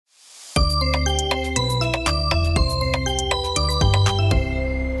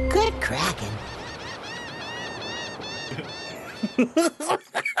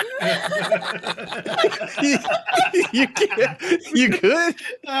You can't. You could.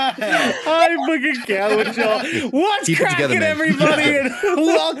 I fucking can't with y'all. What's Keep it cracking, together, man. everybody, and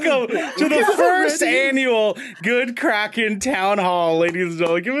welcome to the first annual Good Kraken Town Hall, ladies and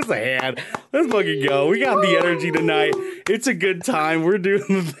gentlemen. Give us a hand. Let's fucking go. We got the energy tonight. It's a good time. We're doing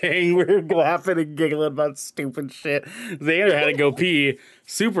the thing. We're laughing and giggling about stupid shit. Xander had to go pee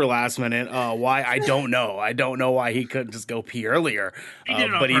super last minute. Why? I don't know. I don't know why he couldn't just go pee earlier. He did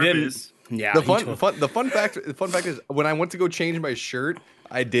it on but he didn't. purpose. Yeah. The fun fact is when I went to go change my shirt,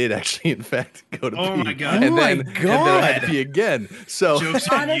 I did actually, in fact, go to Oh pee. my God. And Oh my then I had to God. pee again. So Jokes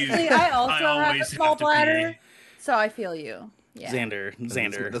on you. Honestly, I also have a always small have to pee. bladder, so I feel you. Yeah.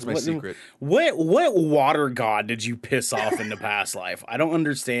 Xander. that's my What- secret. What water god did you piss off in the past life? I don't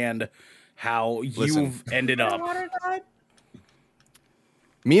understand how Listen. you've ended up. Water god?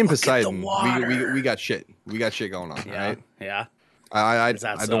 Me and Poseidon, we got shit. We got shit going on. Yeah, Right? yeah, I Is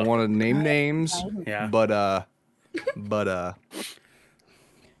that I so? don't want to name names, yeah. but But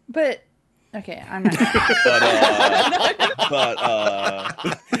okay, I'm not.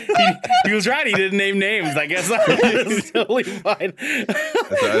 He was right. He didn't name names. I guess that's totally fine. that's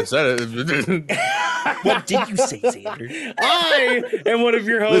what I said it. What did you say, Xander? I am one of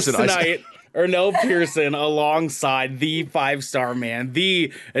your hosts Listen, tonight, Ernell Pearson, alongside the 5-star man,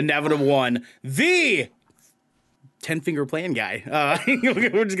 the inevitable one, the 10-finger plan guy.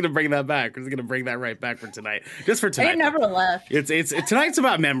 We're just gonna bring that back. We're just gonna bring that right back for tonight, just for I tonight. never left. It's tonight's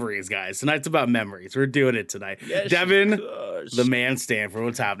about memories, guys. Tonight's about memories. We're doing it tonight. Devin, the man Stanford.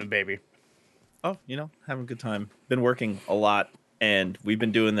 What's happening, baby? Oh, having a good time. Been working a lot, and we've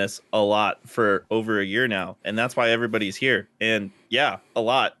been doing this a lot for over a year now, and that's why everybody's here. And yeah, a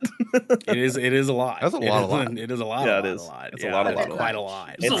lot. It is a lot. That's a lot. It is a lot. Yeah, a it lot, is. a lot. It's a lot, a lot, a quite lot. a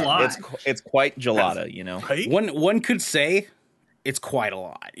lot. It's a lot. It's quite gelada, Right? One could say it's quite a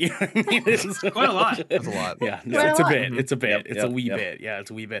lot. You know what I mean? It's Quite a lot. That's a lot. Yeah, Quite it's a a lot. bit. It's a bit. Yep, It's yep, a wee yep. bit. Yeah,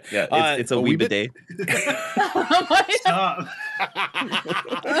 it's a wee bit. Yeah, it's a wee wee bidet. Stop.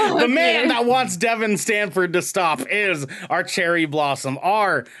 The man that wants Devin Stanford to stop is our cherry blossom,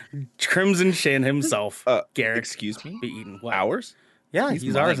 our crimson shin himself, Garrett. Excuse me? Be eaten. What? Ours? Yeah, He's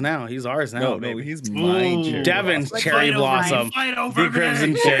he's ours mine. now. He's ours now. No, baby. he's mine. Ooh. Cherry Devin's blossom. cherry Fight over blossom. me. Fight over The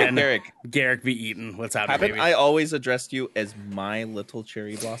crimson me. chin. Derek, Garrick be eaten. What's happening, haven't baby? I always addressed you as my little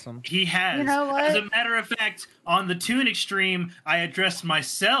cherry blossom? He has. You know what? As a matter of fact, on the Toon Extreme, I addressed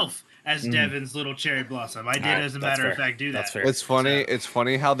myself as Devin's little cherry blossom. I did, Alright, as a that's matter of fair. fact, do that. That's fair. It's funny. It's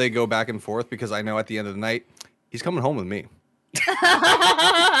funny how they go back and forth because I know at the end of the night he's coming home with me.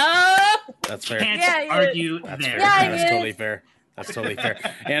 That's fair. Can't Yeah, yeah. argue That's there. fair. Yeah, That's it totally is. fair. That's totally fair.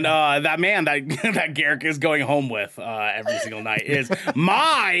 And that man that that Garrick is going home with every single night is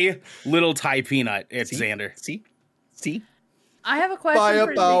my little Thai peanut. It's Xander. See? I have a question Bye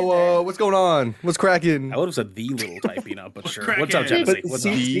for up, Xander. what's going on? What's cracking? I would have said the little Thai peanut, but sure. Cracking. What's up, Genesee? What's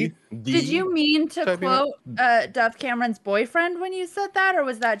up? Did you mean to Type quote Duff Cameron's boyfriend when you said that, or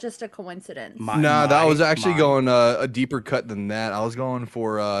was that just a coincidence? Nah, that was actually mine. going a deeper cut than that. I was going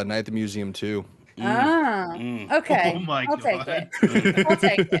for Night at the Museum too. Ah, okay. Oh my I'll God. take it. I'll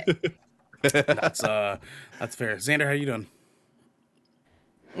take it. That's fair. Xander, how you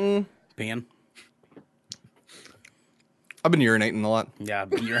doing? Peeing? I've been urinating a lot. Yeah,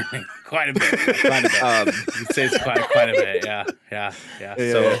 you're quite a bit. Quite a bit. You'd say it's quite a bit. Yeah.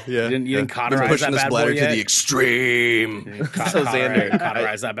 So you didn't cauterize pushing that this bad bladder boy to yet? the extreme. So Xander,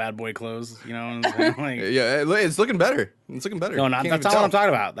 Cauterize that bad boy clothes. You know, like, Yeah, it's looking better. It's looking better. no, Can't that's even not what I'm tell.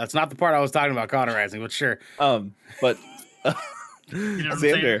 talking about. That's not the part I was talking about cauterizing. But sure. But You know what I'm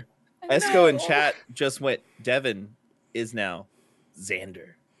saying? Xander, Esco in chat just went, Devin is now Xander.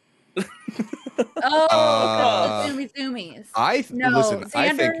 Oh, the zoomies. No, Listen. I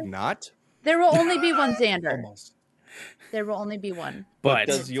think Xander? not. There will only be one Xander. Almost. There will only be one. But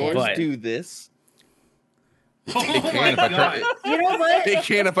Does yours but- do this? Oh can my if I try God. it. You know what? It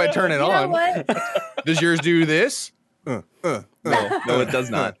can if I turn it You know on. what? Does yours do this? No, it does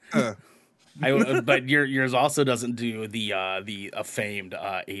not. But yours also doesn't do the famed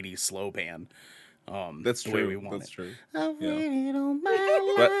 80s slow pan. That's the way true. we want That's it. true. I've Yeah. waited all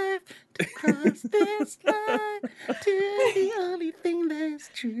my life to cross this line to the only thing that's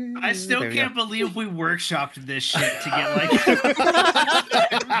true. I still There we can't go. believe we workshopped this shit to get like.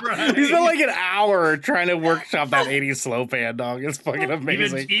 Right. He's been like an hour trying to workshop that 80s slow pan, dog. It's fucking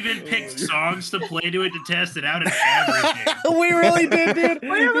amazing. Even picked songs to play to it to test it out and everything. We really did, dude.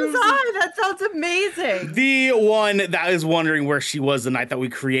 Where was I? That sounds amazing. The one that is wondering where she was the night that we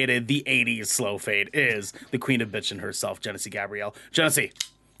created the 80s slow fade is the queen of bitchin' herself, Genesee Gabrielle. Genesee,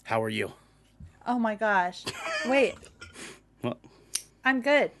 how are you? Oh my gosh. Wait. What? I'm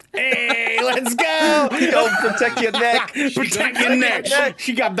good. Hey, let's go. Yo, protect your neck. Protect your neck.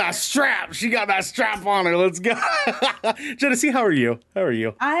 She got that strap. She got that strap on her. Let's go. Genesee, how are you? How are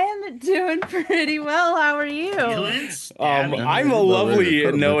you? I am doing pretty well. How are you? Feelings? I'm Lovely, lovely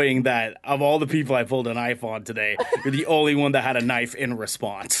lovely. knowing that of all the people I pulled a knife on today, you're the only one that had a knife in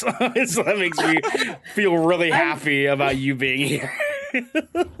response. So that makes me feel really happy about you being here.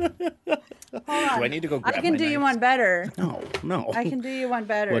 Hold on. Do I need to go grab I can my do you knife? one better. No. I can do you one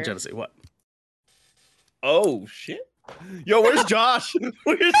better. What, Genesee? What? Oh shit! Yo, where's Josh?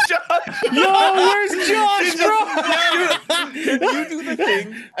 Where's Josh? Yo, where's Josh, bro? Can you do the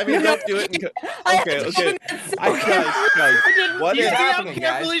thing? I mean, don't do it. Okay. Guys, what You is see how happening,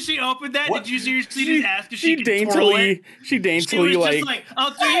 carefully guys? she opened that? What? Did you seriously just ask if She she could twirl it? daintily, She was just like,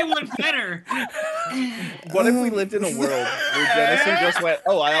 I'll do you one better. What if we lived in a world where Genesee just went,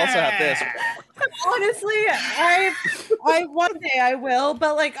 "Oh, I also have this." Honestly, I one day I will,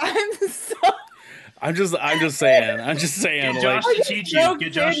 but like I'm so I'm just saying. Get Josh Like, to teach you. broken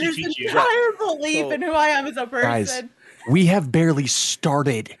Get Josh in to this teach you. entire belief So- in who I am as a person. Guys, we have barely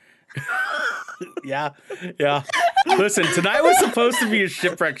started. yeah. Listen, tonight was supposed to be a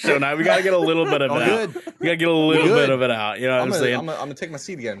shipwreck show. Now we gotta get a little bit of it out. Good. We gotta get a little Good. bit of it out. You know what I'm saying? I'm gonna take my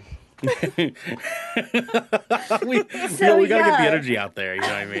seat again. we gotta get the yeah. energy out there. You know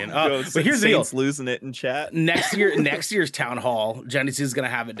what I mean? Yo, But here's the deal. Saints losing it in chat. Next year's town hall, Genesee's gonna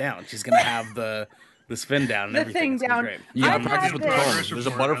have it down. She's gonna have the spin down and The everything. thing It's gonna down. be great. You gotta I've practice had with the this- comb. There's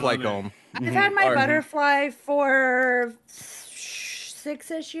a butterfly I love it. comb. I've had my Alright. butterfly for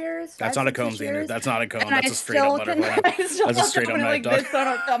 6-ish years. That's 5, not a 6-ish comb, Xander. years. That's not a comb. And That's I a straight up still can, butterfly. I still That's a straight up can knife like dog. this, so I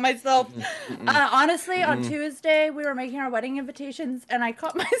don't cut myself. Honestly, on Tuesday we were making our wedding invitations, and I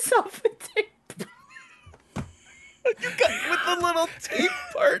cut myself with tape. With the little tape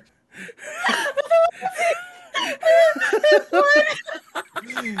part.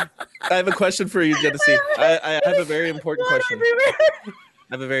 I have a question for you, Genesee. I have a very important question. I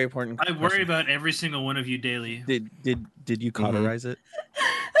have a very important I question. worry about every single one of you daily. Did you cauterize it?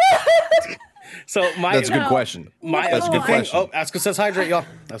 So my That's a good No. question. That's a good question. Oh, Asko says hydrate, y'all.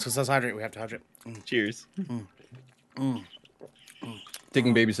 Asko says hydrate. We have to hydrate. Cheers.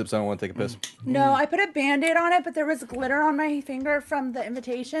 Taking baby sips. I don't want to take a piss. No, I put a band-aid on it, but there was glitter on my finger from the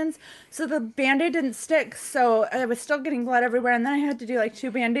invitations, so the band-aid didn't stick, so I was still getting blood everywhere, and then I had to do like 2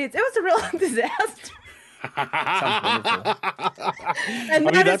 band-aids. It was a real disaster. Sounds wonderful. And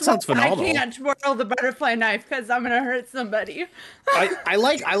mean, that sounds why phenomenal. I can't twirl the butterfly knife because I'm gonna hurt somebody. I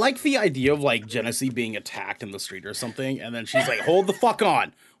like the idea of like Genesee being attacked in the street or something, and then she's like, "Hold the fuck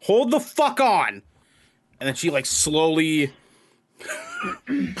on, hold the fuck on," and then she like slowly,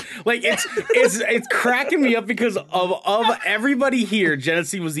 like it's cracking me up because of everybody here,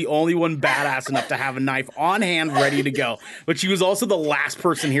 Genesee was the only one badass enough to have a knife on hand ready to go, but she was also the last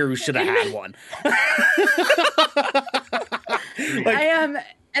person here who should have had one. I am,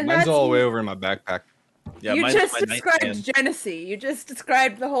 and Mine's that's all the way over in my backpack. Yeah, you mine's just my described nightstand. Genesee. You just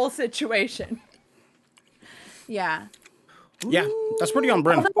described the whole situation. Yeah. Yeah, that's pretty on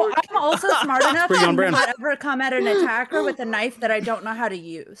brand. Although I'm also smart enough pretty on to brand. not ever come at an attacker with a knife that I don't know how to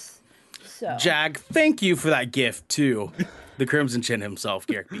use. So Jag, thank you for that gift too. The Crimson Chin himself,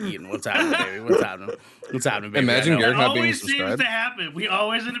 Garrick B. Eaton. What's happening, baby? What's happening? What's happening, baby? Imagine I know. Garrick It not being always seems subscribed. to happen. We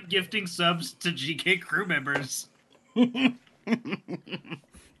always end up gifting subs to GK crew members.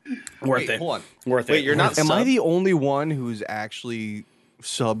 Worth it. Hold on. Worth it. Wait, you're not Am I sub? the only one who's actually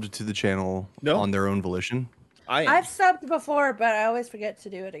subbed to the channel No. on their own volition? I am. I've subbed before, but I always forget to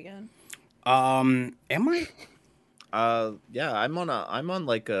do it again. Am I? Yeah, I'm on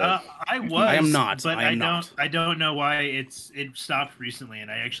like a. I was. I am not. But I am not. I don't know why it stopped recently, and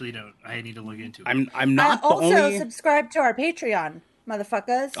I actually don't. I need to look into it. I'm not I the also only. subscribe to our Patreon,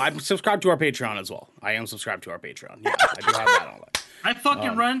 motherfuckers. I'm subscribed to our Patreon as well. I am subscribed to our Patreon. Yeah, I do have that on. I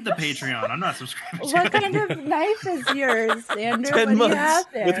fucking run the Patreon. I'm not subscribed to What it. kind of knife is yours, Xander? 10 What do you months have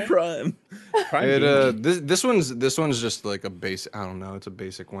there? with Prime. Prime It, Gaming. this one's just like a basic. I don't know. It's a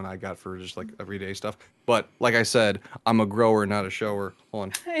basic one I got for just like everyday stuff. But like I said, I'm a grower, not a shower. Hold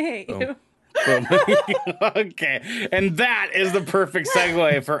on. I hate you. Boom. Okay, and that is the perfect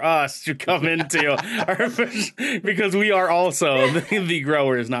segue for us to come into our, because we are also the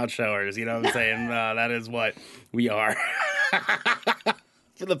growers, not showers. You know what I'm saying? That is what we are.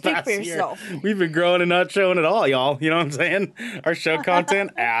 For the Speak past for year, yourself. we've been growing and not showing at all, y'all. You know what I'm saying? Our show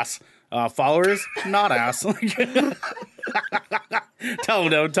content, ass. Followers, not ass. Tell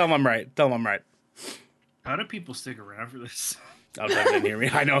them I'm right. Tell them I'm right. How do people stick around for this? Oh, Devin didn't hear me.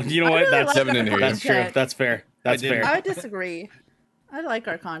 I know. You know I what? really That's like Devin didn't hear you. that's true. content. That's fair. That's didn't. fair. I would disagree. I like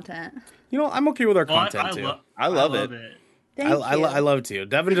our content. You know, I'm okay with our Well, content too. I love it. Thank I you. love to.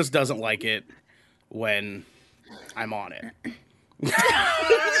 Devin just doesn't like it when I'm on it.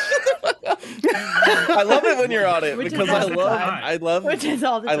 I love it when you're on it Which is because all the time. I love Which is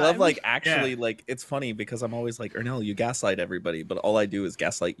all the I love time. like actually Yeah. like it's funny because I'm always like, Ernell, you gaslight everybody, but all I do is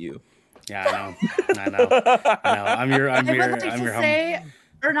gaslight you. Yeah, I know. I'm your I would like I'm to your say,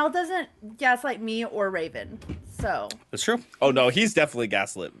 Ernell doesn't gaslight me or Raven. So That's true. Oh no, he's definitely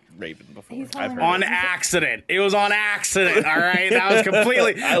gaslit Raven before. He's I've calling heard her- On it. accident. It was on accident. All right. That was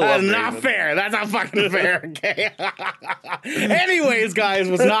completely I that love was not Raven. fair. That's not fucking fair. Okay. Anyways, guys,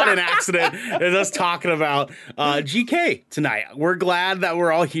 was not an accident. It's us talking about GK tonight. We're glad that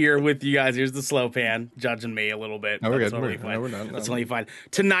we're all here with you guys. Here's the slow pan judging me a little bit. No, we're That's good. totally No, fine. we're not. That's No. totally fine.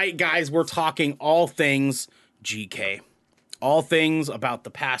 Tonight, guys, we're talking all things GK. All things about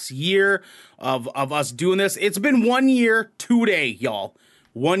the past year of us doing this. It's been 1 year today, y'all.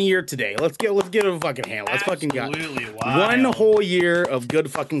 1 year today. Let's get a fucking hand. Let's fucking go. Absolutely wild. One whole year of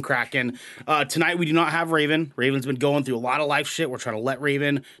good fucking Kraken. Tonight we do not have Raven. Raven's been going through a lot of life shit. We're trying to let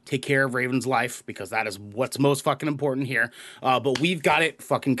Raven take care of Raven's life because that is what's most fucking important here. But we've got it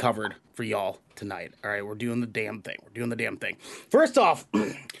fucking covered for y'all tonight. All right, we're doing the damn thing. First off,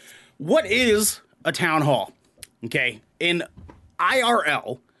 what is a town hall? Okay, in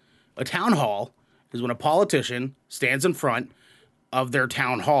IRL, a town hall is when a politician stands in front of their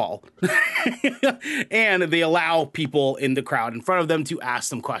town hall and they allow people in the crowd in front of them to ask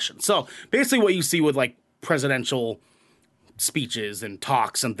them questions. So basically what you see with like presidential speeches and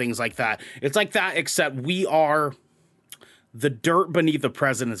talks and things like that, it's like that, except we are the dirt beneath the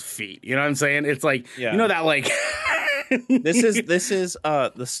president's feet. You know what I'm saying? It's like, Yeah. you know that like... This is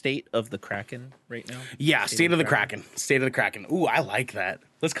the state of the Kraken right now. Yeah, State of the Kraken. State of the Kraken. Ooh, I like that.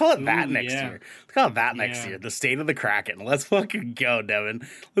 Let's call it that Ooh, next yeah. year. Let's call it that next Yeah. year. The State of the Kraken. Let's fucking go, Devin.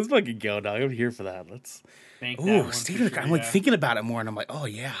 Let's fucking go, dog. I'm here for that. Let's. Bank that Ooh, one State for of the Kraken. I'm sure, like yeah. thinking about it more, and I'm like, oh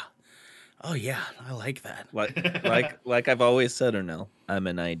yeah, I like that. Like I've always said, Ernell, I'm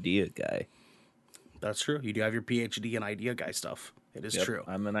an idea guy. That's true. You do have your PhD in idea guy stuff. It is Yep, true.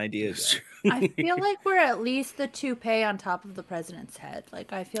 I'm an idea guy. I feel like we're at least the toupee on top of the president's head.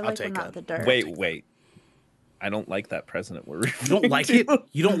 Like I feel I'll like we're take not that. the dirt. Wait. I don't like that president we're You don't like it?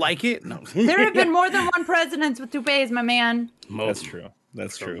 You don't like it? No. There have been more than one presidents with toupees, my man. That's true.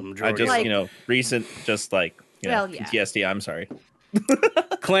 That's So true. the I majority- just, Like- recent, just like, Well, yeah. PTSD. I'm sorry.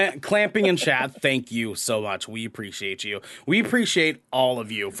 Clamping in chat, thank you so much. We appreciate you. We appreciate all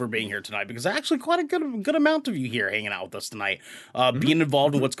of you for being here tonight because actually quite a good amount of you here hanging out with us tonight, being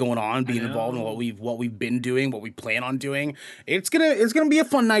involved in what's going on, being involved in what we've been doing, what we plan on doing. It's gonna be a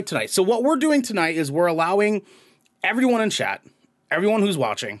fun night tonight. So what we're doing tonight is we're allowing everyone in chat, everyone who's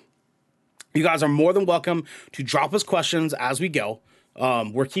watching, you guys are more than welcome to drop us questions as we go.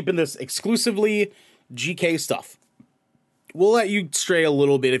 We're keeping this exclusively GK stuff. We'll let you stray a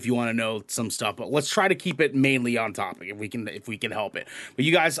little bit if you want to know some stuff, but let's try to keep it mainly on topic if we can help it. But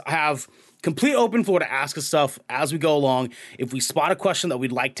you guys have complete open floor to ask us stuff as we go along. If we spot a question that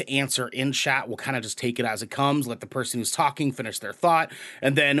we'd like to answer in chat, we'll kind of just take it as it comes, let the person who's talking finish their thought,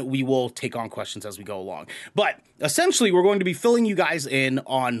 and then we will take on questions as we go along. But essentially, we're going to be filling you guys in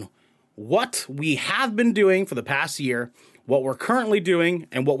on what we have been doing for the past year, what we're currently doing,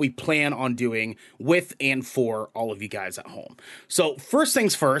 and what we plan on doing with and for all of you guys at home. So first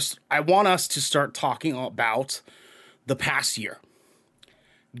things first, I want us to start talking about the past year.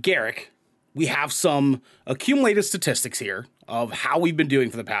 Garrick, we have some accumulated statistics here of how we've been doing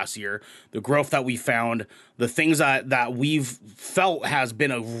for the past year, the growth that we found, the things that we've felt has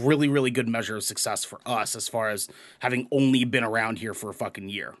been a really, really good measure of success for us as far as having only been around here for a fucking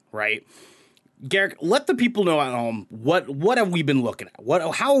year, right? Garrick, let the people know at home what have we been looking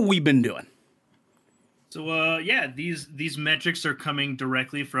at? How have we been doing? So these metrics are coming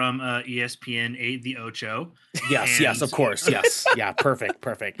directly from ESPN 8 The Ocho. Yes, And, of course, yes, yeah, perfect.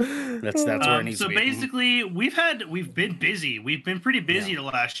 That's where it needs so to be. basically, we've been busy. We've been pretty busy the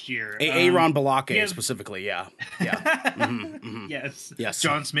last year. Aaron Balake we have- specifically, yeah. Yes. Yes.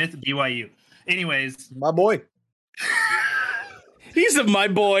 John Smith, BYU. Anyways, My boy. He said, "My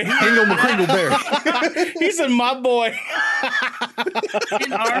boy." Dingle McCringle Bear. He said, "My boy."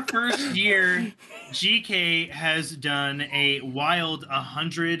 in our first year, GK has done a wild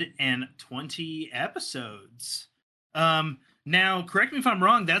 120 episodes. Now, correct me if I'm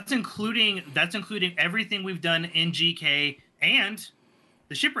wrong. That's including everything we've done in GK and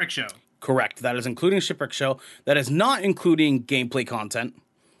the Shipwreck Show. Correct. That is including Shipwreck Show. That is not including gameplay content,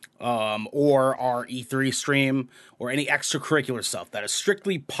 or our E3 stream, or any extracurricular stuff. That is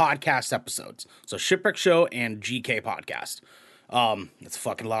strictly podcast episodes. So Shipwreck Show and GK podcast. That's a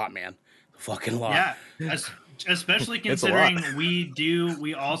fucking lot, man. Fucking lot. Yeah, that's especially It's a lot. considering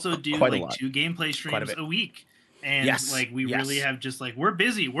we also do Quite a like lot. 2 gameplay Quite a streams bit. a week. And Yes, like we really yes. have just like we're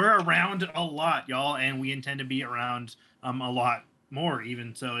busy. We're around a lot, y'all, and we intend to be around a lot more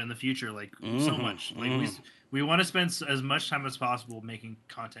even so in the future, like so Mhm, much. Like mhm. we want to spend as much time as possible making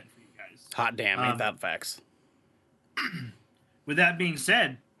content for you guys. Hot damn, ain't that facts? With that being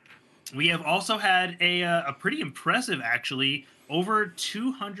said, we have also had a pretty impressive, actually, over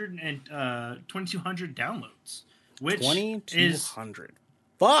 2,200 downloads, which is 2,200.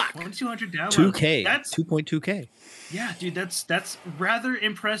 Fuck. 2,200 downloads. 2K, That's 2.2K. yeah, dude. That's rather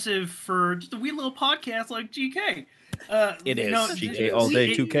impressive for just a wee little podcast like GK. It is. GK all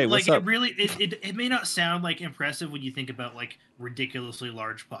day, 2K, what's up? It really, it may not sound like impressive when you think about like ridiculously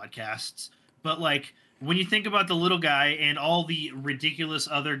large podcasts, but like when you think about the little guy and all the ridiculous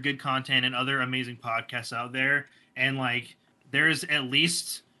other good content and other amazing podcasts out there, and like there's at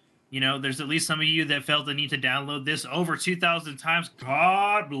least some of you that felt the need to download this over 2,000 times.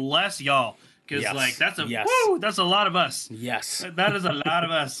 God bless y'all, because Yes. like that's Yes. that's a lot of us. Yes. That is a lot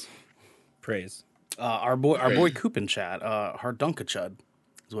of us. Praise. Our boy Coop in chat, Hardunkachud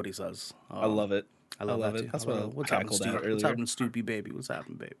is what he says. I love it. I love it. too. That's what I What's happening, cackled at What's earlier. happening, Stoopy baby? What's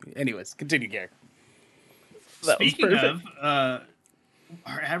happening, baby? Anyways, continue, Gary. That was Speaking perfect. of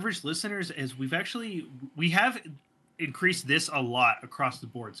our average listeners, is we have increased this a lot across the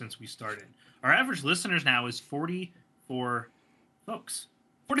board since we started. Our average listeners now is 44 folks.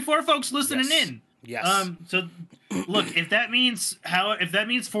 44 folks listening Yes. in. Yes. So look, if that means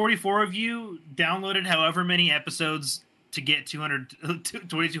 44 of you downloaded however many episodes to get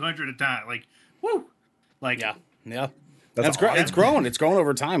 2,200 a time, like woo, like yeah. That's It's awesome. grown. It's grown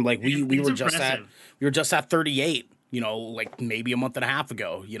over time. Like we It's were just at impressive. 38. Like maybe a month and a half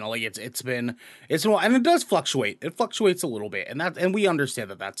ago. Like it's been and it does fluctuate. It fluctuates a little bit, and we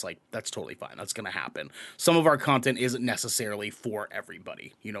understand that's totally fine. That's gonna happen. Some of our content isn't necessarily for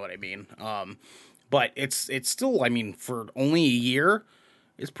everybody. You know what I mean? But it's still. I mean, for only a year,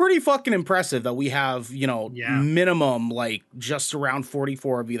 it's pretty fucking impressive that we have minimum like just around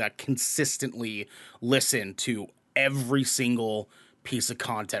 44 of you that consistently listen to every single piece of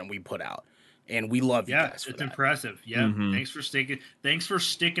content we put out. And we love you Yeah, guys for it's that. impressive. Yeah, Mhm. Thanks for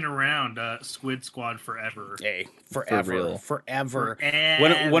sticking around, Squid Squad forever. Hey, forever. real. Forever.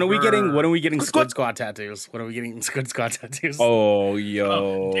 When are we getting Squid Squad tattoos? When are we getting Squid Squad tattoos? Oh, yo.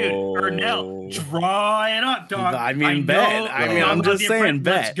 Oh, dude, Ernell, draw it up, dog. I mean, know bet. I mean, you're I'm not just the saying, apprentice.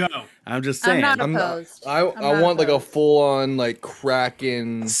 bet. Let's go. I'm just I'm saying. not I'm not, opposed. I I'm I not want like a opposed. full on like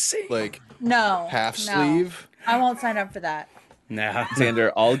Kraken like No. half no. sleeve. I won't sign up for that. Nah.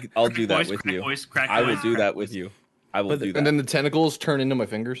 Xander, I'll do that Voice, with crack you. voice, crack I will voice, do crack that voice. with you. I will But do that. And then the tentacles turn into my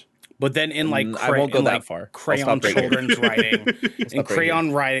fingers. But then in like I won't go in, that like, far. I'll crayon stop right here. children's writing, in stop right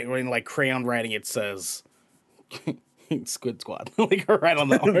crayon writing, or in like crayon writing, it says Squid Squad, like right on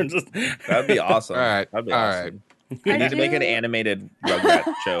the orange. That'd be awesome. All right, That'd be all awesome. I We need to make an do- animated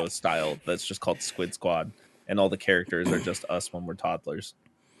Rugrat show style that's just called Squid Squad, and all the characters are just us when we're toddlers.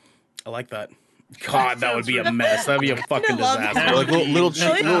 I like that. God, that would be a mess. That'd be a fucking love disaster. that. Like little Really? little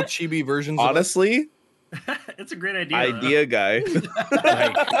chibi versions. of us. Honestly, It's a great idea. idea guy.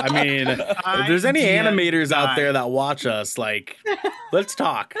 Like, I mean, if there's any Idea animators out guy. there that watch us, like, let's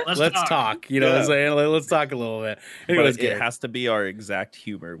talk. Let's Let's talk. talk. You know what I'm Yeah. saying? Like, let's talk a little bit. But Anyways, it Garrett. has to be our exact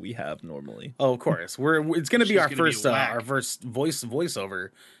humor we have normally. Oh, of course. It's gonna be She's our gonna be first whack. voiceover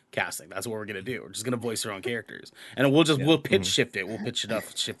casting. That's what we're gonna do. We're just gonna voice our own characters, and we'll pitch shift it. We'll pitch it up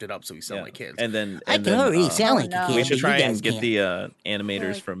so we sound Yeah. like kids. And then I and can then, already uh, sound like no. a kid. we should but try you and guys get can't. the I feel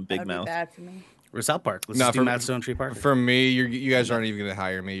animators like from that'd Big be Mouth. bad for me. We're South Park. Let's No, just do for- Matt Stone Tree Park. For me, you guys aren't even gonna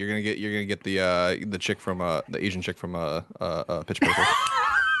hire me. You're gonna get the chick from the Asian chick from Pitch Perfect.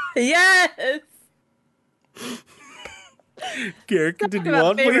 Yes. Garrett, continue about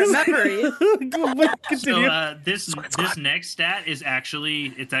on, favorite please. memories. Continue. So this next stat is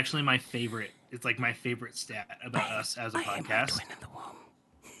actually my favorite. It's like my favorite stat about us as a podcast.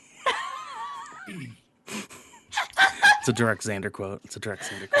 It's a direct Xander quote.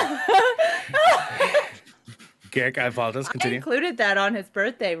 Garrett, I apologize. I Continue. included that on his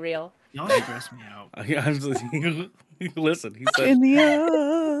birthday reel. Y'all stress me out. I'm just, listen, he said. In the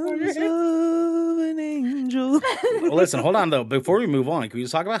arms of an angel. Well, listen, hold on though. Before we move on, can we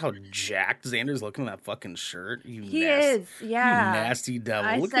just talk about how jacked Xander's looking in that fucking shirt? He is, yeah. You nasty devil.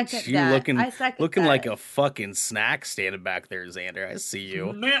 I Look at second you that. looking I second looking that. like a fucking snack standing back there, Xander. I see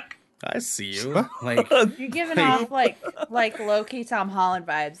you. Yeah. I see you. Like You're giving off like low key Tom Holland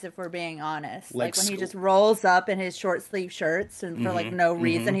vibes, if we're being honest. Like Like when he sc- just rolls up in his short sleeve shirts and for like no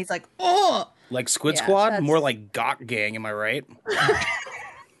reason, he's like, oh. Squid Yeah, Squad, that's- more like Gok Gang, am I right?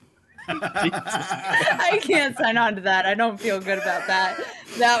 I can't sign on to that. I don't feel good about that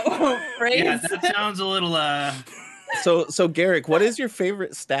phrase. Yeah, that sounds a little. So Garrick, what is your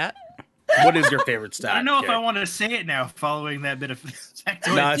favorite stat? What is your favorite stat? I don't know if I Garrick? want to say it now, following that bit of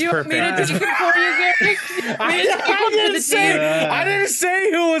factoid. No, it's Do you want me to perfect. take it for you, Garrick? I didn't say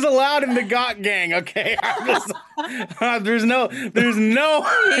who was allowed in the GOT gang. Okay, I'm just, there's no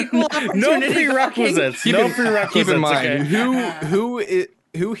Equal opportunity prerequisites. Keep No in- prerequisites. Keep in mind okay?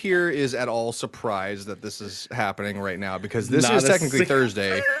 who here is at all surprised that this is happening right now, because this Not is a technically sing-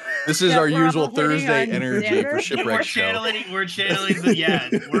 Thursday. This is Yeah, our we're usual all hitting Thursday on energy Xander. for We're Shipwreck Show. we're channeling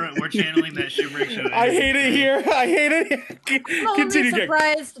the we're channeling that shipwreck show. I hate it here. I hate it here. I'm only Continue. Garrick.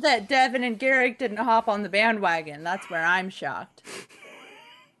 surprised that Devin and Garrick didn't hop on the bandwagon. That's where I'm shocked.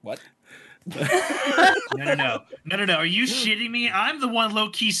 What? No. Are you shitting me? I'm the one low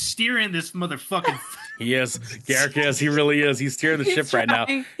key steering this motherfucking. He is. Garrick is. He really is. He's steering the He's ship right now.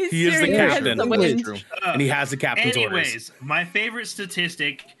 trying. He's He is the steering against captain. the Completely wind. true. And he has the captain's orders. Anyways, my favorite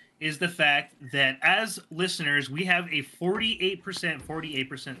statistic is the fact that as listeners, we have a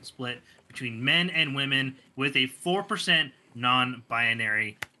 48% split between men and women, with a 4%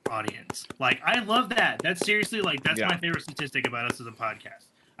 non-binary audience. Like, I love that. That's seriously, like, that's Yeah. my favorite statistic about us as a podcast.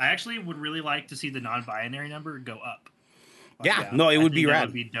 I actually would really like to see the non-binary number go up. Yeah, no, it I would think be that rad.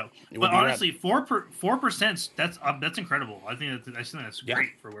 would be dope. It would But be rad. honestly, 4%, that's incredible. I think that's Yeah.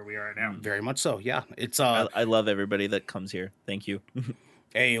 great for where we are right now. Very much so. Yeah, it's I love everybody that comes here. Thank you.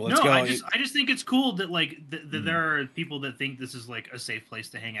 Hey, let's No, go. I just think it's cool that like there are people that think this is like a safe place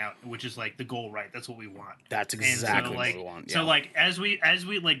to hang out, which is like the goal, right? That's what we want. That's And exactly so, like, what we want. So Yeah. like as we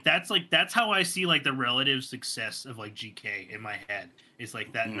like that's how I see like the relative success of like GK in my head. It's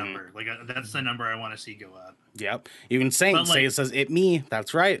like that number. Like that's the number I want to see go up. Yep. Even Saint But, like- says it me.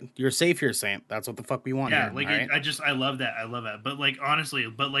 That's right. You're safe here, Saint. That's what the fuck we want Yeah, here. like all right? I love that. I love that. But like honestly,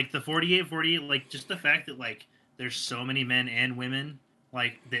 like the 48, like just the fact that like there's so many men and women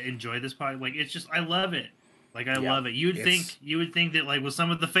like that enjoy this pod, like it's just I love it. Like I Yeah, love it. You would it's- think that like with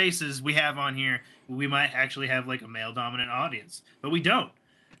some of the faces we have on here, we might actually have like a male dominant audience, but we don't.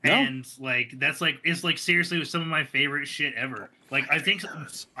 No. And like that's like it's like seriously some of my favorite shit ever. Like I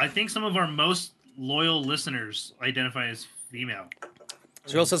think some of our most loyal listeners identify as female,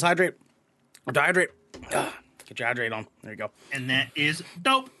 Cyril says hydrate. Or dehydrate. Get your hydrate on. There you go. and that is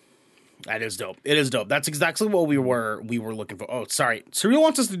dope. That is dope. It is dope. That's exactly what we were looking for. Oh, sorry. Cyril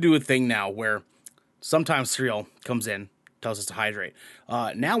wants us to do a thing now where sometimes Cyril comes in, tells us to hydrate.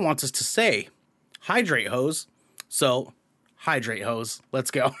 Now wants us to say, hydrate, hose. So, hydrate, hose. Let's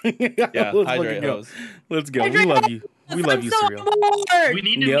go. Yeah, Let's hydrate, fucking go. hose. Let's go. We love you. We love you, I'm so Cyril. on board. We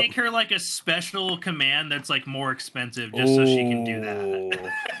need to Yep. make her like a special command that's like more expensive just so she can do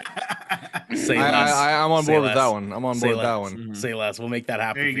that. Say less. I'm on Say board with less. that one. I'm on Say board with that less. one. Say less. We'll make that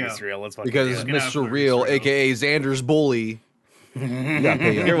happen There you for you, go. Cyril. Let's fucking Because do it. Get out Mr. for Real, Cyril. aka Xander's bully.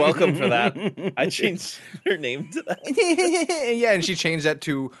 You're welcome for that. I changed her name to that. Yeah, and she changed that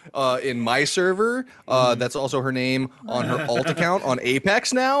to in my server. That's also her name on her alt account on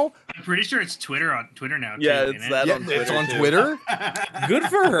Apex now. I'm pretty sure it's Twitter now. Yeah, too, it's isn't that it? Yeah, on Twitter. it's on too. Twitter. Good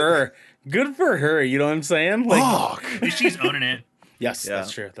for her. Good for her. You know what I'm saying? Like, Fuck. At least she's owning it. yes, Yeah.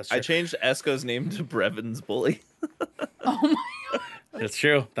 that's true. That's true. I changed Esco's name to Brevins Bully. Oh my! That's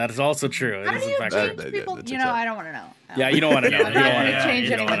true. That is also true. It How is do in you fact change true. that- people? that You checks know, out. I don't want to know. Yeah, you don't want to know. Yeah, You don't yeah, want to yeah, know. change You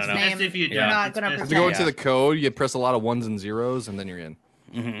don't anyone's wanna know. name. Best if you You're don't. not It's gonna best if To go you into the don't. code, you press a lot of ones and zeros, and then you're in.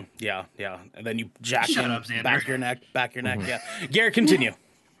 Yeah, yeah. And then you jack Shut in, up, Xander. back your neck. Yeah. Garrett, continue.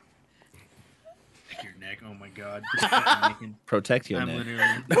 Take your neck. Oh my god. Protect you, I'm Nick.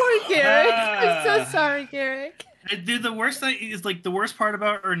 literally. Poor Garrick. I'm so Ah. sorry, Garrick. Dude, the worst thing is like the worst part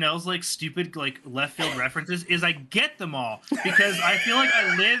about Ernell's like stupid like left field references is I get them all because I feel like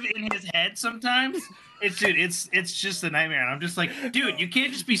I live in his head sometimes. It's just a nightmare, and I'm just like, dude, you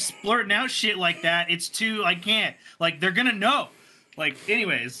can't just be splurting out shit like that. It's too I can't like they're gonna know. Like,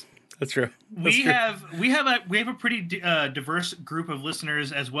 anyways, That's true. we have a pretty diverse group of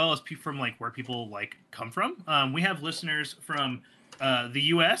listeners as well as from like where people like come from. We have listeners from the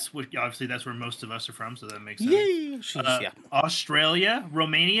U.S., which obviously that's where most of us are from, so that makes sense. Yay. Yeah. Australia,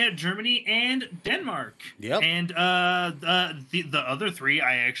 Romania, Germany, and Denmark. Yep. And the other three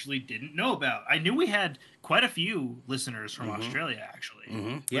I actually didn't know about. I knew we had quite a few listeners from Australia, actually.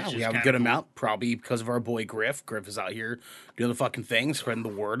 Yeah, which we is have a kinda good cool. amount, probably because of our boy Griff. Griff is out here doing the fucking thing, spreading the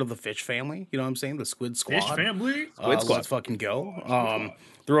word of the fish family. You know what I'm saying? The Squid Squad. Fish family. Squid Squad. Let's fucking go.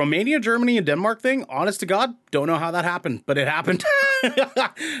 The Romania, Germany, and Denmark thing, honest to God, don't know how that happened, but it happened.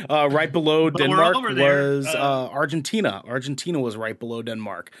 Right below But we're Denmark over there. was Argentina. Argentina was right below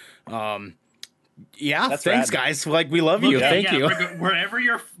Denmark. Yeah, That's thanks, rad. guys. Like, we love you. Look, Thank you. Wherever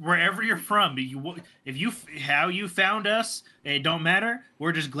you're from, if you how you found us, it don't matter.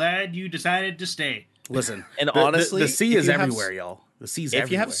 We're just glad you decided to stay. Listen, And the honestly, sea if is you have everywhere, y'all. The sea's everywhere.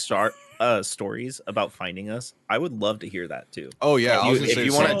 If you have stories about finding us, I would love to hear that too. Oh yeah, I was gonna If say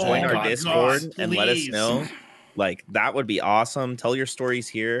you the want same to Oh, join thing. our God, Discord God, and let us please. know, like that would be awesome. Tell your stories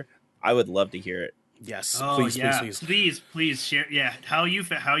here. I would love to hear it. Yes, Oh please, yeah, please. please share. Yeah, how you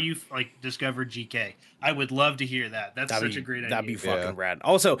like discovered GK. I would love to hear that. That's such a great idea. That'd be fucking Yeah. rad.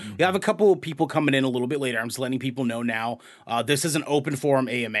 Also, we have a couple of people coming in a little bit later. I'm just letting people know now. This is an open forum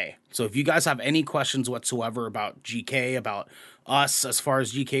AMA. So if you guys have any questions whatsoever about GK, about us, as far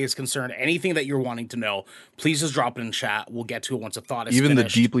as GK is concerned, anything that you're wanting to know, please just drop it in chat. We'll get to it once the thought is Even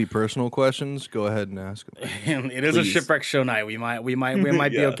finished. the deeply personal questions, go ahead and ask them. It is Please. a shipwreck show night. We might be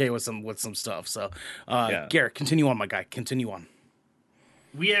Yeah. okay with some stuff. So, Yeah. Garrett, continue on, my guy. Continue on.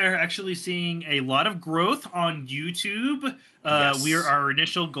 We are actually seeing a lot of growth on YouTube. Yes. Our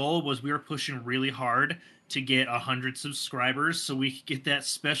initial goal was we were pushing really hard to get 100 subscribers so we could get that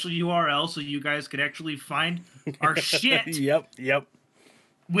special URL so you guys could actually find our shit. Yep.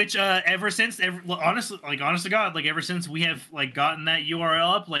 Which ever since, honest to God, like ever since we have like gotten that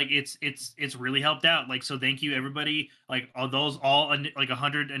URL up, like it's really helped out. Like, so thank you everybody. Like like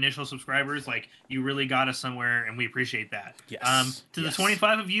 100 initial subscribers, like you really got us somewhere, and we appreciate that. Yes. To Yes. the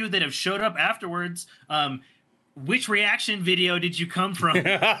 25 of you that have showed up afterwards, which reaction video did you come from?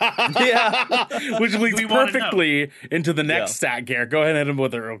 Yeah. Which leads We wanna know. perfectly into the next Yeah. stat, Garrett. Go ahead and hit him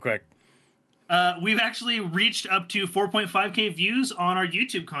with it real quick. We've actually reached up to 4.5K views on our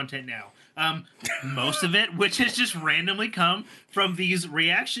YouTube content now. Most of it, which has just randomly come from these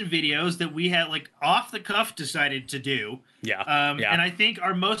reaction videos that we had like off the cuff decided to do. Yeah. And I think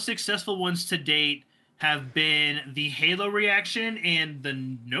our most successful ones to date have been the Halo reaction and the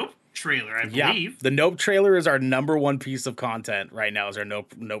Nope trailer, I believe. The Nope trailer is our number one piece of content right now. Is our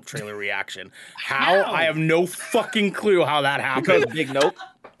Nope trailer reaction? How? I have no fucking clue how that happened. Because Big Nope.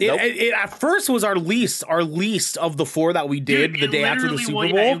 It at first was our least of the four that we did Dude, the it day after the literally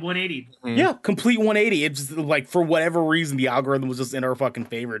Super Bowl. 180. Yeah, complete 180. It's like for whatever reason the algorithm was just in our fucking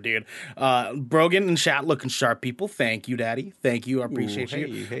favor, dude. Brogan and chat looking sharp, people. Thank you, Daddy. Thank you. I appreciate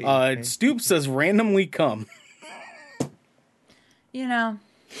you. hey. Stoop says randomly come. You know,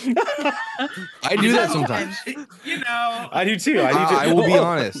 I do that sometimes. You know, I do too. I will be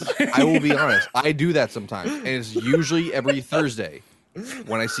honest. I will be honest. I do that sometimes, and it's usually every Thursday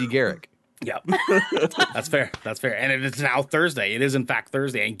when I see Garrick. Yep. That's fair. That's fair. And it is now Thursday. It is in fact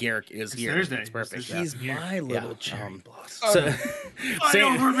Thursday, and Garrick is here. Thursday. It's perfect. It's Yeah. He's my little Yeah, cherry blossom. So, fight say-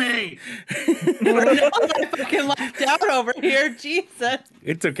 over me. fucking left out over here. Jesus.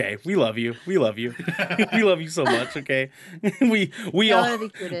 it's okay. We love you. We love you. We love you so much. Okay. We Y'all all are the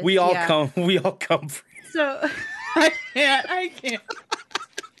cutest, we all yeah. come. We all come. For So I can't.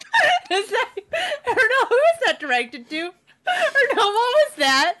 Is that? I don't know. Who is that directed to? Or no, what was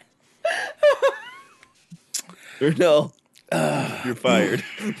that? No. You're fired.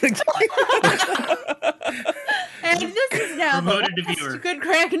 And this is now the Promoted to last viewer. Good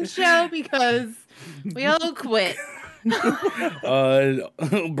Kraken show because we all quit.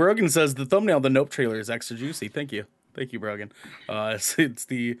 Brogan says the thumbnail of the Nope trailer is extra juicy. Thank you. Thank you, Brogan. It's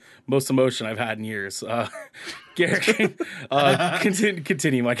the most emotion I've had in years. Garrick,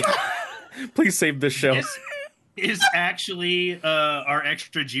 continue, Mike. Please save this show. This is actually our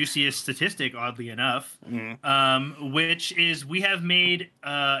extra juiciest statistic, oddly enough, which is we have made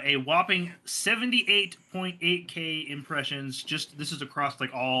a whopping 78.8K impressions. Just this is across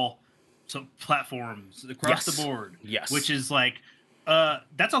like all platforms across Yes. the board. Yes. Which is like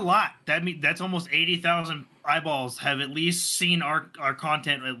that's a lot. That's almost 80,000 eyeballs have at least seen our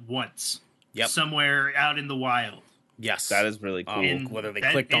content at once. Yep. Somewhere out in the wild. Yes. That is really cool. And Whether they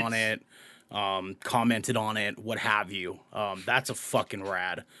that- clicked on it's- it, commented on it, what have you. That's a fucking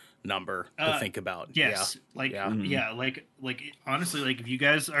rad number to think about. Yes, Yeah. like honestly, like if you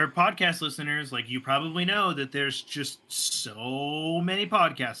guys are podcast listeners, like you probably know that there's just so many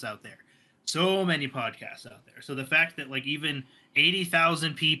podcasts out there. So the fact that like even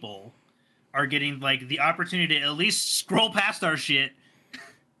 80,000 people are getting like the opportunity to at least scroll past our shit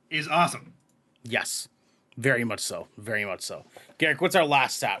is awesome. Yes. Very much so. Very much so. Garrick, what's our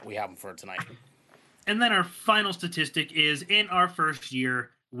last stat we have for tonight? And then our final statistic is in our first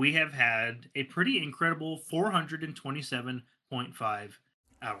year, we have had a pretty incredible 427.5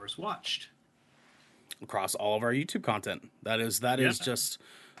 hours watched. Across all of our YouTube content. That is just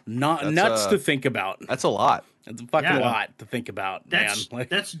That's, nuts to think about. That's a lot. It's a fucking Yeah. lot to think about, That's man. Like,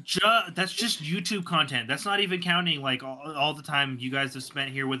 that's just YouTube content. That's not even counting like all the time you guys have spent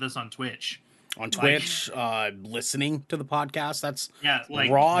here with us on Twitch. on Twitch, listening to the podcast. That's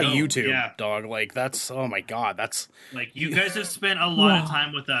like raw no, YouTube, yeah. dog. Like that's, oh my God, that's Like you guys have spent a lot of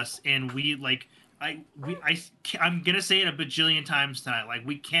time with us, and we like I'm gonna say it a bajillion times tonight. Like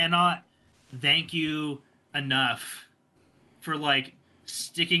we cannot thank you enough for like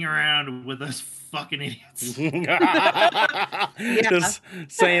sticking around with us fucking idiots. just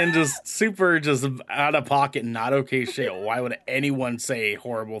saying, just super, just out of pocket, not okay shit. Why would anyone say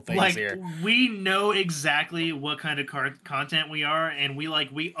horrible things Like here? we know exactly what kind of content we are, and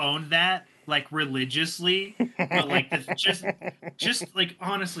we own that like religiously. But like just like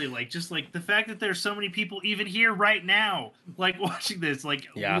honestly, like just like the fact that there's so many people even here right now, like watching this, like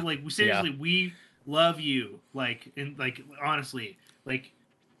we seriously we love you, like, and like honestly, like,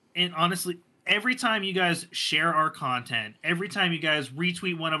 and honestly, every time you guys share our content, every time you guys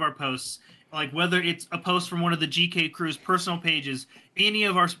retweet one of our posts, like whether it's a post from one of the GK crew's personal pages, any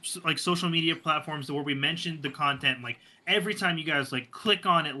of our like social media platforms where we mentioned the content, like every time you guys like click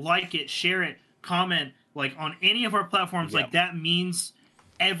on it, like it, share it, comment, like on any of our platforms, like that means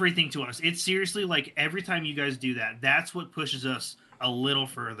everything to us. It's seriously like every time you guys do that, that's what pushes us a little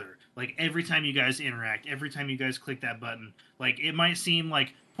further. Like every time you guys interact, every time you guys click that button, like it might seem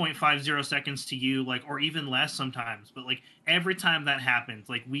like 0.50 seconds to you, like, or even less sometimes, but like every time that happens,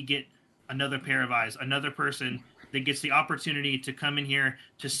 like we get another pair of eyes, another person that gets the opportunity to come in here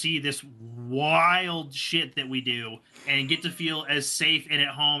to see this wild shit that we do and get to feel as safe and at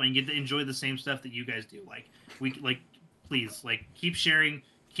home and get to enjoy the same stuff that you guys do. Like we like, please, like keep sharing,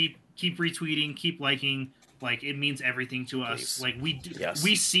 keep retweeting, keep liking. Like it means everything to us. Please. Like we do,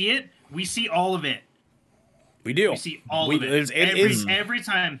 we see it, we see all of it. We do. We see all of it. Every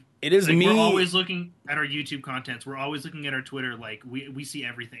time. It is like, me. We're always looking at our YouTube contents. We're always looking at our Twitter. Like we see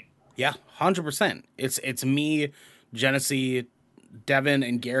everything. Yeah, 100%. It's me, Genesee, Devin,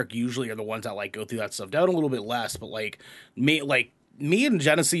 and Garrick usually are the ones that like go through that stuff. Devin a little bit less, but like me and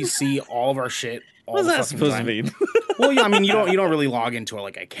Genesee see all of our shit all What's the that fucking supposed time. to mean? Well, yeah, I mean you don't really log into our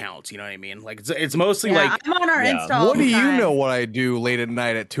like accounts, you know what I mean? Like it's mostly like I'm on our Insta all What the do you time. know what I do late at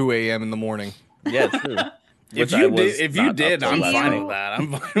night at 2 a.m. in the morning? Yeah, true. if you did, I'm fine with that.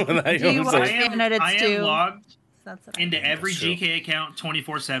 I'm fine with that. Do you watch I am candidates too? logged That's what I into think. every That's true. GK account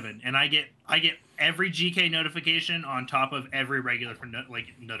 24/7, and I get every GK notification on top of every regular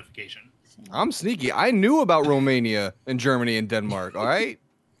notification. I'm sneaky. I knew about Romania and Germany and Denmark. All right.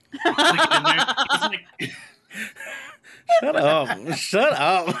 It's like, Shut up. Shut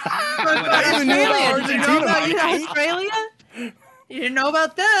up. I even knew about Did you know about Argentina. Australia? You didn't know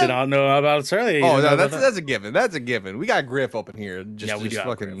about them. Did not know about Australia. You Oh didn't know no, about that's a given. That's a given. We got Griff up in here. Just, Yeah, we do just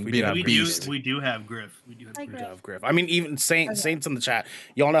have fucking Griff. We being do a have beast. we do have Griff. We do have Hi, Griff. Griff. Of Griff. I mean, even Saints in the chat.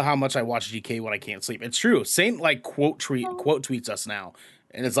 Y'all know how much I watch GK when I can't sleep. It's true. Saint like quote tweets us now,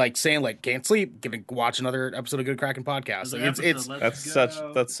 and it's like saying like can't sleep, gonna watch another episode of Good Kraken podcast. Like, it's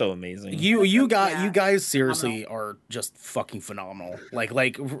That's so amazing. you Yeah. guys seriously are just fucking phenomenal.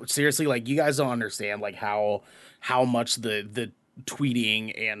 Like seriously, like you guys don't understand like how much the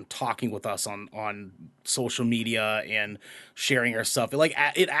tweeting and talking with us on social media and sharing our stuff,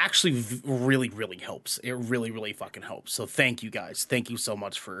 it actually really helps. It really fucking helps. So thank you guys. Thank you so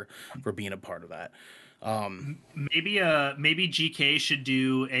much for being a part of that. Maybe GK should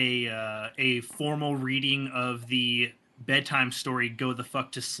do a formal reading of the bedtime story "Go the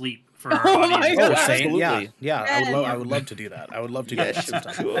Fuck to Sleep" for our Oh my audience. God. Saint, yeah. Yes. I would love to do that. I would love to do that. Yes,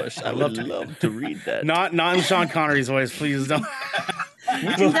 of course. I would love to read that. Not in Sean Connery's voice, please don't.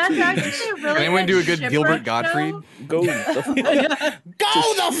 That's actually a really Can anyone do a good shipwreck Gilbert Gottfried? show. Go. Go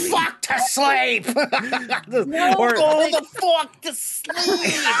the fuck to sleep. No, Or like, the fuck to sleep.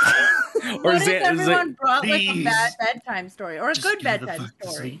 Or what is if it? everyone brought like a Please. bad bedtime story or a Just good go the bedtime fuck to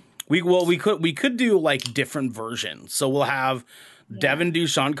story? sleep. We could do like different versions. So we'll have Devin do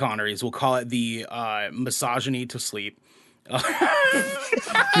Sean Connery's. We'll call it the misogyny to sleep. Sean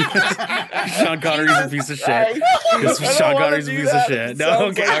Connery's a piece of shit. Sean Connery's a piece of shit. No,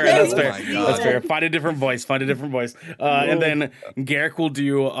 okay, all right, that's fair. Oh my God. That's fair. Find a different voice. And then Garrick will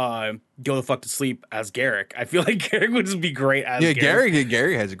do Go the Fuck to Sleep as Garrick. I feel like Garrick would just be great as Yeah, Garrick.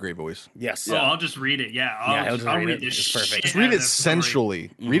 Gary has a great voice. Yes. Oh, I'll just read it. Yeah, he'll just I'll read read it. this. It's perfect. shit Just read out it of that story.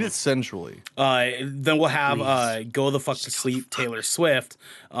 sensually. Read it sensually. Then we'll have Go the Fuck to Sleep Taylor Swift.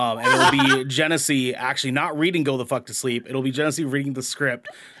 And it'll be Genesee actually not reading Go the Fuck to Sleep. It'll be Genesee reading the script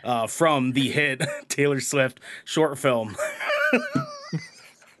from the hit Taylor Swift short film.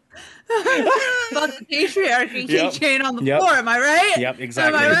 Fuck the patriarchy Yep. keychain on the Yep. floor. Am I right? Yep,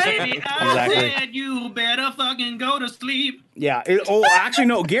 exactly. Am I right? Baby, I Exactly. said you better fucking go to sleep. Yeah. Actually,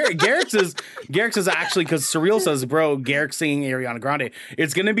 no. Garrick's is actually, because Surreal says, bro, Garrick's singing Ariana Grande.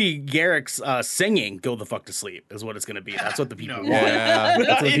 It's gonna be Garrick's singing "Go the Fuck to Sleep" is what it's gonna be. That's what the people No. want. Yeah.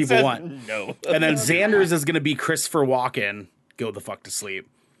 That's what He people says want. No. And then Xander's is gonna be Christopher Walken. Go the fuck to sleep.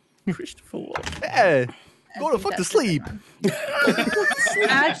 Christopher Walken. Hey, go to think fuck to that's a good sleep. one.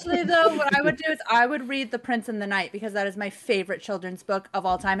 Actually, though, what I would do is I would read The Prince and the Night because that is my favorite children's book of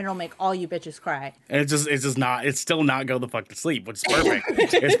all time, and it'll make all you bitches cry. And it's still not Go the Fuck to Sleep, which is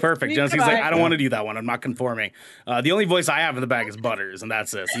perfect. It's perfect. Me Jesse's like, cry. I don't want to do that one. I'm not conforming. The only voice I have in the bag is Butters, and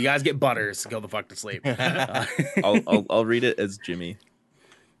that's it. So you guys get Butters. Go the fuck to sleep. I'll read it as Jimmy.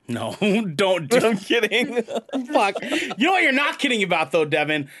 No, don't do I'm kidding. fuck. You know what you're not kidding about though,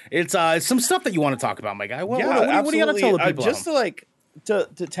 Devin? It's some stuff that you want to talk about, my guy. What do you got to tell the people? Just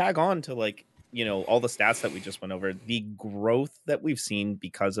to tag on to all the stats that we just went over, the growth that we've seen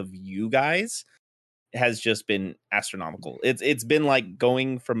because of you guys has just been astronomical. It's been like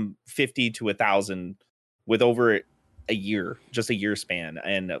going from 50 to 1,000 with over a year span,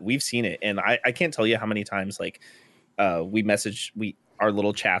 and we've seen it. And I can't tell you how many times we message our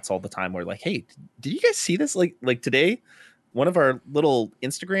little chats all the time. We're like, hey, did you guys see this? Like today, one of our little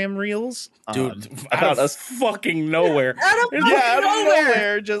Instagram reels, Dude, out about of us. fucking nowhere. Out of Yeah, out of nowhere.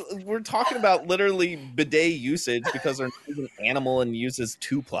 nowhere. Just we're talking about literally bidet usage because our is an animal and uses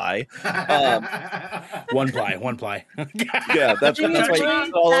 2-ply. One ply. Yeah, that's why he Dude, uses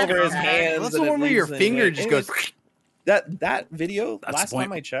it all over his that's hands. That's the and it one where your leaves finger in- just anyways, goes. That video That's last the point.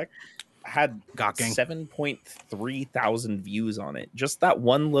 time I checked had Gawking. 7.3 thousand views on it. Just that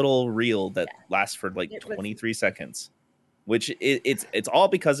one little reel that lasts for like It was- 23 seconds. Which it's all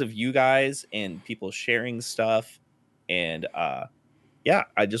because of you guys and people sharing stuff. And yeah,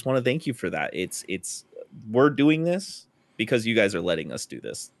 I just want to thank you for that. It's we're doing this because you guys are letting us do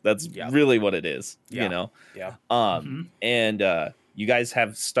this. That's Yeah. really what it is. Yeah. You know? Yeah. And you guys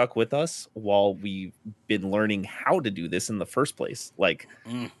have stuck with us while we've been learning how to do this in the first place. Like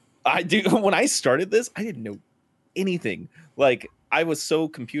I do when I started this, I didn't know anything. Like I was so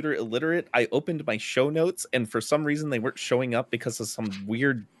computer illiterate. I opened my show notes and for some reason they weren't showing up because of some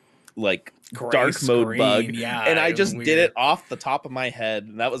weird like Gray dark mode screen, bug. yeah, And I it was just did weird. it off the top of my head.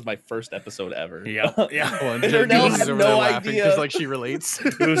 And that was my first episode ever. Yeah. Yeah. Well, And Jen Ernell is had over no there laughing idea. because like she relates.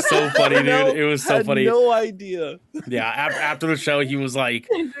 It was so funny, dude. It was so Had funny. No idea. Yeah, after the show, he was like,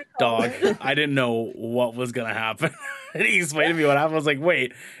 "Dog, I didn't know what was gonna happen." And he explained to me what happened. I was like,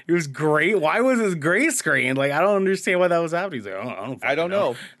 "Wait, it was great. Why was this gray screen? Like, I don't understand why that was happening." He's like, I don't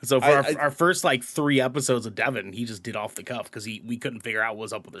know. So for I- our first like 3 episodes of Devin, he just did off the cuff because we couldn't figure out what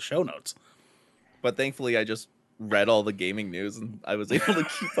was up with the show notes. But thankfully, I just read all the gaming news and I was able to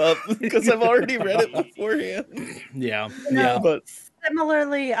keep up because I've already read it beforehand. Yeah, No. yeah. But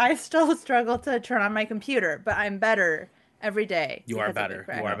Similarly, I still struggle to turn on my computer, but I'm better every day. You are because of better.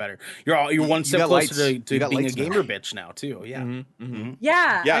 the You crack. are better. You're one You step got closer lights. to You got being a lights now. gamer bitch now too. Yeah.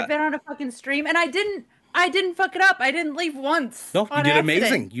 Yeah, Yeah. I've been on a fucking stream, and I didn't fuck it up. I didn't leave once. No, you on did accident.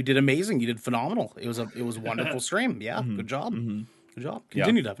 amazing. You did amazing. You did phenomenal. It was a wonderful stream. Yeah, good job. Good job.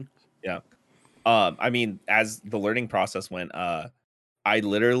 Continue, Devin. yeah. I mean, as the learning process went, I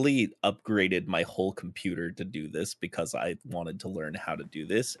literally upgraded my whole computer to do this because I wanted to learn how to do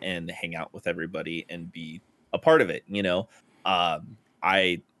this and hang out with everybody and be a part of it. You know, I've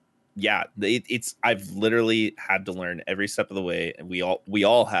literally had to learn every step of the way, and we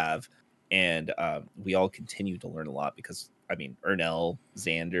all have, and we all continue to learn a lot because I mean, Ernell,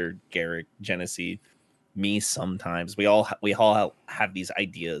 Xander, Garrick, Genesee, me sometimes we all have these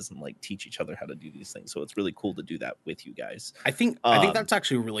ideas and like teach each other how to do these things, so it's really cool to do that with you guys. I think that's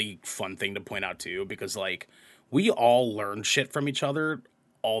actually a really fun thing to point out too, because like we all learn shit from each other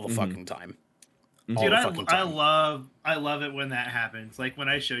all the fucking time. All Dude, the I fucking time. love it when that happens. Like when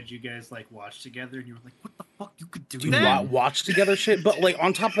I showed you guys like watch together, and you were like, "What the fuck? You could do Dude, that?" watch together shit, but like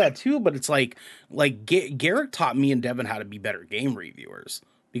on top of that too. But it's like Garrick taught me and Devin how to be better game reviewers.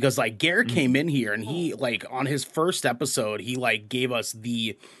 Because like Garrett came in here and he like on his first episode he like gave us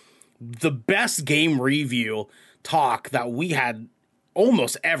the best game review talk that we had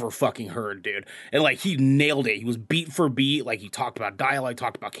almost ever fucking heard, dude. And like he nailed it. He was beat for beat. Like he talked about dialogue,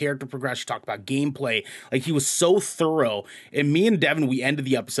 talked about character progression, talked about gameplay. Like he was so thorough. And me and Devin, we ended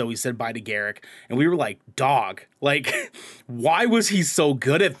the episode. We said bye to Garrick, and we were like, "Dog, like, why was he so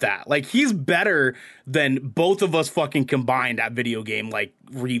good at that? Like he's better than both of us fucking combined at video game like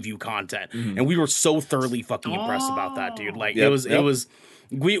review content." And we were so thoroughly fucking impressed about that, dude. Like Yep, it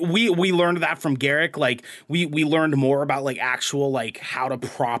We learned that from Garrick. Like we learned more about like actual like how to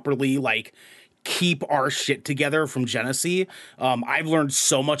properly like keep our shit together from Genesee. I've learned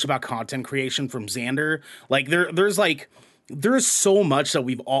so much about content creation from Xander. Like there's so much that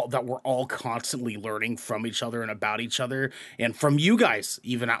we're all constantly learning from each other and about each other, and from you guys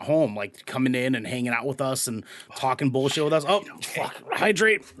even at home, like coming in and hanging out with us and talking bullshit with us. Oh, fuck,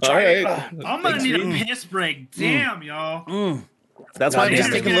 hydrate. All right. I'm gonna need a piss break. Damn, y'all. That's why I'm just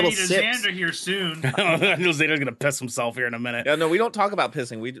Xander's taking gonna little need a sips. Xander here soon. I know Xander's gonna piss himself here in a minute. Yeah, no, we don't talk about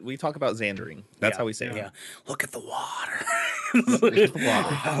pissing. We talk about Xandering. That's how we say it. Yeah. Look at the water. Look at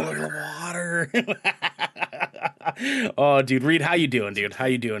the water. Oh, dude, Reed, how you doing, dude? How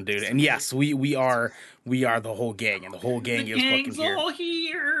you doing, dude? And yes, we are the whole gang, and the whole gang The is fucking gang's here. all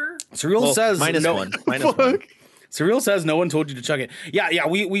here. Surreal Well, says minus no. one. Minus one. Surreal says no one told you to chug it. Yeah,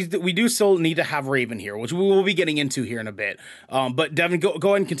 we do still need to have Raven here, which we will be getting into here in a bit. But Devin, go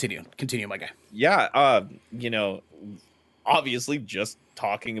ahead and continue, my guy. Yeah, obviously just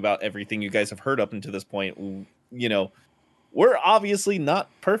talking about everything you guys have heard up until this point, we're obviously not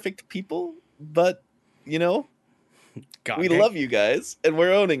perfect people, but God, we dang. love you guys and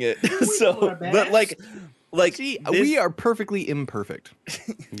we're owning it. So, but like See, this- we are perfectly imperfect.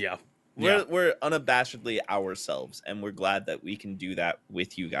 Yeah. we're unabashedly ourselves, and we're glad that we can do that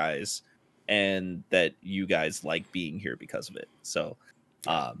with you guys, and that you guys like being here because of it. So,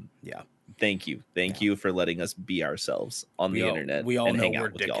 Yeah. thank you for letting us be ourselves on the internet. We all and know hang we're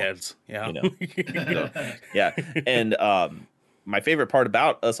out with y'all. dickheads. Yeah. You know. Yeah, and my favorite part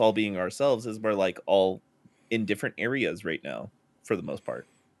about us all being ourselves is we're like all in different areas right now, for the most part.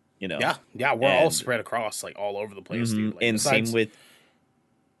 Yeah, we're all And- spread across like all over the place, Mhm. dude. Like, And besides- same with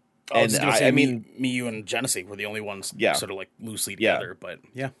I was and gonna say, I mean, me, you, and Genesee were the only ones Yeah. sort of like loosely Yeah. together. But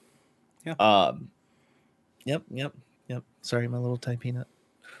yeah, Yep. Sorry, my little Thai peanut.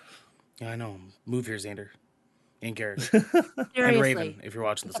 I know. Move here, Xander, and Garrett, Seriously. and Raven. If you're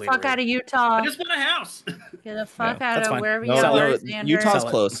watching Get this the later, fuck out Raven. of Utah. I just want a house. Get the fuck Yeah, out that's of fine. wherever No, you no, are, No, Xander. Utah's Sell it.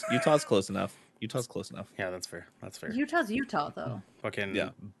 close. Utah's close enough. Yeah, that's fair. That's fair. Utah's Utah, though. Fucking Yeah.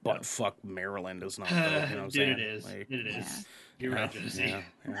 butt fuck Maryland is not. Though, you know what I'm Dude, saying? it is. Like, It is. You're right, Josie.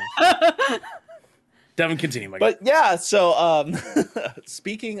 yeah. Devin, continue, my guy. But yeah, so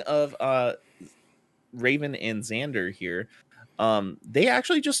speaking of Raven and Xander here, they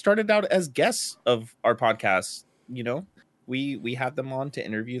actually just started out as guests of our podcast. We had them on to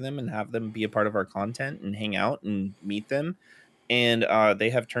interview them and have them be a part of our content and hang out and meet them, and they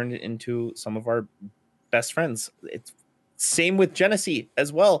have turned it into some of our best friends. It's same with Genesee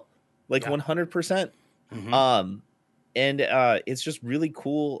as well, like Yeah. 100%. Mhm. And it's just really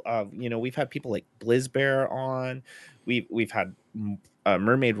cool. We've had people like Blizzbear on. We've had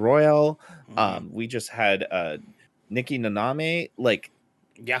Mermaid Royal. Mhm. We just had Nikki Naname. Like,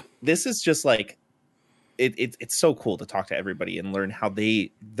 Yeah. this is just like it's so cool to talk to everybody and learn how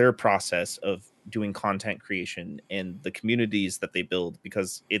their process of doing content creation and the communities that they build,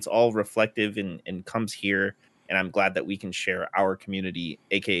 because it's all reflective and comes here. And I'm glad that we can share our community,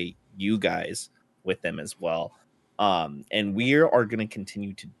 aka you guys, with them as well. And we are going to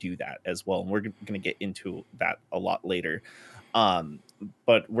continue to do that as well. And we're going to get into that a lot later.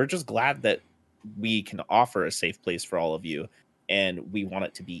 But we're just glad that we can offer a safe place for all of you. And we want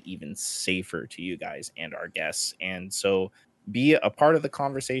it to be even safer to you guys and our guests. And so be a part of the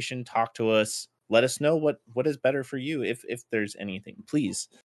conversation. Talk to us. Let us know what is better for you. If there's anything, please.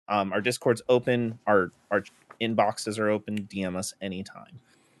 Our Discord's open. Our inboxes are open. DM us anytime.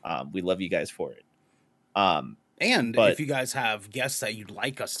 We love you guys for it. And But- if you guys have guests that you'd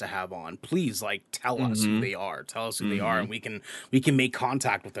like us to have on, please tell us who Mhm. they are. Tell us who they are, and we can make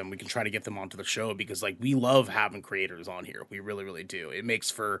contact with them. We can try to get them onto the show, because we love having creators on here. We really, really do. It makes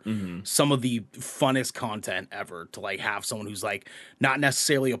for some of the funnest content ever to have someone who's not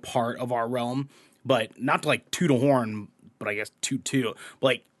necessarily a part of our realm, but not to toot a horn, but I guess toot,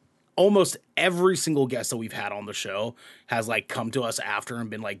 but almost every single guest that we've had on the show has come to us after and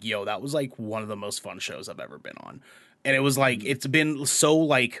been yo, that was one of the most fun shows I've ever been on. And it was it's been so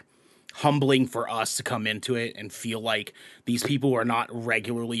humbling for us to come into it and feel like these people who are not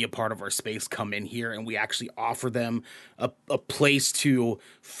regularly a part of our space come in here, and we actually offer them a place to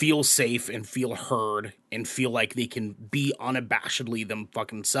feel safe and feel heard and feel like they can be unabashedly them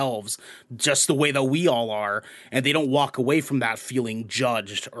fucking selves, just the way that we all are, and they don't walk away from that feeling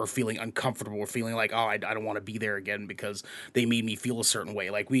judged or feeling uncomfortable or feeling I don't want to be there again because they made me feel a certain way.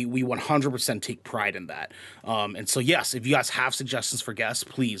 We 100% take pride in that. And so yes, if you guys have suggestions for guests,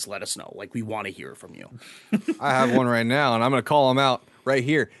 please let us know. We want to hear from you. I have one right now, and I'm gonna call him out right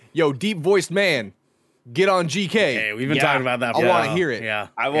here. Yo, deep voiced man, get on GK. Hey, we've been Yeah. talking about that. I for a wanna while. hear it. Yeah,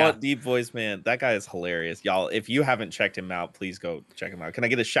 I want Deep Voice Man. That guy is hilarious, y'all. If you haven't checked him out, please go check him out. Can I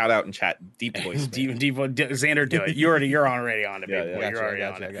get a shout out in chat? Deep Voice Man. Xander, do it. You're already on it, Yeah, baby yeah. boy. Gotcha, You're already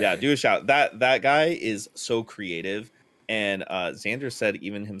gotcha, on it. gotcha. Yeah, do a shout. That guy is so creative, and Xander said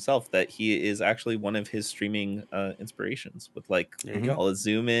even himself that he is actually one of his streaming inspirations with like There you go. all his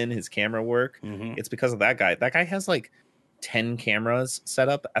zoom in, his camera work. Mhm. It's because of that guy. That guy has like 10 cameras set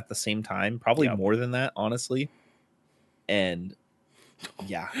up at the same time, probably Yep. more than that, honestly. And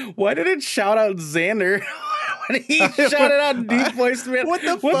yeah, Why did it shout out Xander when he shouted out Deep Voice Man? What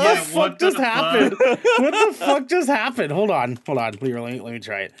the What fuck? the fuck What just the happened? What the fuck just happened? Hold on. Let me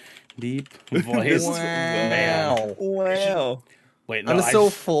try it. Deep Voice Man. wow. Wait, no, I'm I so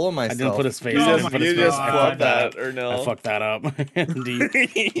full of myself. I didn't put a space. You I just- didn't put a you space. just I flubbed fucked that up. or no? I fucked that up. Deep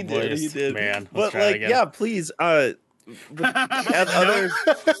he Voice did. Man. Let's But try it like, again. yeah, please. Other,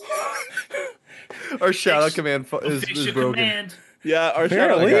 Our shout out Fix- command is Fix your broken. command. yeah, our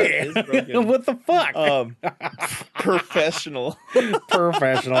shout out is Apparently. broken. What the fuck? Professional.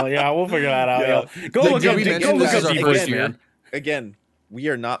 Professional. Yeah, we'll figure that out. Yeah. Yeah. Go Like, look did up. we Go mention look this is up our Deep first Voice year? Man. Again, we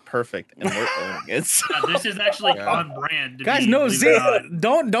are not perfect, and we're owning it. This is actually Yeah. on brand. to Guys, be, no, believe it or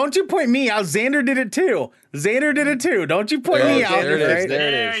not. don't you point me out. Xander did it too. Don't you point There me it is, out. there it is, right? there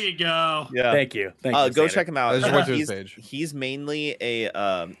it There is. you go. Yeah. Thank you. Thank you. Go Xander. check him out. I just went to his he's, page. he's mainly a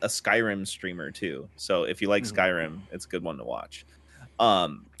Skyrim streamer too. So if you like Mhm. Skyrim, it's a good one to watch. Oh,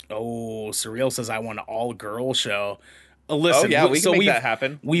 Surreal says I want an all-girl show. Listen, oh yeah, we can so make we've that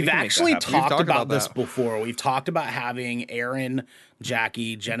happen. We We've can make that actually happen. talked talked about about this that. before. We've talked about having Aaron,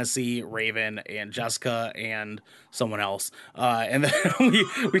 Jackie, Genesee, Raven, and Jessica, and someone else. And then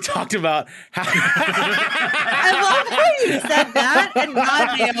we talked about how I love how you said that and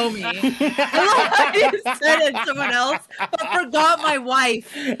not Naomi. I love how you said it someone else, but forgot my wife.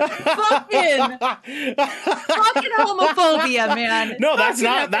 Fucking homophobia, man. No, that's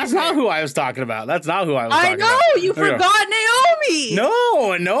Fucking not everywhere. who I was talking about. That's not who I was I talking know about. you There we go. forgot Naomi. No.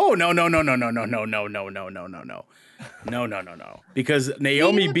 Because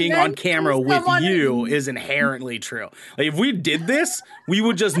Naomi Being being on meant to camera with someone- you is inherently true. Like if we did this, we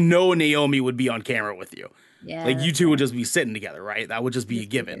would just know Naomi would be on camera with you. Yeah, Like you two would just be sitting together, right? That would just be a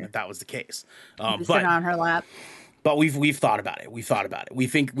given if that was the case. just sit on her lap. But we've thought about it. We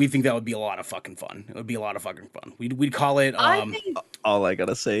think that would be a lot of fucking fun. It would be a lot of fucking fun. We'd call it. I think All I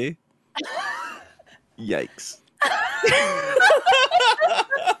gotta say, yikes.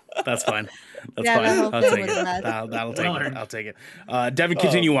 That's fine. That's Yeah, fine. the whole I'll thing take was it. a mess. That'll take Well it. earned. I'll take it. Devin,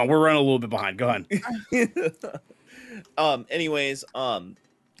 continue on. We're running a little bit behind. Go ahead. Anyways,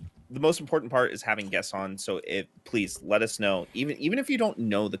 the most important part is having guests on. So please let us know. Even if you don't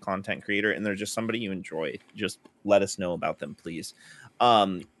know the content creator and they're just somebody you enjoy, just let us know about them, please.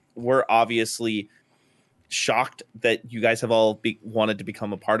 We're obviously shocked that you guys have all wanted to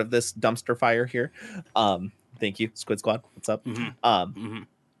become a part of this dumpster fire here. Thank you, Squid Squad. What's up? Mhm.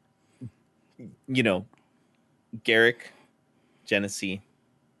 You know, Garrick, Genesee,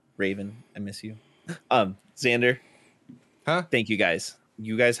 Raven, I miss you. Xander, Huh? thank you guys.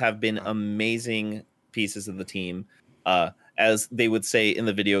 You guys have been amazing pieces of the team. As they would say in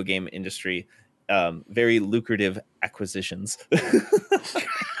the video game industry, very lucrative acquisitions.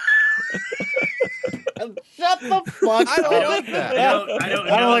 Shut the fuck I don't up. like that. I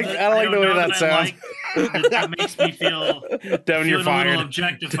don't like the way that sounds. That makes me feel Devin, you're feeling a fired. little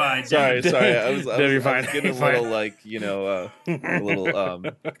objectified. sorry. I was Devin, you're fine. getting You're a fine. little like, a little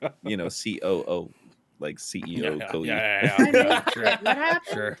COO, like CEO code. Yeah. I mean, Sure. what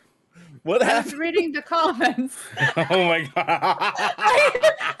happened? Sure. What I was happened? reading the comments. Oh my god.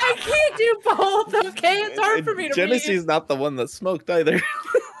 I can't do both. Okay, it's hard for me to Genesee's read. not the one that smoked either.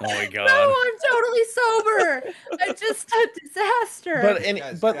 Oh my god. No, I'm totally sober. I'm just a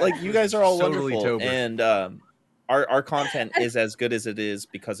disaster. But like you guys are all Totally wonderful, tober. and our content is as good as it is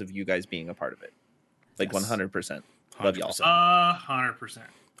because of you guys being a part of it. Like Yes. 100%. Love y'all. 100%.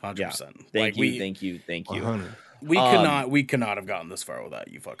 100%. Thank you. 100. We could not have gotten this far without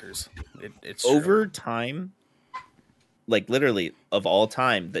you fuckers. It's true. Over time, like literally of all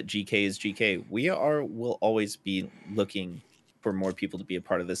time that GK is GK, will always be looking for more people to be a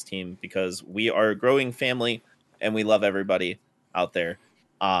part of this team because we are a growing family and we love everybody out there.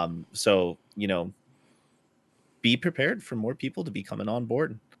 So, be prepared for more people to be coming on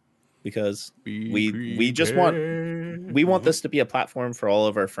board because we just want this to be a platform for all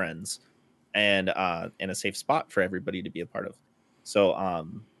of our friends and a safe spot for everybody to be a part of. So,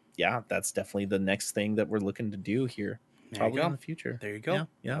 yeah, that's definitely the next thing that we're looking to do here. There you Probably go. in the future. There you go.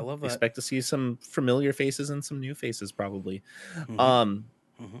 Yeah. I love that. Expect to see some familiar faces and some new faces, probably. Mhm.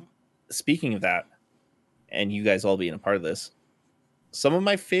 Mhm. Speaking of that, and you guys all being a part of this, some of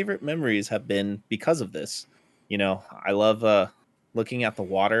my favorite memories have been because of this. You know, I love looking at the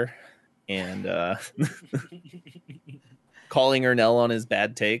water and calling Ernell on his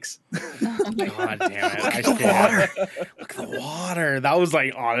bad takes. God damn it! I can't. Look at the water. That was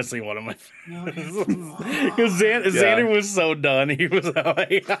like honestly one of my. Because Xander was so done. He was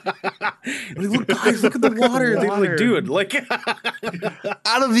like, "Look, guys, look at the water." They were like, "Dude, like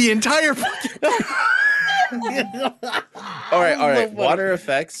Out of the entire All right. Water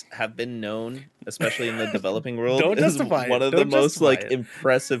effects have been known, especially in the developing world, Don't as justify it. one of the Don't most justify like it.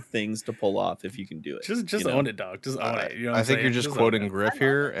 impressive things to pull off if you can do it. just you know? own it, dog. Just own it." You know what I I'm think you're saying? just own quoting it. Griff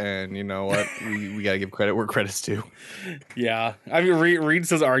here, and you know what? We gotta give credit where credit's due. Yeah, I mean, Reed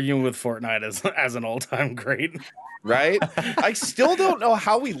says arguing with Fortnite as an all-time great. Right? I still don't know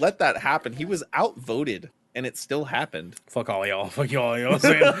how we let that happen. He was outvoted, and it still happened. Fuck all y'all. Fuck y'all. You know what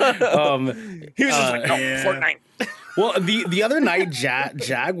I'm saying? He was just like, no, yeah. Fortnite. Well, the other night,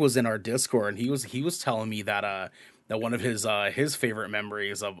 Jag was in our Discord, and he was telling me that that one of his favorite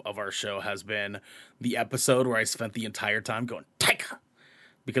memories of our show has been the episode where I spent the entire time going Taika,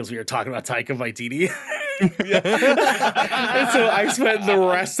 because we were talking about Taika Waititi. And so I spent the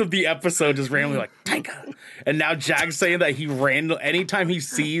rest of the episode just randomly like Taika, and now Jag's saying that he anytime he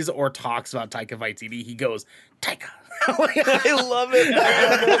sees or talks about Taika Waititi, he goes Taika. I love it.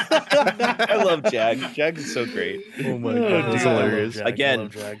 I love Jag. Jag is so great. Oh my Oh, god, that's dude, I love hilarious. Jag. I Again,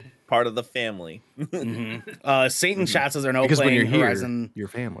 love Jag. Part of the family. Satan chats as they're now Because when playing you're here, Horizon your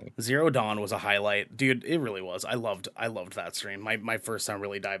family. Zero Dawn was a highlight, dude. It really was. I loved that stream. My first time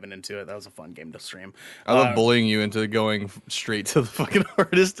really diving into it. That was a fun game to stream. I love bullying you into going straight to the fucking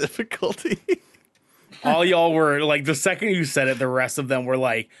hardest difficulty. All y'all were like, the second you said it, the rest of them were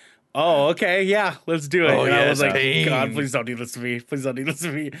like, "Oh, okay, yeah, let's do it." Oh, and I yeah, was like, pain. "God, please don't do this to me. Please don't do this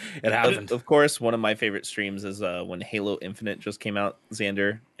to me." It happened. Of course, one of my favorite streams is when Halo Infinite just came out,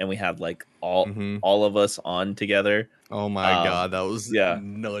 Xander, and we had like all of us on together. Oh my god, that was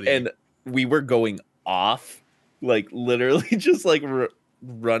nutty. And we were going off, like literally just like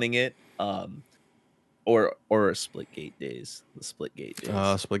running it. Or Splitgate days. The Splitgate days.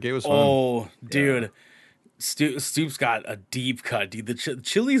 Splitgate was fun. Oh, dude. Stoop's got a deep cut, dude. The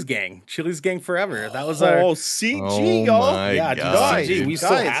Chili's gang forever. That was our CG, Oh y'all. my yeah, dude, God. CG. We still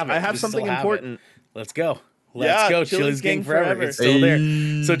Guys, have it. I have We something still have it. important. Let's go. Yeah, Let's go. Chili's Chili's gang gang forever. forever. It's still there.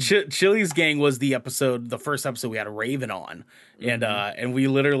 Hey. So Chili's gang was the first episode we had a Raven on, and we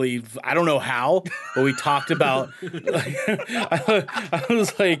literally, I don't know how, but we talked about. I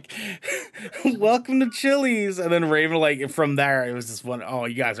was like, "Welcome to Chili's," and then Raven, like from there, it was just one. Oh,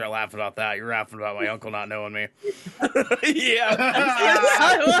 you guys are laughing about that. You're laughing about my uncle not knowing me. Yeah.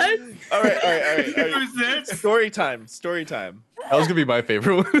 What? All right. Who's this? Story time. That was gonna be my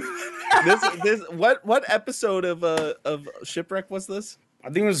favorite one. This what episode of Shipwreck was this? I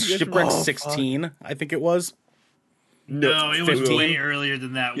think it was You guys Shipwreck remember- 16. I think it was. No, it was 15. way earlier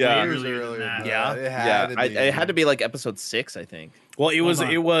than that. Yeah. Way It was earlier than that. Yeah. It had to be like episode 6, I think. Well, it was. on.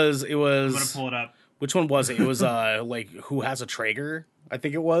 It was. I'm gonna pull it up. Which one was it? It was like Who Has a Traeger? I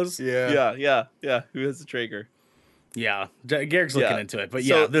think it was. Yeah. Yeah. Who has the Traeger? Yeah. Garrick's looking Yeah. into it, but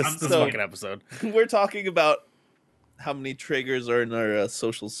So- yeah, this so- fucking episode. We're talking about how many Traegers are in our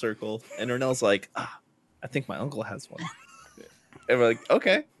social circle, and Ernell's like, I think my uncle has one. And we're like,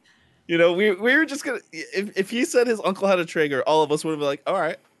 okay. You know, we were just gonna if he said his uncle had a Traeger, all of us would have been like, all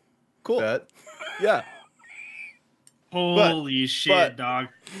right, cool. Bet. Yeah. Holy shit, but- dog!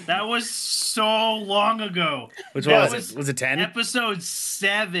 That was so long ago. Which That one was was it? Was it 10? Episode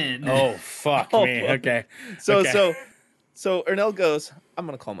 7. Oh fuck Oh, me. fuck. Okay. So Okay. so Ernell goes, I'm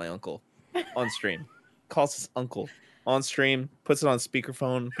gonna call my uncle on stream. Calls his uncle on stream, puts it on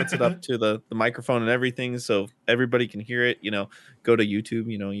speakerphone, puts it up to the microphone and everything, so everybody can hear it. You know, go to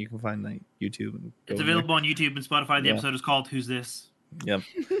YouTube. You know, you can find that YouTube. And go It's in there. available on YouTube and Spotify. The Yeah. episode is called "Who's This?" Yep.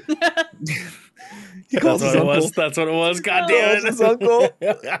 He That's calls what his it uncle. was. That's what it was. God Calls damn his it. uncle,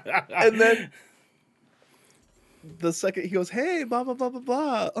 and then the second he goes, "Hey, blah blah blah blah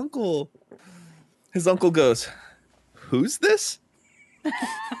blah, uncle." His uncle goes, "Who's this?" and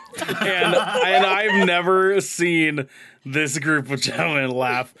I've never seen this group of gentlemen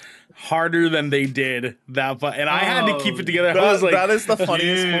laugh harder than they did that. And I had to keep it together. I was like, that is the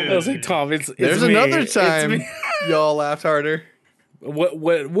funniest Dude. moment. I was like, Tom, it's There's me. another It's time me. y'all laughed harder. What?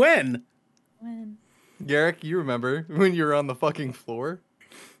 When? When? Garrick, you remember when you were on the fucking floor?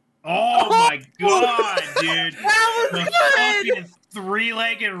 Oh my god, dude! That was The good. fucking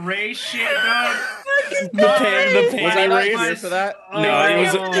three-legged race shit, dog. The Was I panty not race. here for that? No,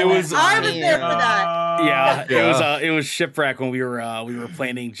 it was. I was there for that. Yeah, Yeah. it was shipwreck when we were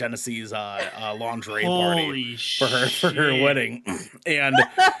planning Genesee's lingerie party Holy for her shit. wedding, and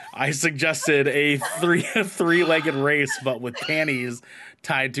I suggested a three-legged race, but with panties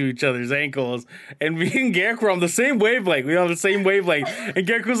tied to each other's ankles. And me and Garrick were on the same wavelength. We were on the same wavelength, and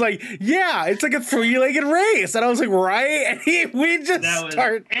Garrick was like, "Yeah, it's like a three-legged race," and I was like, "Right?" And we just That was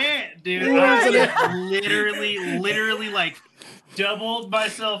start. it, dude. I literally like doubled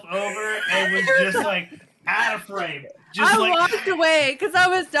myself over and was just like out of frame. Just I like walked away because I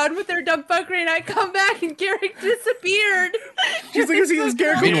was done with their dumb fuckery, and I come back and Garrick disappeared. She's like, "Is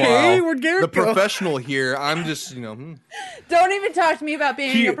Garrick okay? Meanwhile, Where'd Garrick the go?" professional here, I'm just, Don't even talk to me about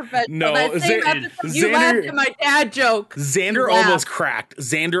being a professional. no, That same Xander- episode, you laughed at my dad joke. Xander You laughed.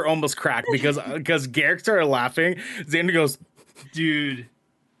 almost cracked because Garrick started laughing. Xander goes, dude.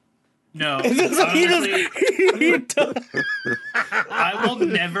 No. he Honestly, does. I will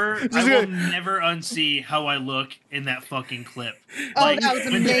never unsee how I look in that fucking clip. Oh, that was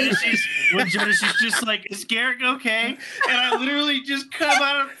when amazing. Genesis just like, is Garrick okay? And I literally just come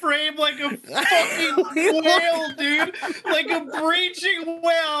out of frame like a fucking whale, dude. Like a breaching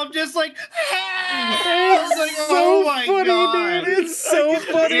whale. I'm just like, I was like, oh my god. dude. It's so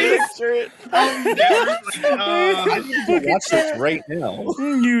funny. I'll never, I need to watch this right now.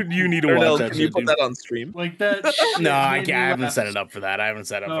 You need to Or watch no, that can you shit, put dude. that on stream? like that shit No, I made me haven't laugh set it up for that. I haven't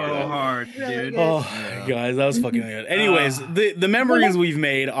set it up for so that. hard, Really dude. good. Oh, guys, that was fucking good. Anyways, the memories we've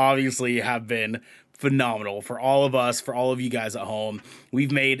made obviously have been phenomenal for all of us, for all of you guys at home.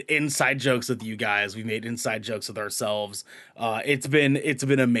 We've made inside jokes with you guys. We've made inside jokes with ourselves. It's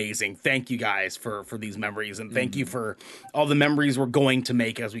been amazing. Thank you guys for these memories, and thank you for all the memories we're going to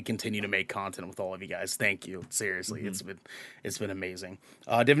make as we continue to make content with all of you guys. Thank you. Seriously, it's been amazing.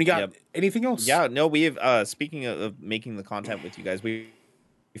 Devin, you got anything else? Yeah, no, we've speaking of making the content with you guys, we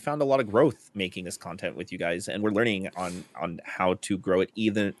found a lot of growth making this content with you guys, and we're learning on how to grow it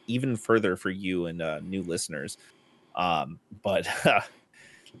even further for you and new listeners. But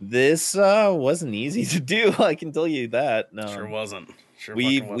this wasn't easy to do. I can tell you that. Sure wasn't.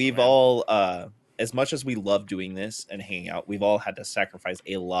 We've all as much as we love doing this and hanging out, we've all had to sacrifice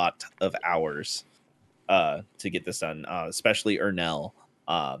a lot of hours to get this done. Especially Ernell.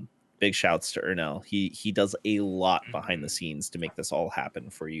 Big shouts to Ernell. He does a lot behind the scenes to make this all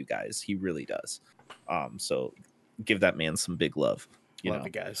happen for you guys. He really does. So give that man some big love. Love you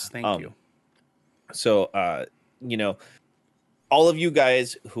guys. Thank you. So all of you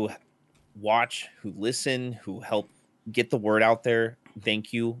guys who watch, who listen, who help get the word out there,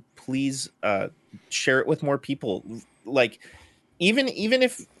 thank you. Please share it with more people. Like even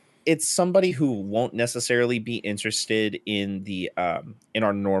if it's somebody who won't necessarily be interested in the in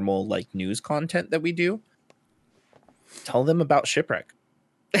our normal like news content that we do, tell them about Shipwreck.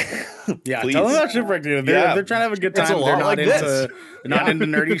 Yeah, Please. tell them about Shipwreck, dude. They're trying to have a good It's time. a lot They're not like into this. not into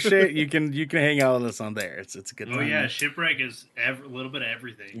nerdy shit. You can hang out with us on there. It's a good time. Oh yeah, shipwreck is a little bit of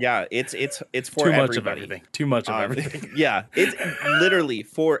everything. Yeah, it's for Too much of everybody. everything. Too much of everything. Yeah, it's literally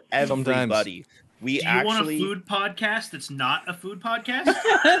for Sometimes. everybody. We Do you actually want a food podcast that's not a food podcast?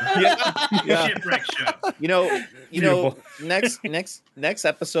 yeah. Shipwreck show. you know Beautiful. next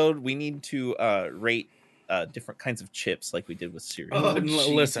episode we need to rate different kinds of chips like we did with cereal. Oh,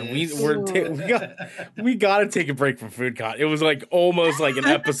 Listen, Jesus. we got to take a break from food con. It was like almost like an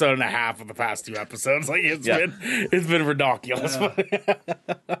episode and a half of the past 2 episodes. Like it's been ridiculous.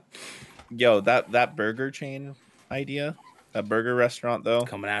 Yo, that burger chain idea, that burger restaurant though.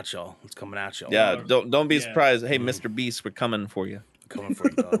 Coming at y'all. It's coming at y'all. Yeah, don't be Yeah. surprised. Hey, Mr. Beast, we're coming for you. We're coming for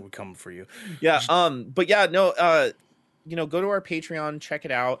you, dog. We're coming for you. Yeah, but yeah, no, go to our Patreon, check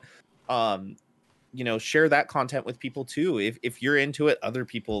it out. Share that content with people too. If you're into it, other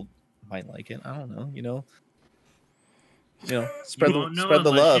people might like it. I don't know, spread You won't know the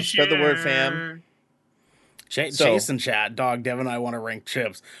unless love, you spread the word, share. fam. Chase and chat, dog. Devin and I want to rank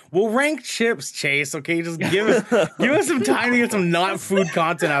chips. We'll rank chips, Chase. Okay, just give us some time to get some not food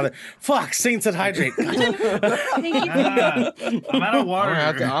content out there. Fuck, Saint said hydrate. I'm out of water.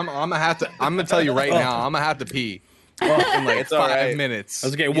 I'm gonna tell you right now, I'm gonna have to pee in like It's all 5 right. minutes.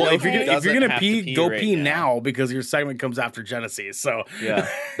 Okay, well, if you're doesn't gonna have to pee, pee go right pee now. now because your segment comes after Genesis. So Yeah,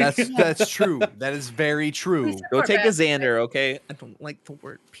 That's true. That is very true. go take a Xander, okay? I don't like the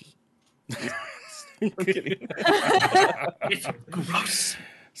word pee. I'm kidding. It's gross.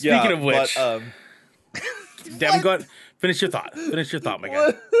 Speaking of which, but, Devin, go ahead, finish your thought. Finish your thought, my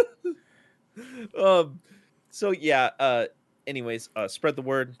guy. So yeah, anyways, spread the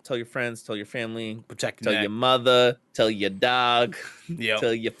word. Tell your friends. Tell your family. Protect Tell your mother. Tell your dog.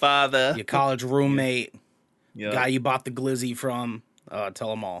 Tell your father. your college roommate, Yep. guy you bought the glizzy from. Tell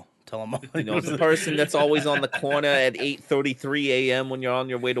them all. Tell them all. You know, the person that's always on the corner at 8:33 a.m. when you're on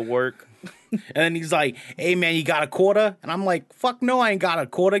your way to work. And then he's like, "Hey man, you got a quarter?" And I'm like, "Fuck no, I ain't got a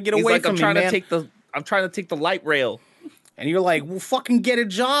quarter. Get He's away like, from me, man." I'm trying to take the light rail. And you're like, "Well, fucking get a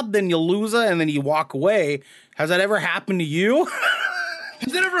job, then you loser." And then you walk away. Has that ever happened to you?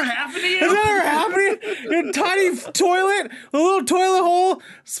 Has that ever happened to you? Has that ever happened? Your tiny toilet, a little toilet hole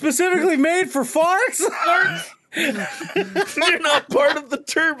specifically made for farts. You're not part of the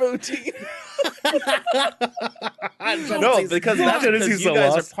turbo team. No, because that's because Genesee's you so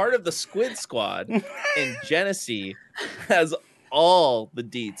guys lost. are part of the Squid Squad, and Genesee has all the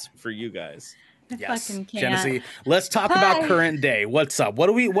deets for you guys. I fucking can't. Genesee. Let's talk about current day. What's up? What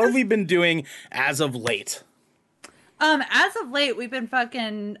have we been doing as of late? As of late, we've been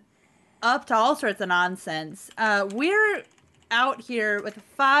fucking up to all sorts of nonsense. We're out here with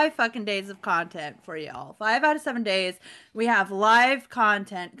 5 fucking days of content for y'all. 5 out of 7 days, we have live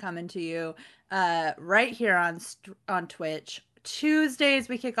content coming to you right here on Twitch. Tuesdays,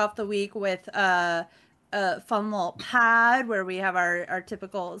 we kick off the week with a fun little pad where we have our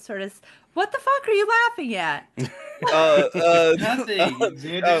typical sort of. What the fuck are you laughing at? Nothing. Xander's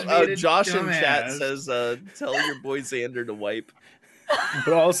being a Josh in chat dumbass. says, "Tell your boy Xander to wipe."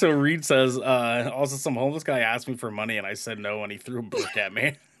 But also, Reed says, also some homeless guy asked me for money and I said no and he threw a brick at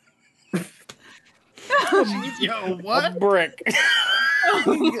me. Yo, A what? brick.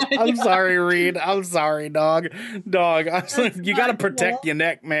 I'm sorry, Reed. I'm sorry, dog. You gotta protect your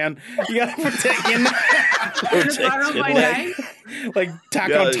neck, man. You gotta protect your neck. Just borrow my neck. knife. Like Attack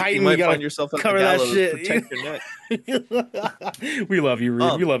Yeah, on Titan, you might gotta find yourself at cover the that gallows. shit. Protect your neck. We love you,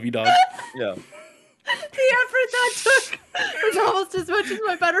 Reed. We love you, dog. Yeah. The effort that took was almost as much as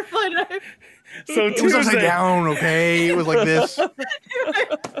my butterfly knife. So It was upside Tuesday, down, okay? It was like this.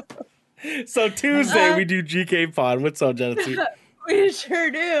 we do GK Pod. What's up, Genesee? We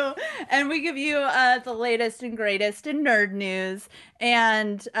sure do. And we give you the latest and greatest in nerd news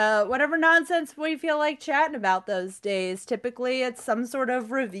and whatever nonsense we feel like chatting about those days. Typically, it's some sort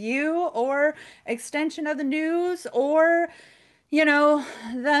of review or extension of the news or, you know,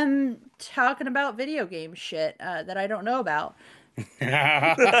 them talking about video game shit that I don't know about.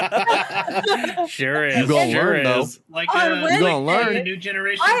 Sure is. You gonna Sure learn, though. is. Like On like Wednesday, gonna learn. the new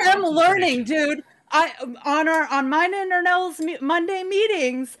generation. I am console learning, prediction. dude. On mine and Ernell's Monday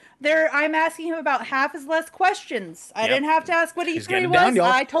meetings, I'm asking him about half his less questions. I Yep. didn't have to ask what She's E3 getting was. down, y'all.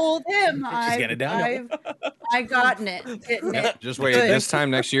 I told him. getting it down, y'all. I gotten it. Getting it. Just wait. This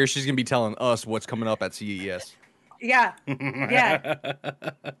time next year, she's gonna be telling us what's coming up at E CES. Yeah, yeah.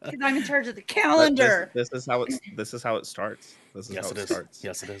 Because I'm in charge of the calendar. This is how it starts. This is Yes, how it it is. starts.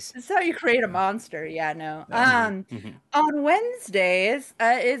 Yes, it is. This is how you create a monster. Yeah, no. Mhm. On Wednesdays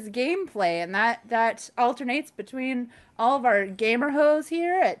is gameplay, and that alternates between all of our gamer hoes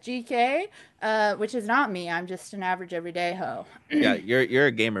here at GK, which is not me. I'm just an average everyday hoe. Yeah, you're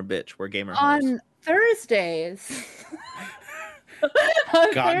a gamer bitch. We're gamer hoes. On Thursdays.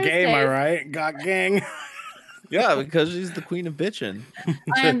 Got game, am I right? Got gang. Yeah, because she's the queen of bitching.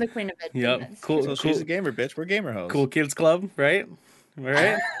 I am the queen of it. Yep. Cool. So she's a gamer bitch. We're gamer hoes. Cool Kids Club, right? All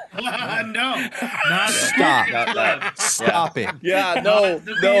right. No, not Stop. Got that. Stop it. Yeah, Not no,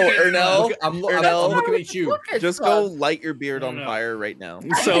 the no, Cool Kids Ernell. Look, I'm Ernell, looking at you. Just go light your beard No, on no. fire right now.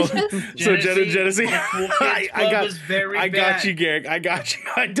 So Genesee, Genesee, the Cool Kids I Club got is very I got bad. you, Garrick. I got you.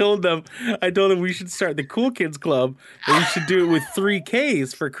 I told them we should start the Cool Kids Club, but we should do it with 3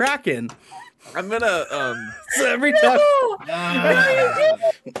 Ks for Kraken. I'm gonna So every time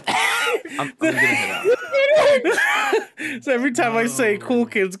I'm gonna head out. so every time I say Cool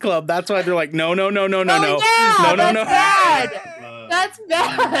Kids Club, that's why they're like, no. Yeah, No. that's bad. That's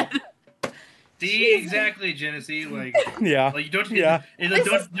bad. See, exactly, Genesee. Like, Yeah. like don't Yeah. like,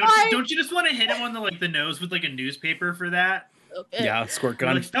 This is why- don't you just want to hit him on the nose with like a newspaper for that? Yeah, squirt You're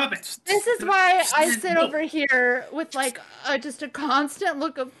gun. like, stop it. This is why I sit No. over here with like just a constant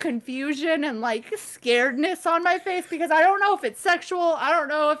look of confusion and like scaredness on my face because I don't know if it's sexual, I don't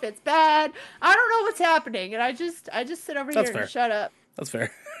know if it's bad, I don't know what's happening, and I just sit over That's here fair. and shut up. That's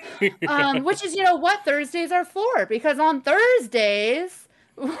fair. Which is what Thursdays are for, because on Thursdays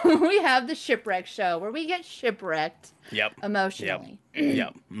we have the shipwreck show where we get shipwrecked Yep. emotionally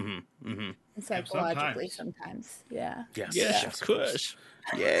Yep. Mm-hmm. and psychologically sometimes. Yeah. Yes. Yes, of course.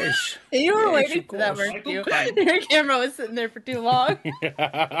 Yes. You were Yes, waiting of for that, course. weren't you? Michael Your camera was sitting there for too long.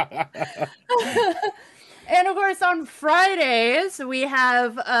 And of course, on Fridays we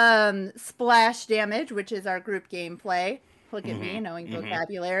have Splash Damage, which is our group gameplay. Look at me knowing mhm.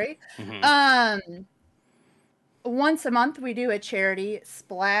 vocabulary. Mhm. Once a month we do a charity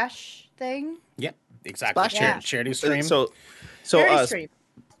splash thing. Yep, exactly. Splash Yeah. Charity stream. So Charity stream.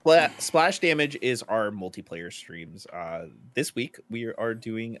 Splash Damage is our multiplayer streams. This week we are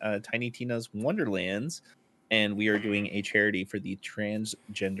doing Tiny Tina's Wonderlands, and we are doing a charity for the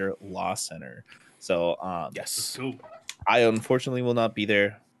Transgender Law Center. So Yes. Cool. I unfortunately will not be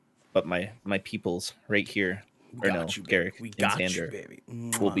there, but my peoples right here, We or no, got you, baby. Garrick We and got you, Sander, baby.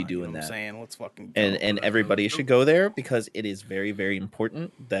 we'll be Mwah, doing you know what I'm that. saying? Let's fucking go. and everybody should go there because it is very, very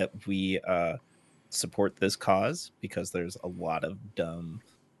important that we support this cause, because there's a lot of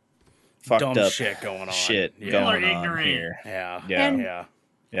fucked Dumb up shit going on. shit Yeah. People are going on ignorant. here. Yeah. Yeah. And- Yeah.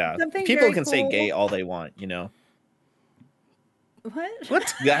 Yeah, Something people very can say cool- gay all they want, you know. What?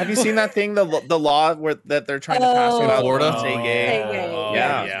 What? Yeah, have you seen that thing, the law that they're trying to pass Oh. about Florida? say Say gay? gay.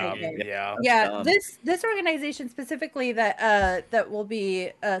 Yeah. Yeah. Say gay. Yeah. Yeah, dumb. this organization specifically that will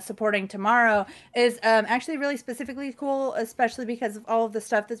be supporting tomorrow is actually really specifically cool, especially because of all of the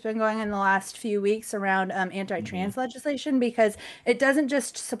stuff that's been going on in the last few weeks around anti-trans legislation. Because it doesn't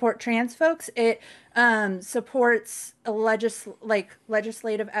just support trans folks; it supports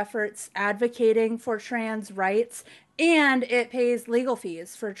legislative efforts advocating for trans rights. And it pays legal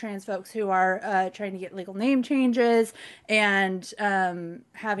fees for trans folks who are trying to get legal name changes and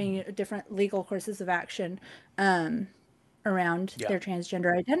having different legal courses of action around Yeah. their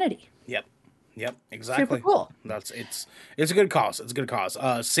transgender identity. Yep, exactly. Super cool. It's a good cause. It's a good cause.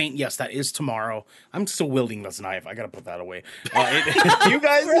 Saint, yes, that is tomorrow. I'm still wielding this knife. I gotta put that away. You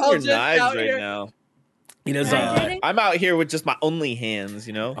guys We're all with just your knives out right here. now. It is. Hydrating? I'm out here with just my only hands,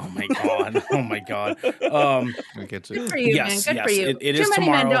 you know. Oh my god. Oh my god. We get Good to for you, Yes, man. Good for yes, you. it Too is many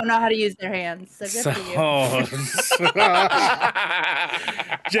men tomorrow. don't know how to use their hands, so good for you.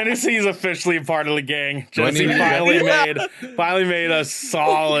 Genesee's officially part of the gang. Do I need Genesee to finally made a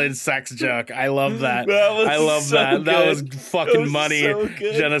solid sex joke. I love that. That was I love so that. That good. was fucking was money, so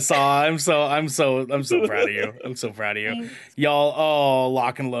good. Genesee. I'm so proud of you. I'm so proud of you. Thanks. Y'all,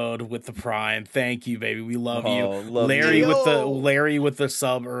 lock and load with the prime. Thank you, baby. We love you. Love Larry you. Larry with the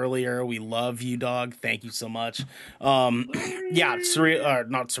sub earlier. We love you, dog. Thank you so much. Yeah, surreal,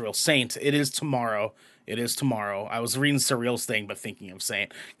 not surreal. Saint. It is tomorrow. It is tomorrow. I was reading Surreal's thing, but thinking of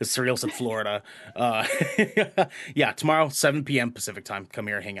Saint because Surreal's in Florida. Yeah, tomorrow, 7 p.m. Pacific time. Come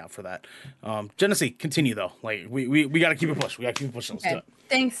here, hang out for that. Genesee, continue though. Like we got to keep it pushing. We got to keep it pushing. Let's do Okay. it.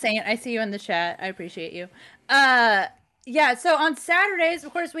 Thanks, Saint. I see you in the chat. I appreciate you. Yeah, so on Saturdays,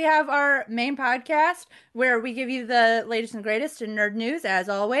 of course, we have our main podcast where we give you the latest and greatest in nerd news, as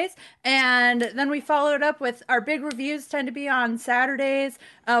always. And then we follow it up with our big reviews, tend to be on Saturdays.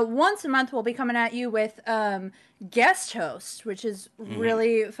 Once a month, we'll be coming at you with guest hosts, which is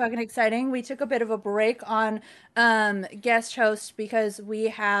really fucking exciting. We took a bit of a break on guest hosts because we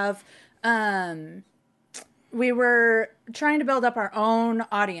have... we were trying to build up our own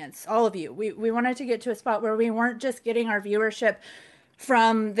audience, all of you. We wanted to get to a spot where we weren't just getting our viewership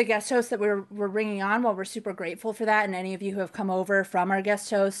from the guest hosts that we're bringing on. While we're super grateful for that, and any of you who have come over from our guest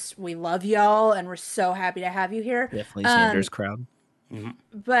hosts, we love y'all, and we're so happy to have you here. Definitely Sanders crowd.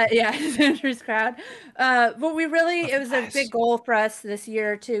 But yeah, Andrew's crowd. But we really, it was a big goal for us this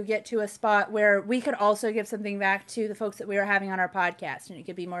year to get to a spot where we could also give something back to the folks that we were having on our podcast, and it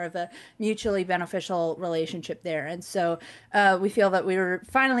could be more of a mutually beneficial relationship there. And so we feel that we were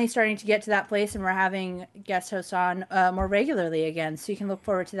finally starting to get to that place, and we're having guest hosts on more regularly again. So you can look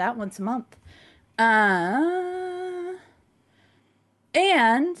forward to that once a month.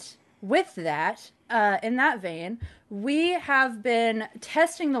 And with that, in that vein, we have been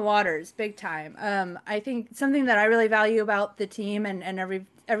testing the waters big time. I think something that I really value about the team and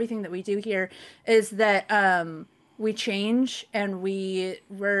everything that we do here is that we change, and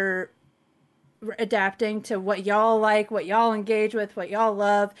we're adapting to what y'all like, what y'all engage with, what y'all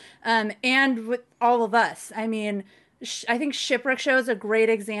love, and with all of us. I mean, I think Shipwreck Show is a great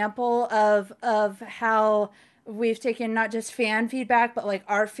example of how we've taken not just fan feedback, but like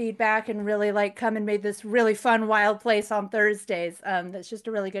our feedback, and really like come and made this really fun, wild place on Thursdays. That's just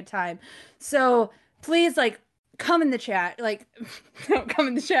a really good time. So please, like, come in the chat. Like, don't come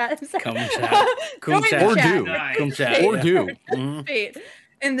in the chat. Come chat. Come Join chat. the Or chat. do. Nice. Come chat. Or do. Participate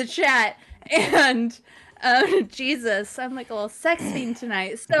in the chat. And Jesus, I'm like a little sex fiend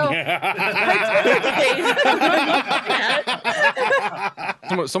tonight. So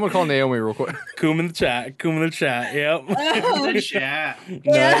someone call Naomi real quick. Coom in the chat. Coom in the chat. Yep. Good chat.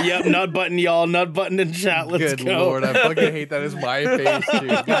 Yeah. Yep. Nut button, y'all. Nut button in chat. Let's Good go. lord, I fucking hate that as my face, dude.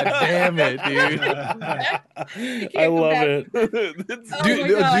 God damn it, dude. I love it. Oh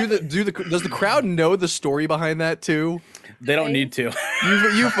my God. Does the crowd know the story behind that too? They don't need to.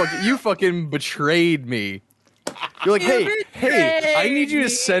 You fucking betrayed me. You're like, You hey, I need you to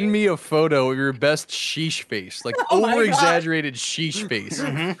betrayed send me a photo of your best sheesh face, like Oh my God. over exaggerated sheesh face. He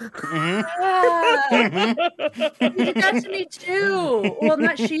did that to me too. Well,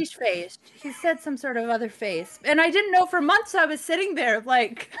 not sheesh face. He said some sort of other face, and I didn't know for months. I was sitting there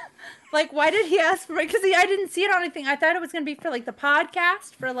like why did he ask for it? Because I didn't see it on anything. I thought it was gonna be for like the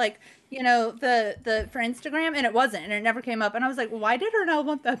podcast, for like the for Instagram, and it wasn't, and it never came up. And I was like, why did Ernell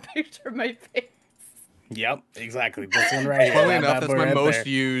want that picture of my face? Yep, exactly. This one right here. Funnily that enough, bad that's boy my right most there.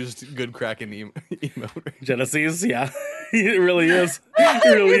 used good Kraken emote. Genesis, yeah. It really is. It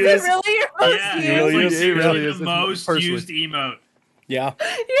really is is. it really your most Yeah, It used? really it's is. like It really seriously is. the It's most personally. used emote. Yeah.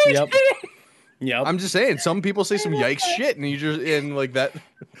 You Yep. did. Yep. I'm just saying, some people say some yikes shit, and you just like that.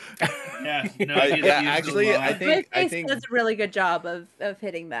 Yeah, no, I- it gets yeah, used a actually, lot. I think- My face does a really good job of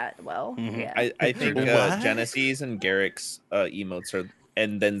hitting that well. Mhm. Yeah. I think What? Genesis and Garrick's emotes are,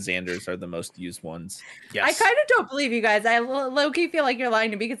 and then Xander's are the most used ones. Yes. I kind of don't believe you guys. I low key feel like you're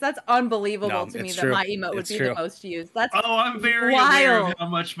lying to me, because that's unbelievable No, to me it's that true. my emote would It's be true. the most used. That's Oh, I'm very aware wild. of how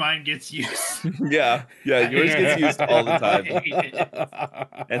much mine gets used. Yeah, yours gets used all the time,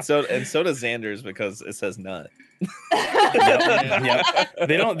 time. and so does Xander's because it says nut. Yep.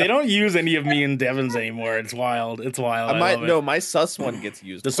 They don't use any of me and Devin's anymore. It's wild. It's wild. I love it. My sus one gets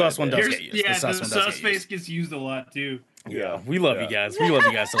used. The quite a sus one bit. does Here's- get used. Yeah, The sus the one does sus get face used. gets used a lot too. Yeah, we love you Yeah. guys. We love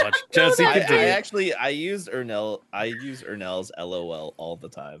you guys so much. Jesse, I continue. actually I use Ernell's LOL all the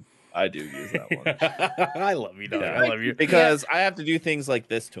time. I do use that one I love you, dog. Yeah. I love you. because I have to do things like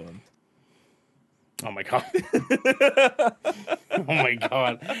this to him. Oh my god. Oh my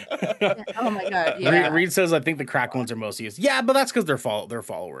god. Oh my god. Yeah. Reed says I think the crack ones are most used. Yeah, but that's because they're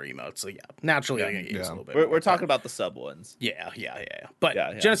follower emotes. So yeah, naturally they're gonna use a little bit. We're more, talking but- about the sub ones. Yeah. But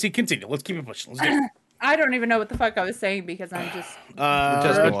Yeah. Genesee, continue. Let's keep it pushing. Let's get I don't even know what the fuck I was saying, because I'm just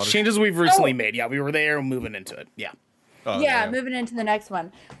testing waters. changes we've recently made. Yeah, we were there. Moving into it. Yeah. Oh, yeah, moving into the next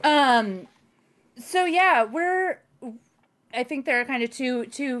one. So yeah, I think there are kind of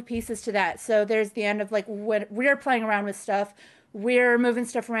two pieces to that. So there's the end of like when we're playing around with stuff, we're moving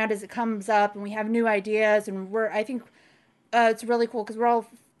stuff around as it comes up, and we have new ideas, and I think it's really cool because we're all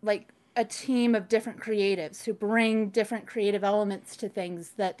like a team of different creatives who bring different creative elements to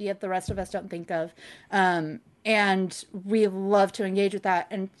things that the rest of us don't think of. And we love to engage with that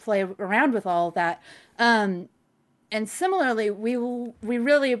and play around with all of that. And similarly, we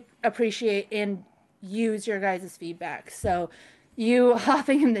really appreciate and use your guys' feedback. So you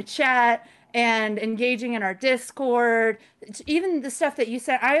hopping in the chat and engaging in our Discord, even the stuff that you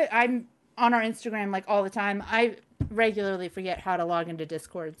said. I'm on our Instagram like all the time. I regularly forget how to log into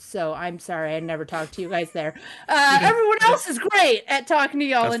Discord, so I'm sorry I never talked to you guys there. Everyone else is great at talking to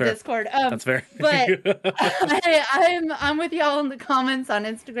y'all That's in fair. Discord. That's fair. But I'm with y'all in the comments on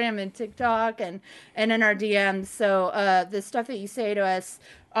Instagram and TikTok and in our DMs. So the stuff that you say to us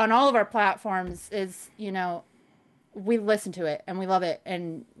on all of our platforms is, we listen to it and we love it,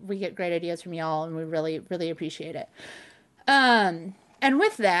 and we get great ideas from y'all, and we really, really appreciate it. And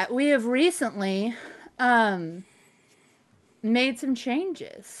with that, we have recently made some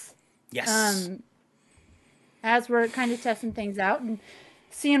changes. Yes. As we're kind of testing things out and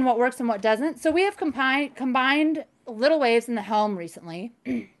seeing what works and what doesn't. So we have combined little waves in the helm recently.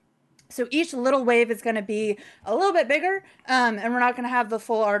 So each little wave is going to be a little bit bigger, and we're not going to have the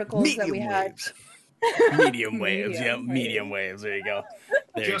full articles that we had. Medium waves. Medium Yeah, waves. medium waves. There you go.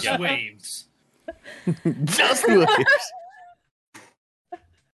 There Just you go. waves. Just waves.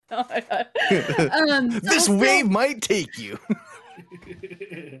 Oh my god. So This we'll wave might take you.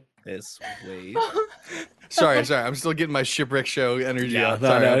 This wave. Sorry. I'm still getting my shipwreck show energy Yeah, out. no,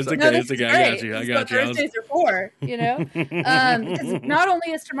 Sorry, no, I'm it's sorry. okay. No, It's this is okay. great. I got you. I This is got what you. Thursdays are for, Because not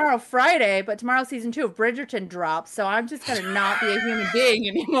only is tomorrow Friday, but tomorrow season 2 of Bridgerton drops. So I'm just gonna not be a human being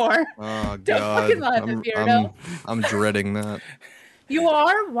anymore. Oh Don't god. fucking laugh, Beardo. I'm dreading that. You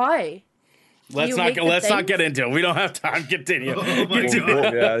are? Why? Let's You not hate the let's not things? get into it. We don't have time. Continue. Oh my Continue.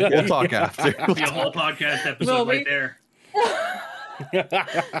 God. Yeah, We'll talk after. Be a whole podcast Will episode we? right there.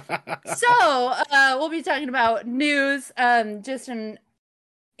 So we'll be talking about news, just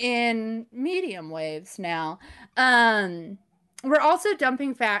in medium waves now. We're also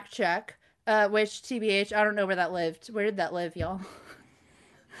dumping fact check, which TBH, I don't know where that lived. Where did that live, y'all?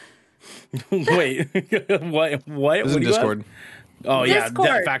 Wait. What? It was What in do you have? Discord. Oh yeah, Discord.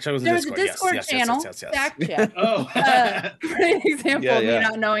 that fact check was in There was Discord. a Discord yes, channel. Yes. Fact check. Oh. For an example of Yeah. me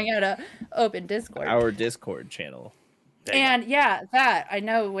not knowing how to open Discord. Our Discord channel. There you go. And yeah, that I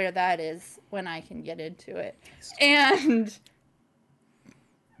know where that is when I can get into it. And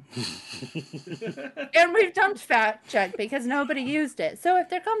And we've done fact check because nobody used it. So if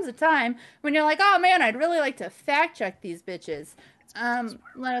there comes a time when you're like, oh man, I'd really like to fact check these bitches,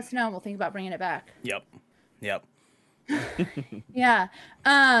 let us know. We'll think about bringing it back. Yep. Yeah.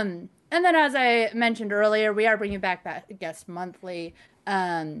 And then as I mentioned earlier, we are bringing back guest monthly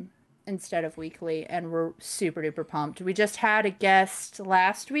instead of weekly, and we're super duper pumped. We just had a guest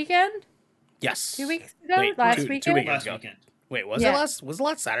last weekend. Yes. 2 weeks ago? Wait, last two weekend? weekends Last ago. weekend. Wait, was Yeah. it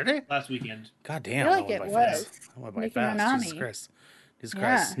last Saturday? Last weekend. God I damn. feel like went it by was. fast. I went by Nikki fast. Manami. Jesus Christ. Jesus Yeah.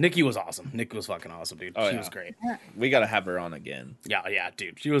 Christ. Nikki was awesome. Nikki was fucking awesome, dude. Oh, she yeah. was great. We gotta have her on again. Yeah,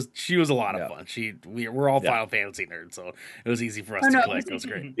 dude. She was a lot of Yeah. fun. We're all Yeah. Final Fantasy nerds, so it was easy for us Oh, to no. click. It was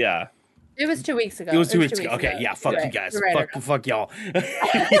great. Yeah. It was 2 weeks ago. It was 2 weeks ago. Okay, yeah, fuck You're you right. guys. You're right, Fuck y'all.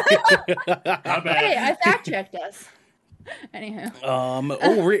 Not bad. Hey, I fact checked us.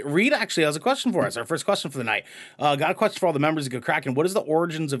 Anywho. Reed actually has a question for us. Our first question for the night. Got a question for all the members of Good Kraken. What is the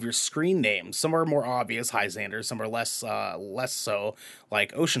origins of your screen names? Some are more obvious, High Xander. Some are less so,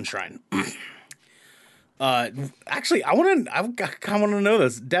 like Ocean Shrine. Actually, I kind of want to know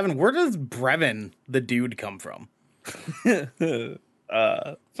this, Devin. Where does Brevin the dude come from? Be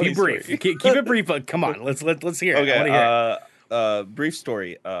Funny brief. story. Keep it brief. Come on, let's hear it. I wanna hear it. Okay. Brief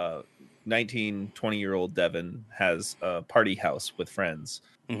story. 19, 20-year-old Devin has a party house with friends.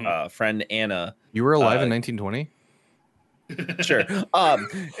 Friend Anna. You were alive in 1920? Sure.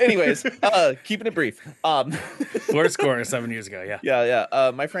 Anyways, keeping it brief. Score 7 years ago. Yeah.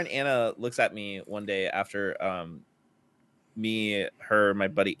 Yeah. My friend Anna looks at me one day after me, her, my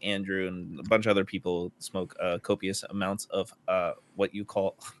buddy Andrew, and a bunch of other people smoke copious amounts of what you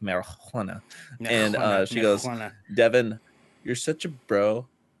call marijuana. And she goes, Devin, you're such a bro,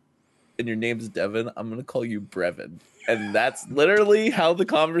 and your name's Devin. I'm going to call you Brevin. And that's literally how the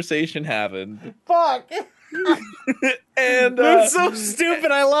conversation happened. Fuck. And That's so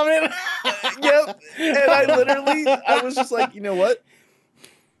stupid. I love it. Yep. And I was just like, you know what?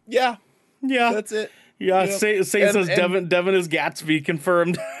 Yeah, Yeah. that's it. Yeah, Yep. Say says And- Devin is Gatsby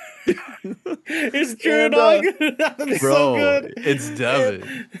confirmed. It's true, And, dog. That's Bro, so good. it's Devin.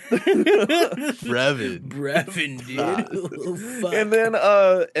 Brevin. Brevin, dude. Oh, fuck.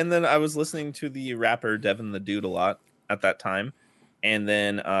 And then I was listening to the rapper Devin the Dude a lot at that time. And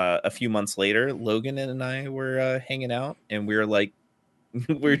then a few months later, Logan and I were hanging out, and we were like,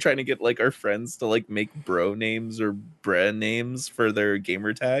 we were trying to get like our friends to like make bro names or brand names for their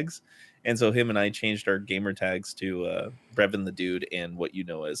gamer tags. And so him and I changed our gamer tags to Brevin the Dude and what you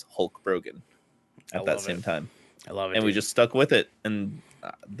know as Hulk Brogan at that same time. I love it. And we dude. just stuck with it. And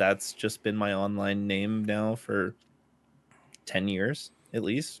that's just been my online name now for 10 years at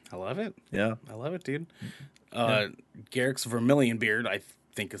least. I love it. Yeah. I love it, dude. Yeah. Garrick's Vermilion beard, I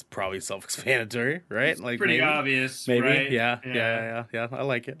think, is probably self-explanatory, right? Like Pretty maybe, obvious, maybe. right? Yeah. I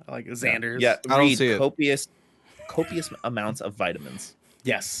like it. I like it. Xander's. Yeah. I don't Read see it. copious amounts of vitamins.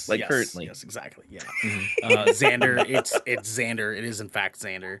 Yes. Like yes, currently. Yes, exactly. Yeah. Mhm. Xander, it's Xander. It is in fact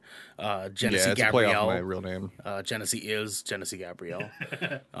Xander. Genesee Yeah, it's a play off Gabrielle. my real name. Genesee is Genesee Gabrielle.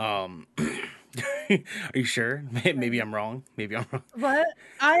 Are you sure? Maybe I'm wrong. What?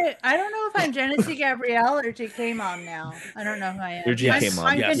 I don't know if I'm Genesee Gabrielle or GK Mom now. I don't know who I am. Your GK Yes. mom.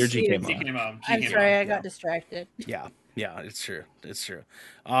 I'm Yes. Your GK confused. mom. GK Mom. I'm GK sorry, Mom. I got distracted. Yeah, it's true.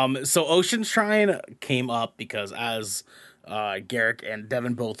 So Ocean Shrine came up because, as Garrick and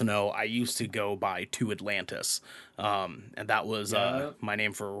Devin both know, I used to go by To Atlantis, and that was Yep. my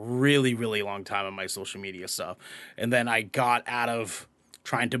name for a really, really long time on my social media stuff. And then I got out of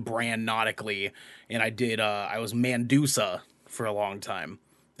trying to brand nautically, and I was Mandusa for a long time.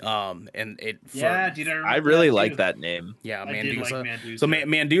 And it Yeah, dude, I remember I really that like too. that name. yeah, I did Mandusa. like Mandusa. So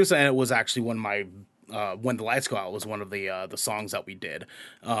Mandusa, and it was actually one of my When the Lights Go Out was one of the songs that we did,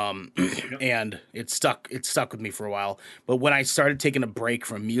 and it stuck with me for a while. But when I started taking a break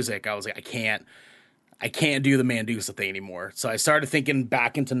from music, I was like, I can't do the Mandusa thing anymore. So I started thinking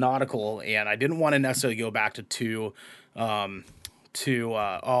back into nautical, and I didn't want to necessarily go back to Lock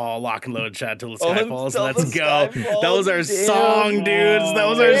and Load Chat Till the Sky Falls. Till Let's the go. Sky Falls. That was our Damn. song, dudes. That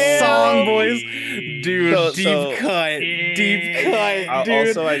was our Damn. song, boys. Dude, So- deep so- cut, dude.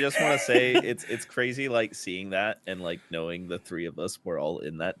 Also, I just want to say it's crazy like seeing that and like knowing the three of us were all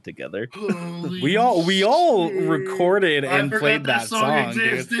in that together. We all recorded I and forgot played that that song song,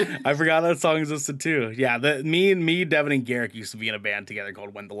 dude. existed. I forgot that song existed too. Yeah, me, Devin, and Garrick used to be in a band together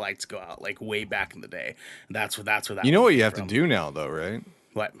called When the Lights Go Out, like way back in the day. And that's where that. You know one what you came have from. to do now, though, right?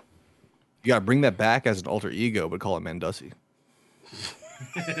 What? You got to bring that back as an alter ego, but call it Mandussy.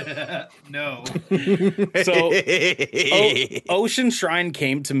 No. So Ocean Shrine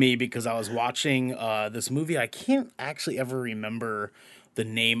came to me because I was watching this movie I can't actually ever remember the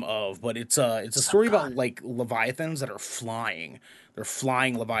name of, but it's a story about like leviathans that are flying. They're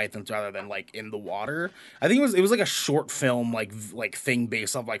flying leviathans rather than like in the water. I think it was like a short film like thing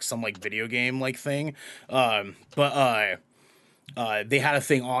based off like some like video game like thing. But they had a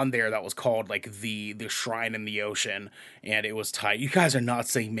thing on there that was called like the Shrine in the Ocean, and it was tight. You guys are not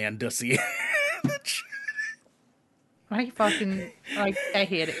saying Mandussy. I fucking I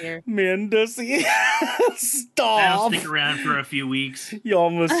hate it here. Mandussy. I'll Stop. stick around for a few weeks. You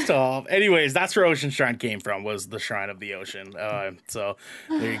almost stop. Anyways, that's where Ocean Shrine came from, was the Shrine of the Ocean. So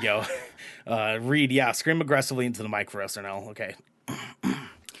there you go. Reed, yeah, scream aggressively into the mic for us, or no? Okay.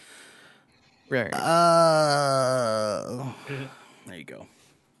 Right. There you go.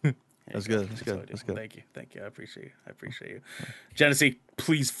 That's good. That's good. That's good. Thank you. I appreciate you. Genesee,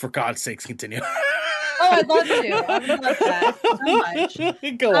 please, for God's sakes, continue. Oh, I'd love to. I would love that so much.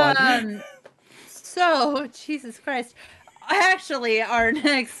 Go on. So, Jesus Christ. Actually, our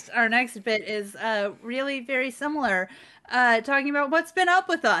next bit is really very similar. Talking about what's been up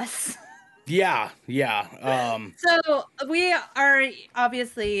with us. Yeah. So we are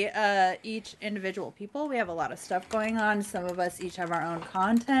obviously each individual people. We have a lot of stuff going on. Some of us each have our own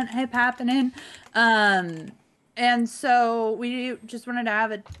content happening. And so we just wanted to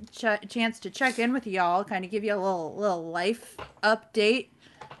have a chance to check in with y'all, kind of give you a little life update.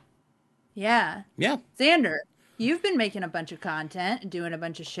 Yeah. Xander, you've been making a bunch of content and doing a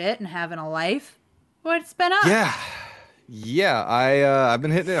bunch of shit and having a life. What's been up? Yeah, I've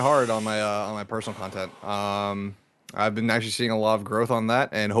been hitting it hard on my personal content. I've been actually seeing a lot of growth on that,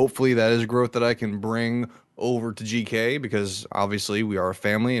 and hopefully that is growth that I can bring over to GK, because obviously we are a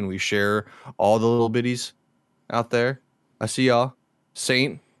family and we share all the little bitties out there. I see y'all.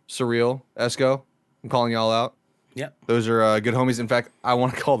 Saint, Surreal, Esco. I'm calling y'all out. Yep. Those are good homies. In fact, I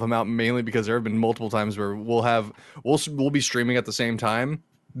want to call them out mainly because there have been multiple times where we'll be streaming at the same time.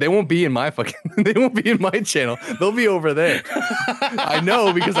 They won't be in my they won't be in my channel. They'll be over there. I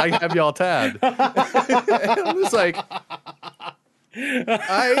know, because I have y'all tabbed. I'm just like,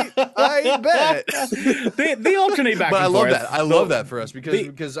 I bet. They alternate back. But and I love forth. that. I love that for us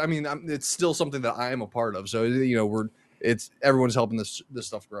because I mean, it's still something that I am a part of. So everyone's helping this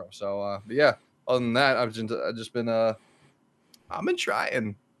stuff grow. So but yeah. Other than that, I've just been I've been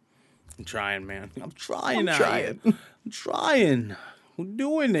trying. I'm trying, man. I'm trying. We're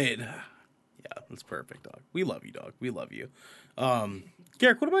doing it. Yeah, that's perfect, dog. We love you, dog. We love you.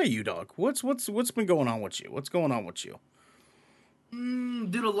 Garrick, what about you, dog? What's been going on with you? What's going on with you?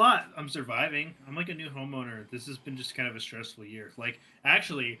 Did a lot. I'm surviving. I'm like a new homeowner. This has been just kind of a stressful year. Like,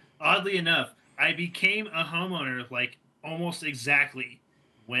 actually, oddly enough, I became a homeowner like almost exactly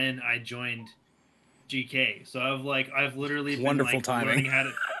when I joined GK. So I've literally been wonderful timing. Learning how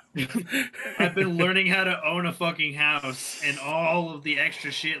to I've been learning how to own a fucking house and all of the extra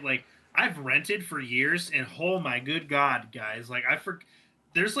shit. Like, I've rented for years, and oh my good God, guys, like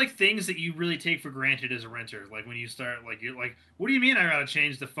there's like things that you really take for granted as a renter. Like when you start, like, you're like, what do you mean I gotta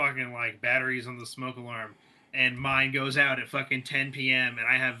change the fucking like batteries on the smoke alarm, and mine goes out at fucking 10 p.m. and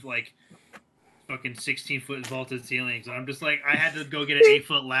I have like fucking 16-foot vaulted ceilings. And I'm just like, I had to go get an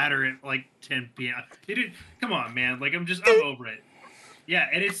 8-foot ladder at like 10 p.m. Dude, come on, man. Like, I'm over it. Yeah,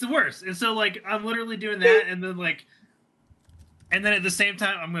 and it's the worst. And so like I'm literally doing that, and then at the same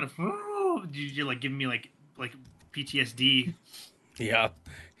time I'm gonna you're like giving me like PTSD. Yeah.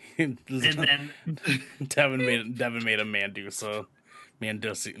 And then Devin made a Mandussy.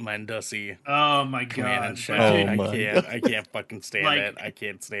 Oh my God. I can't fucking stand it. I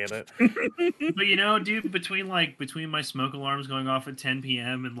can't stand it. But you know, dude, between my smoke alarms going off at 10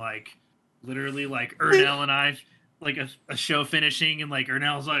 p.m. and like literally like Ernell and I like a show finishing, and like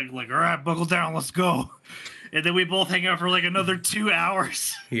Ernell's like, all right, buckle down, let's go. And then we both hang out for like another 2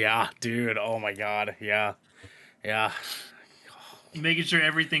 hours. Yeah, dude. Oh my God. Yeah. Making sure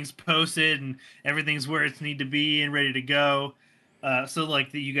everything's posted and everything's where it's need to be and ready to go. So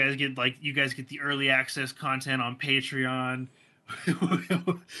like you guys get the early access content on Patreon,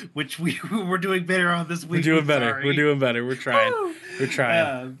 which we're doing better on this week. We're doing better. We're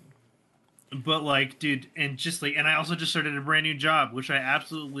trying. But like, dude, and I also just started a brand new job, which I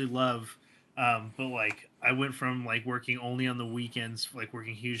absolutely love. But like, I went from like working only on the weekends, like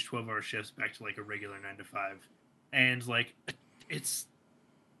working huge 12-hour shifts, back to like a regular 9 to 5, and like,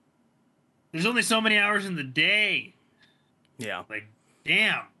 there's only so many hours in the day. Yeah. Like, damn.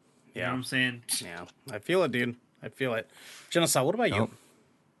 Yeah. You know what I'm saying? Yeah. I feel it, dude. I feel it. Genocide, what about you?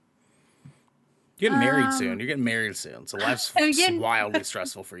 You're getting married soon. You're getting married soon. So life's I'm getting- wildly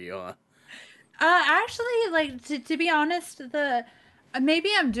stressful for you, huh? Actually, like to be honest, the maybe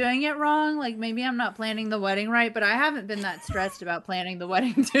I'm doing it wrong. Like maybe I'm not planning the wedding right, but I haven't been that stressed about planning the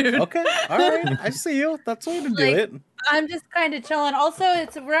wedding, dude. Okay. All right. I see you. That's the way to do Like, it. I'm just kind of chilling. Also,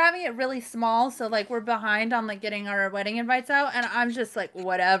 we're having it really small, so like we're behind on like getting our wedding invites out, and I'm just like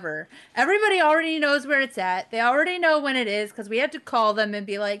whatever. Everybody already knows where it's at. They already know when it is because we had to call them and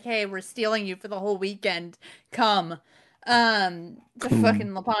be like, "Hey, we're stealing you for the whole weekend. Come." To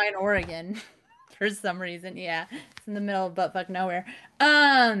fucking Lapine, Oregon, for some reason. Yeah, it's in the middle of buttfuck nowhere.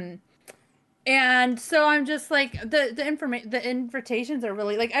 And so I'm just like the invitations are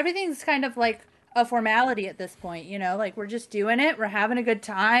really like everything's kind of like a formality at this point, you know, like we're just doing it, we're having a good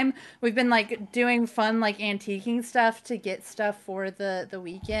time. We've been like doing fun like antiquing stuff to get stuff for the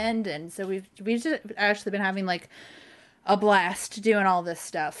weekend, and so we've just actually been having like a blast doing all this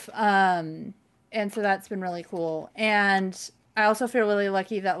stuff. And so that's been really cool. And I also feel really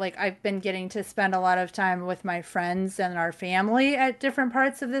lucky that like I've been getting to spend a lot of time with my friends and our family at different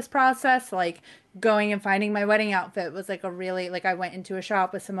parts of this process. Like going and finding my wedding outfit was like a really like I went into a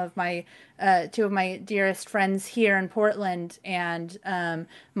shop with some of my two of my dearest friends here in Portland, and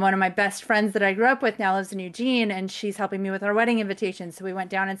one of my best friends that I grew up with now lives in Eugene, and she's helping me with our wedding invitation. So we went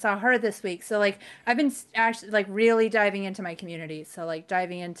down and saw her this week. So like I've been actually like really diving into my community. So like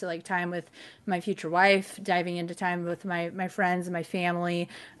diving into like time with my future wife, diving into time with my friends and my family.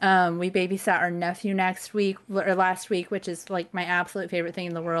 We babysat our nephew last week, which is like my absolute favorite thing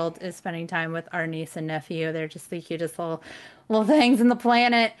in the world, is spending time with our niece and nephew. They're just the cutest little things in the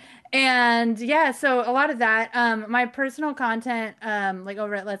planet. And yeah, so a lot of that. My personal content, like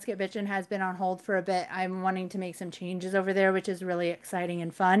over at Let's Get Bitchin', has been on hold for a bit. I'm wanting to make some changes over there, which is really exciting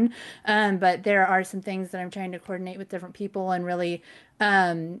and fun. But there are some things that I'm trying to coordinate with different people, and really,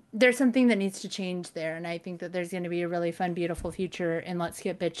 there's something that needs to change there. And I think that there's going to be a really fun, beautiful future in Let's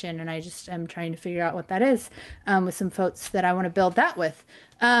Get Bitchin', and I just am trying to figure out what that is, with some folks that I want to build that with.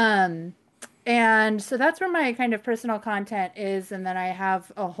 And so that's where my kind of personal content is. And then I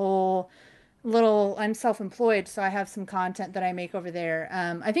have a whole I'm self-employed, so I have some content that I make over there.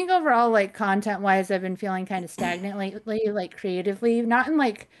 I think overall, like content wise, I've been feeling kind of stagnant lately, like creatively, not in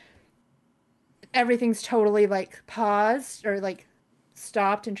like everything's totally like paused or like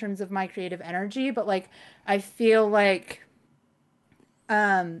stopped in terms of my creative energy, but like I feel like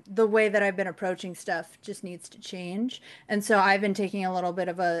the way that I've been approaching stuff just needs to change. And so I've been taking a little bit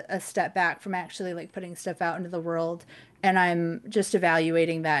of a step back from actually like putting stuff out into the world. And I'm just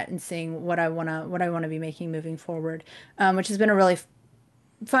evaluating that and seeing what I want to be making moving forward, which has been a really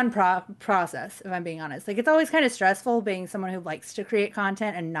fun process, if I'm being honest. Like it's always kind of stressful being someone who likes to create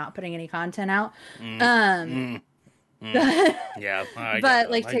content and not putting any content out. Yeah, I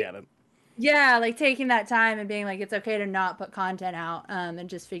get it. Yeah, like taking that time and being like, it's okay to not put content out, and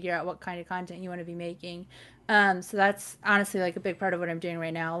just figure out what kind of content you want to be making. So that's honestly like a big part of what I'm doing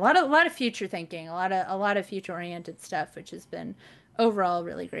right now. A lot of future thinking, a lot of future oriented stuff, which has been overall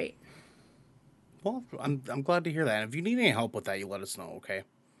really great. Well, I'm glad to hear that. If you need any help with that, you let us know, okay?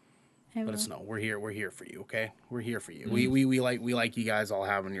 Let us know. We're here for you, okay? We're here for you. We like you guys all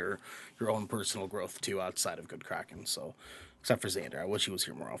having your own personal growth too outside of Good Kraken. So, except for Xander, I wish he was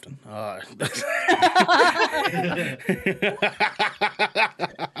here more often.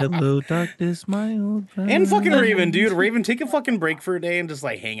 Hello, darkness, my old friend. And fucking Raven, dude. Raven, take a fucking break for a day and just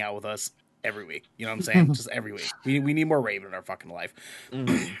like hang out with us every week. You know what I'm saying? Just every week. We need more Raven in our fucking life.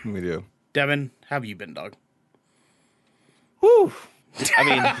 We do. Devin, how have you been, dog? Whew. I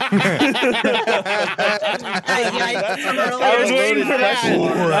mean, I was waiting for that.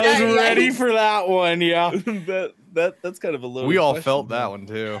 I was ready for that one. Yeah, that's kind of a little. We all felt that one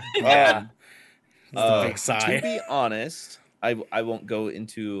too. Big sigh. To be honest, I won't go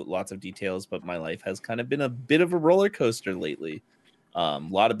into lots of details, but my life has kind of been a bit of a roller coaster lately. A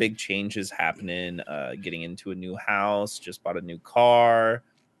lot of big changes happening. Getting into a new house, just bought a new car,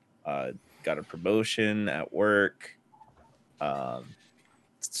 got a promotion at work.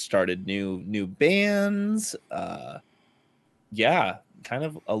 Started new bands. Yeah, kind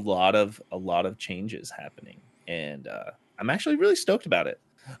of a lot of changes happening, and I'm actually really stoked about it.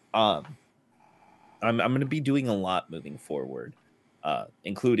 I'm going to be doing a lot moving forward,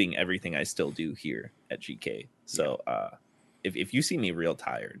 including everything I still do here at GK. So if you see me real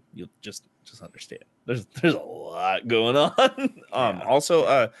tired, you'll just understand. There's a lot going on.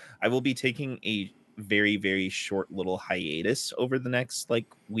 Also, I will be taking a very, very short little hiatus over the next like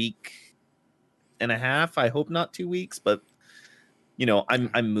week and a half. I hope not 2 weeks, but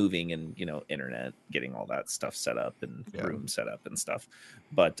I'm moving and internet, getting all that stuff set up and room set up and stuff.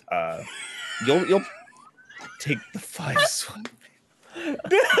 But you'll take the 5 swipe.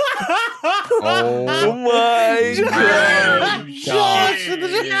 Oh my God. Josh,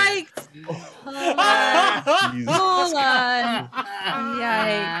 Yikes! Hold on.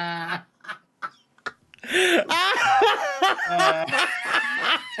 Yikes!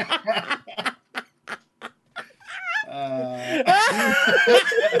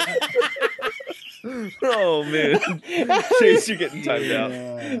 Oh man, Chase, you're getting timed out.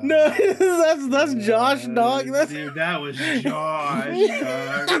 No, that's Josh, dog. That's Dude, that was Josh.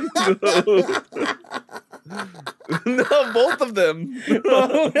 No, both of them.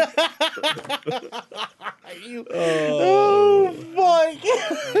 Oh fuck!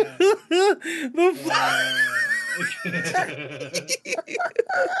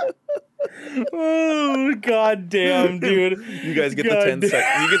 Oh god damn, dude! You guys get the 10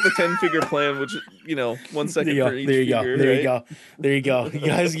 second. You get the 10-figure plan, which 1 second for each there you figure. There right? you go. There you go.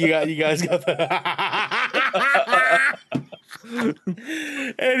 You guys got the.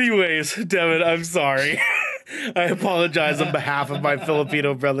 Anyways, Devin, I'm sorry. I apologize on behalf of my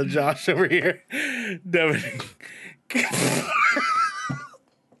Filipino brother Josh over here. Devin,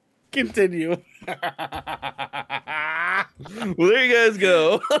 continue. Well, there you guys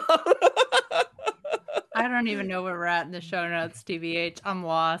go. I don't even know where we're at in the show notes, TBH. I'm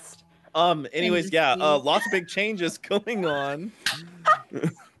lost. Anyways, yeah, lots of big changes going on.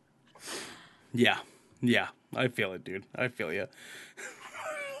 Yeah. I feel it, dude. I feel you.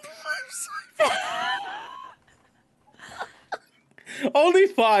 Only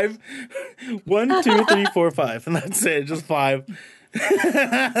 5. 1, 2, 3, 4, 5, and that's it. Just 5.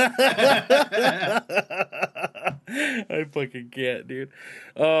 I fucking can't, dude.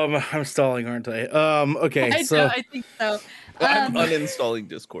 I'm stalling, aren't I? Okay, I think so. I'm uninstalling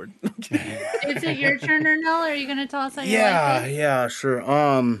Discord. Is it your turn, Ernell? Are you going to tell us how you like it? Yeah, sure.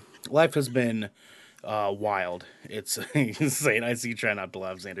 Life has been wild. It's insane. I see you trying not to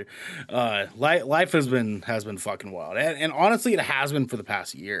laugh, Xander. Life has been fucking wild, and honestly, it has been for the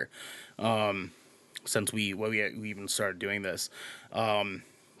past year. Since we even started doing this,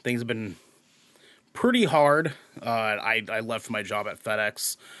 things have been pretty hard. I left my job at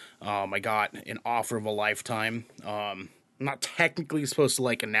FedEx. I got an offer of a lifetime. I'm not technically supposed to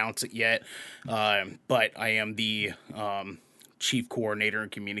announce it yet, but I am the chief coordinator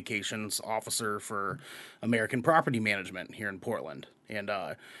and communications officer for American Property Management here in Portland, and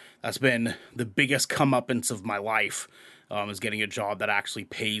that's been the biggest comeuppance of my life. Is getting a job that actually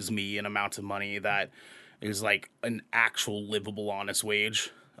pays me an amount of money that is an actual livable, honest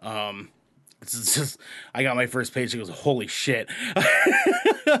wage. It's just, I got my first paycheck. It was holy shit.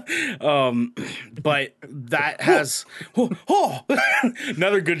 But that has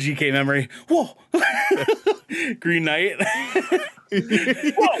another good GK memory. Whoa, Green Knight.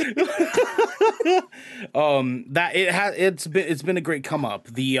 It's been a great come up.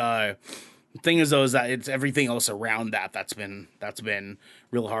 The thing is though is that it's everything else around that's been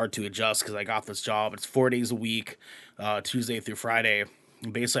real hard to adjust because I got this job. It's 4 days a week, Tuesday through Friday.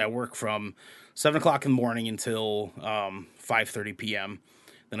 And basically, I work from 7 o'clock in the morning until 5:30 p.m.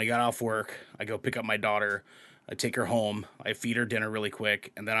 Then I got off work. I go pick up my daughter. I take her home. I feed her dinner really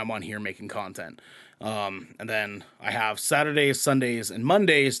quick, and then I'm on here making content. And then I have Saturdays, Sundays, and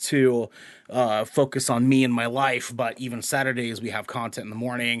Mondays to focus on me and my life. But even Saturdays, we have content in the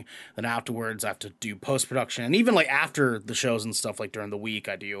morning. Then afterwards, I have to do post-production. And even after the shows and stuff, during the week,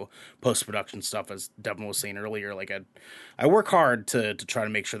 I do post-production stuff, as Devin was saying earlier. I work hard to try to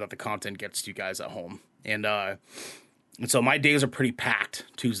make sure that the content gets to you guys at home. And so my days are pretty packed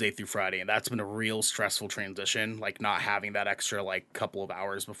Tuesday through Friday, and that's been a real stressful transition, not having that extra, couple of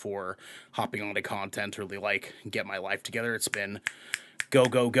hours before hopping onto content to really, get my life together. It's been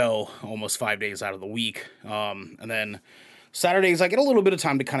go, almost 5 days out of the week. And then Saturdays, I get a little bit of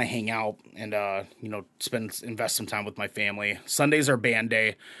time to kind of hang out and, invest some time with my family. Sundays are band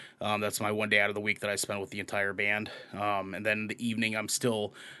day. That's my 1 day out of the week that I spend with the entire band. And then in the evening, I'm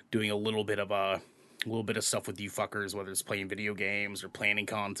still doing a little bit of stuff with you fuckers, whether it's playing video games or planning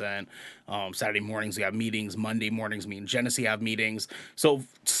content. Saturday mornings we have meetings. Monday mornings me and Genesee have meetings. So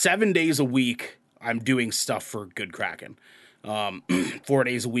 7 days a week I'm doing stuff for Good Kraken. 4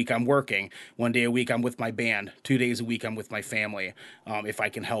 days a week I'm working. 1 day a week I'm with my band. 2 days a week I'm with my family, if I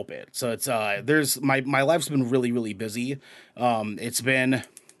can help it. So it's my life's been really, really busy. It's been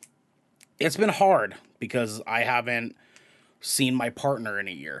hard because I haven't seen my partner in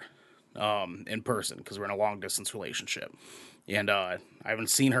a year. In person because we're in a long distance relationship, and I haven't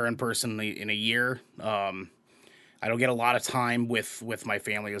seen her in person in a year. I don't get a lot of time with my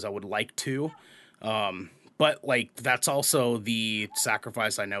family as I would like to. But like that's also the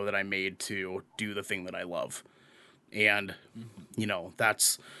sacrifice I know that I made to do the thing that I love. And you know,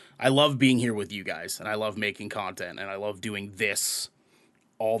 I love being here with you guys, and I love making content, and I love doing this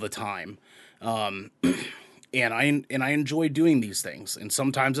all the time. And I enjoy doing these things. And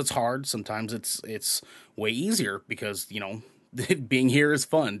sometimes it's hard, sometimes it's way easier because, you know, being here is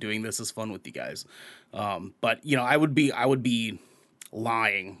fun. Doing this is fun with you guys. But you know, I would be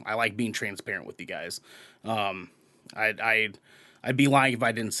lying. I like being transparent with you guys. I'd be lying if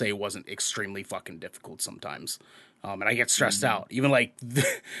I didn't say it wasn't extremely fucking difficult sometimes. And I get stressed out. Even like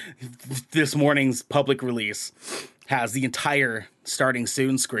this morning's public release has the entire starting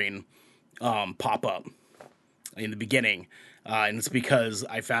soon screen pop up in the beginning. And it's because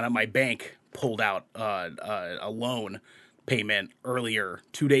I found out my bank pulled out a loan payment earlier,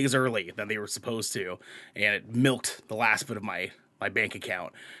 2 days early than they were supposed to. And it milked the last bit of my bank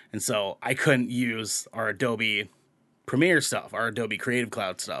account. And so I couldn't use our Adobe Premiere stuff, our Adobe Creative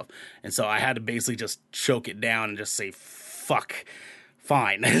Cloud stuff. And so I had to basically just choke it down and just say, fuck,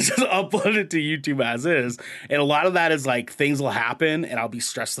 fine. Just upload it to YouTube as is. And a lot of that is like things will happen and I'll be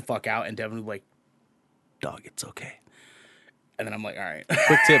stressed the fuck out and Devin will be like, dog, it's okay. And then I'm like, all right.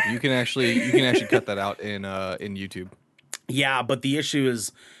 Quick tip: you can actually cut that out in YouTube. Yeah, but the issue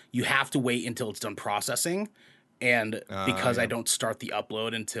is you have to wait until it's done processing. And because I don't start the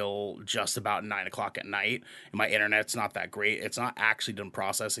upload until just about 9 o'clock at night, and my internet's not that great, it's not actually done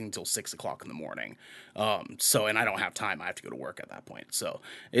processing until 6 o'clock in the morning. So, and I don't have time; I have to go to work at that point. So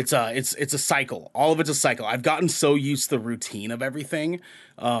it's a cycle. All of it's a cycle. I've gotten so used to the routine of everything,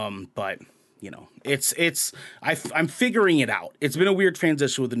 but you know, I'm figuring it out. It's been a weird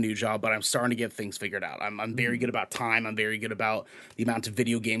transition with the new job, but I'm starting to get things figured out. I'm very good about time. I'm very good about the amount of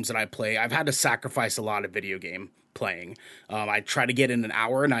video games that I play. I've had to sacrifice a lot of video game playing. I try to get in an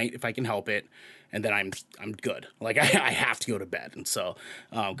hour a night if I can help it, and then I'm good. Like I have to go to bed, and so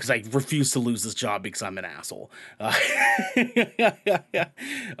because I refuse to lose this job because I'm an asshole.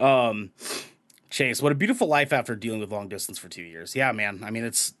 Chase, what a beautiful life after dealing with long distance for 2 years. Yeah, man. I mean,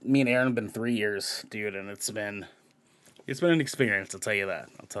 it's me and Aaron have been 3 years, dude, and it's been an experience. I'll tell you that.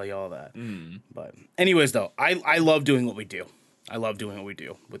 I'll tell you all that. But anyways, though, I love doing what we do. I love doing what we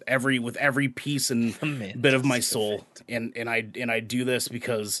do with every piece and bit of my soul, and I do this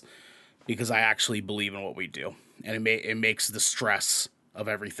because I actually believe in what we do, and it makes the stress of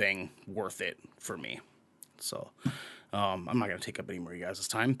everything worth it for me. So. I'm not going to take up any more of you guys'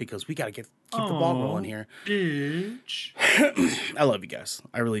 time because we got to keep the ball rolling here. Bitch. I love you guys.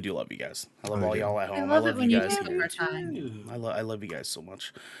 I really do love you guys. I love all y'all at home. I love it when you guys take here. our time. I love you guys so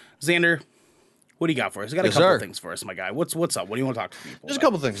much. Xander, what do you got for us? You got a Yes, couple sir. things for us, my guy. What's up? What do you want to talk to people There's a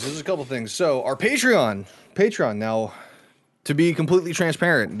about? couple things. So our Patreon now, to be completely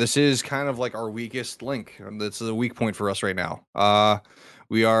transparent, this is kind of like our weakest link. This is a weak point for us right now.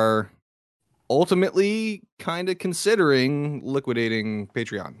 We are ultimately kind of considering liquidating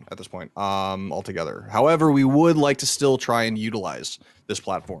Patreon at this point altogether. However, we would like to still try and utilize this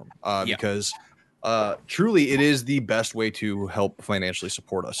platform because truly it is the best way to help financially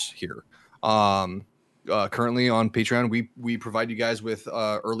support us here. Currently on Patreon, we provide you guys with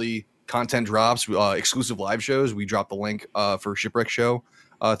early content drops, exclusive live shows. We drop the link for Shipwreck Show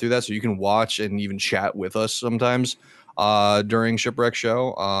through that, so you can watch and even chat with us sometimes during Shipwreck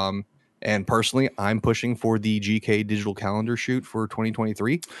Show. And personally, I'm pushing for the GK digital calendar shoot for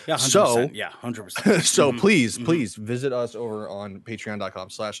 2023. Yeah, 100%. So, yeah, 100%. so please visit us over on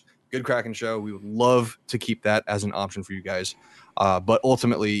patreon.com/goodkraken show. We would love to keep that as an option for you guys. But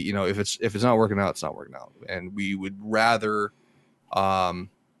ultimately, you know, if it's not working out, it's not working out. And we would rather kind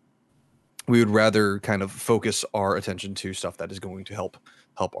of focus our attention to stuff that is going to help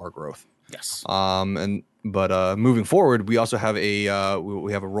our growth. Yes. But moving forward, we also have we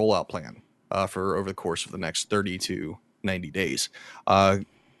have a rollout plan for over the course of the next 30 to 90 days.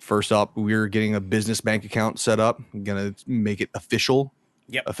 First up, we're getting a business bank account set up. I'm gonna make it official.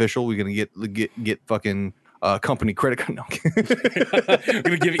 Yep. Official. We're gonna get fucking company credit card. No. We're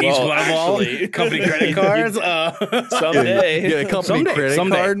gonna give each one of all company credit cards. Someday. Get a company credit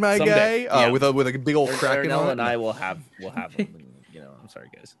card, my guy, Yeah. with a big old Kraken Ernell on it. and I will have them. You know, I'm sorry,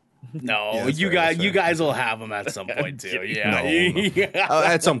 guys. No, Yeah, that's you fair, that's guys, you fair. guys will have them at some point too. Yeah, No. yeah.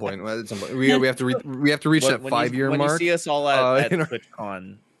 At some point, we have to reach that 5-year when mark. you see us all at you know.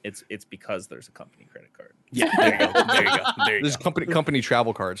 TwitchCon, it's because there's a company credit card. Yeah, there you go. There you go. There you There's go. company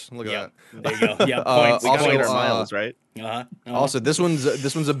travel cards. Look at Yep. that. There you go. Yeah, points. We gotta Also, get our miles, right? Also, this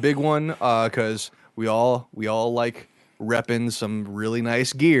one's a big one because we all like repping some really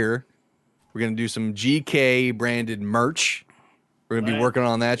nice gear. We're gonna do some GK branded merch. We're gonna be Right. working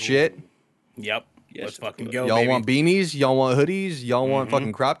on that shit. Yep. Yes, Let's of fucking course. go, Y'all baby. want beanies? Y'all want hoodies? Y'all want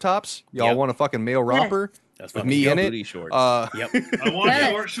fucking crop tops? Y'all Yep. want a fucking male romper Let's with fucking me go. in it? Booty shorts. Yep. I want Yes.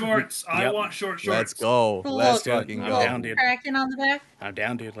 short shorts. I Yep. want short shorts. Let's go. Full Let's do it. fucking I'm go. down, dude. Cracking on the back. I'm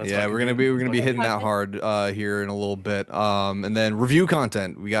down, dude. Let's Yeah, fucking we're do gonna it. be Let's hitting fucking that hard here in a little bit. And then review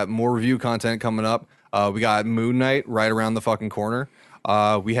content. We got more review content coming up. We got Moon Knight right around the fucking corner.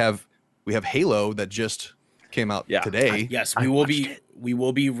 We have Halo that just came out Yeah. today. Yes, we will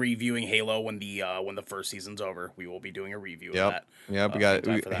be reviewing Halo when the first season's over. We will be doing a review of Yep. that. Yep. We in got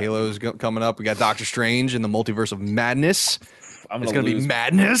time for that. Halo's coming up. We got Doctor Strange in the Multiverse of Madness. I'm It's gonna gonna be lose.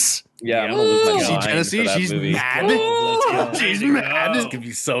 madness. Yeah, I'm gonna lose my Ooh. See mind Genesee, for that she's movie. mad. Let's go. She's Way to mad. go. It's gonna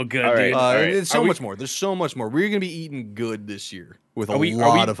be so good, All right. dude. All right. And so Are we- much more. There's so much more. We're gonna be eating good this year with a Are we-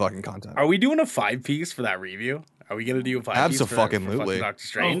 lot of fucking content. Are we doing a 5-piece for that review? Are we gonna do a 5-piece for Abso-fucking-lutely. Doctor Oh,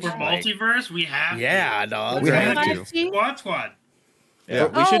 Strange? for Like, multiverse, we have. yeah, to. dog. We right? have to. Squad. Yeah,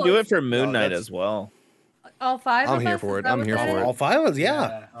 we should Oh, do it for Moon no, Knight that's- as well. All five I'm of here us? for Is it. that I'm what here that for is? it. All 5 of us,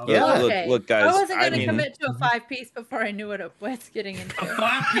 yeah. Okay. Yeah. Okay. Look, guys. I wasn't going to mean, commit to a 5-piece before I knew what it was getting A into.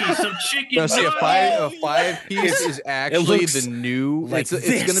 5-piece of chicken. No, see, a nuggets. five piece is actually looks the new. like it's gonna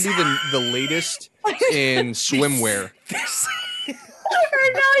this. be the latest in swimwear. I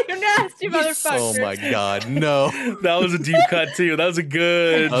know, you nasty motherfucker. Oh my god, no! That was a deep cut too. That was a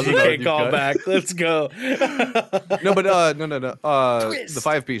good That was another GK deep cut. callback. Let's go. No, but no. The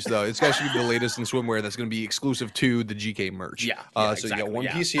 5-piece though, it's actually the latest in swimwear that's gonna be exclusive to the GK merch. Yeah, So you exactly, got one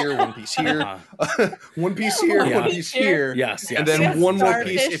yeah. piece here, one piece here, Uh-huh. one piece here, Yeah. one piece here. Yes, yes. And then Yes, one more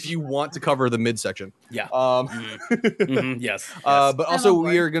starfish. piece if you want to cover the midsection. Yeah. Um, Yes. but I'm also on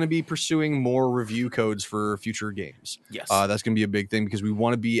we board. are going to be pursuing more review codes for future games. Yes. That's going to be a big thing because we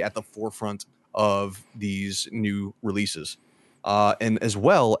want to be at the forefront of these new releases, and as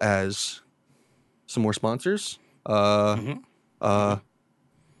well as some more sponsors. Mhm.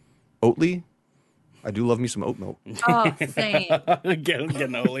 Oatly, I do love me some oat milk. Oh, same.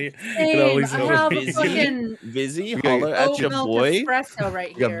 Getting Oli. Same. I have a busy. fucking Vizzy, Okay. holler at oat your milk boy. espresso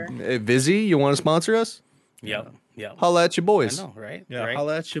right We got here. Vizzy, you want to sponsor us? Yep. Yep. Holla at your I boys. know, right? Yeah, Right?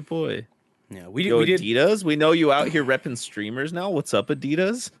 holla at your boy. Yeah. We Yo, did. Adidas, we know you out here repping streamers now. What's up,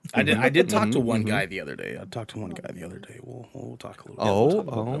 Adidas? I did talk to Mhm, one mhm. guy the other day. I talked to one guy the other day. We'll talk a little. Oh, we'll talk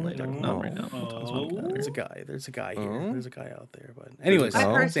about oh, that later. oh. Not right now. We'll talk about that. There's a guy. There's a guy here. Oh. There's a guy out there. But anyways, I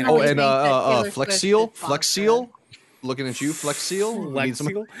Oh, personally oh, think and that Taylor Flex Swift Seal, should Flex sponsor Seal. us. Looking at you, Flex Seal. We need some-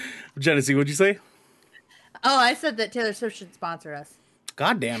 Lexiel? Genesee, what'd you say? Oh, I said that Taylor Swift should sponsor us.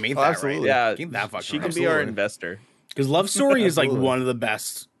 God damn, ain't Oh, that absolutely. right? Yeah, Ain't that fucking she can right? be our Absolutely. investor. Because Love Story is like Absolutely. one of the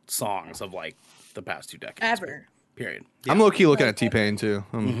best songs of like the past 2 decades. Ever. Period. I'm low key looking at T Pain too.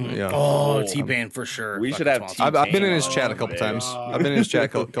 Yeah. Oh, Oh. T-Pain for sure. We should Fucking have sponsor. I've been in his T-Pain chat a on, couple baby. times. I've been in his chat a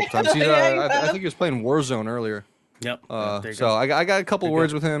couple times. He's, Yeah, you I have. think he was playing Warzone earlier. Yep. There you So go. I got a couple There you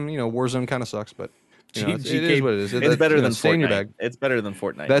words with him. You know, Warzone kind of sucks, but you know, it GK is what it is. It's better you know, than stay in your Fortnite. bag. It's better than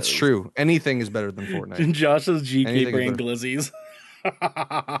Fortnite. That's at least. true. Anything is better than Fortnite. Josh's GK Anything brand is glizzies.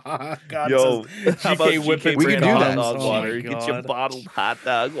 God, Yo, it says how about GK whipping We can do that. hot dog Oh water? my Get your God. bottled hot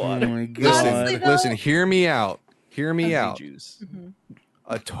dog Oh water. my Listen, Honestly, God. though- listen. Hear me out. Hear me Fizzy out. juice.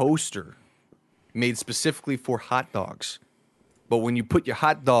 A toaster made specifically for hot dogs. But when you put your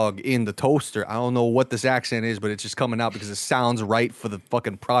hot dog in the toaster, I don't know what this accent is, but it's just coming out because it sounds right for the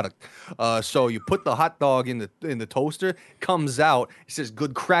fucking product. So you put the hot dog in the toaster, comes out, it says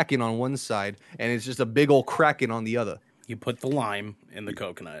good cracking on one side, and it's just a big old cracking on the other. You put the lime in the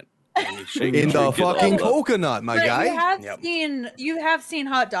coconut. And you shake In it the up. drink it fucking all up. coconut, my But guy. you have seen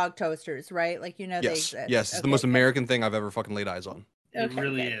hot dog toasters, right? Like you know they Yes, exist. yes, it's the Okay, most good. American thing I've ever fucking laid eyes on. It Okay,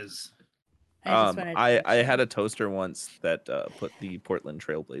 really good. is. I just wanted to I make sure. had a toaster once that put the Portland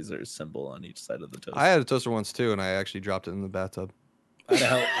Trailblazers symbol on each side of the toaster. I had a toaster once too, and I actually dropped it in the bathtub. I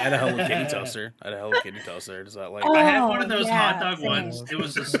had a Hello Kitty toaster. Does that like I had Oh, one of those yeah, hot dog same. ones. It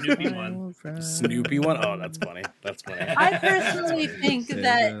was a Snoopy one. Snoopy one? Oh, that's funny. That's funny. I personally think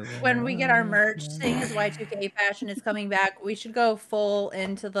that when we get our merch, seeing as Y2K fashion is coming back, we should go full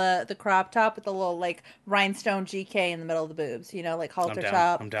into the crop top with the little like rhinestone GK in the middle of the boobs. You know, like halter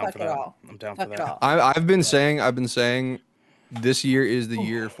top. I'm down Fuck for it that. all. I'm down Fuck for it that. all. I've been saying, this year is the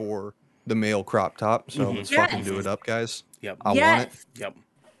year for the male crop top. So let's fucking Yes. do it up, guys. Yep. I want it. Yes. Yep.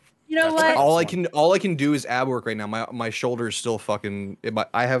 You know That's what? All I can do is ab work right now. My shoulder is still fucking.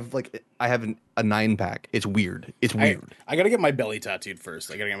 I have a 9-pack. It's weird. It's weird. I gotta get my belly tattooed first.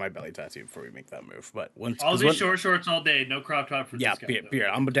 I gotta get my belly tattooed before we make that move. But once I'll 'cause do when- short shorts all day. No crop top for Yeah, this guy. beer.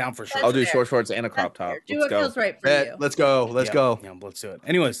 I'm down for sure. I'll do fair. short shorts and a crop That's top. fair. Do Let's what go. feels right for Bet, you. let's go. Let's Yeah, go. Yeah, let's do it.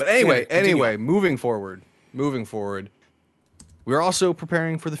 Anyways. But continue. anyway, moving forward, we're also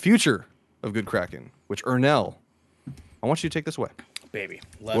preparing for the future. of Good Kraken, which Ernell, I want you to take this away. Baby,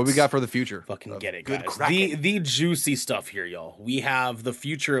 What we got for the future? Fucking of get it, Good guys. Kraken? The juicy stuff here, y'all. We have the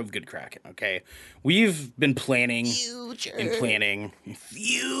future of Good Kraken. Okay, we've been planning and planning.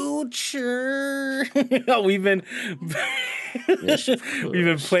 Future. we've been we've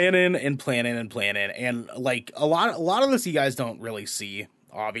been planning and planning and planning, and like a lot of this you guys don't really see,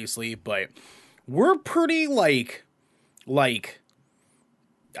 obviously, but we're pretty like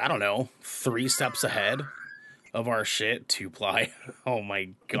I don't know, 3 steps ahead of our shit. 2-ply. Oh my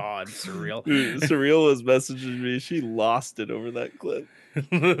god, surreal. Surreal was messaging me. She lost it over that clip.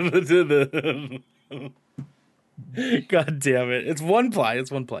 God damn it. It's 1-ply. It's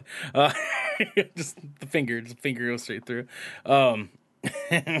 1-ply. Just the finger goes straight through. Don't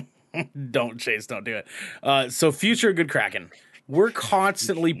Chase, don't do it. So future Good Kraken. We're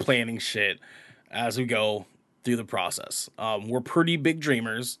constantly planning shit as we go through the process. We're pretty big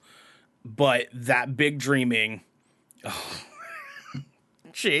dreamers, but that big dreaming. Oh.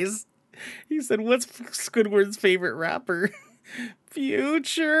 Chase, he said, "What's Squidward's favorite rapper?"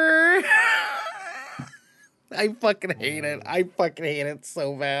 Future. I fucking hate it. I fucking hate it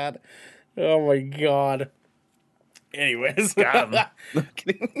so bad. Oh my god. Anyways,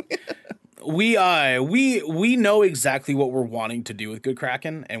 we know exactly what we're wanting to do with Good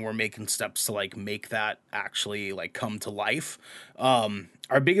Kraken, and we're making steps to like make that actually like come to life.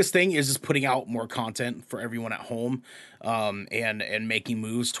 Our biggest thing is just putting out more content for everyone at home, and making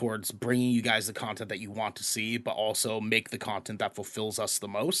moves towards bringing you guys the content that you want to see, but also make the content that fulfills us the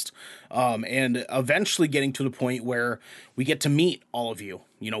most, and eventually getting to the point where we get to meet all of you.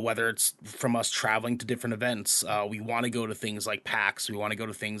 You know, whether it's from us traveling to different events, we want to go to things like PAX, we want to go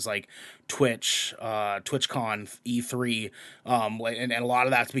to things like Twitch, TwitchCon, E3, and a lot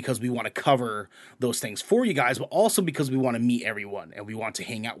of that's because we want to cover those things for you guys, but also because we want to meet everyone and we want to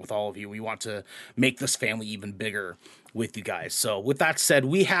hang out with all of you. We want to make this family even bigger with you guys. So with that said,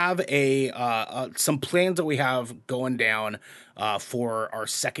 we have some plans that we have going down for our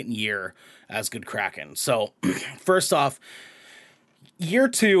second year as Good Kraken. So first off, year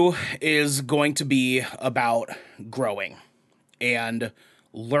 2 is going to be about growing and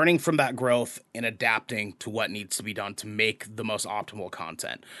learning from that growth and adapting to what needs to be done to make the most optimal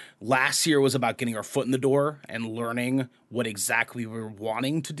content. Last year was about getting our foot in the door and learning what exactly we were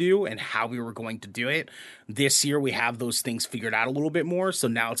wanting to do and how we were going to do it. This year we have those things figured out a little bit more. So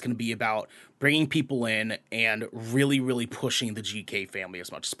now it's going to be about bringing people in and really, really pushing the GK family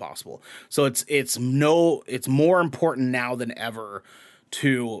as much as possible. So it's more important now than ever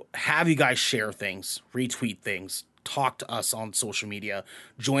to have you guys share things, retweet things, talk to us on social media,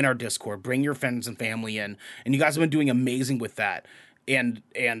 join our Discord, bring your friends and family in. And you guys have been doing amazing with that. And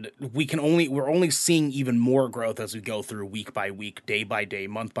we're only seeing even more growth as we go through week by week, day by day,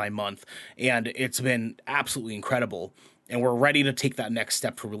 month by month. And it's been absolutely incredible. And we're ready to take that next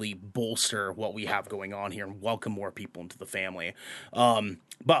step to really bolster what we have going on here and welcome more people into the family.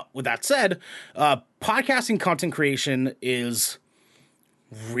 But with that said, podcasting content creation is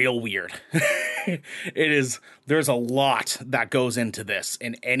real weird. There's a lot that goes into this,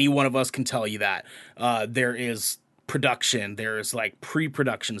 and any one of us can tell you that. There is production, there's like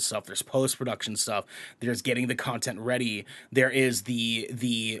pre-production stuff, there's post-production stuff, there's getting the content ready, there is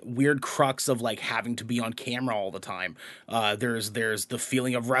the weird crux of like having to be on camera all the time, there's the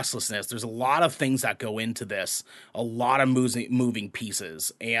feeling of restlessness, there's a lot of things that go into this, a lot of moving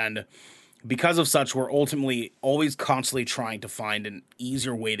pieces, and because of such, we're ultimately always constantly trying to find an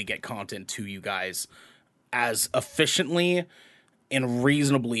easier way to get content to you guys as efficiently and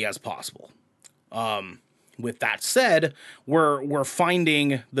reasonably as possible. With that said, we're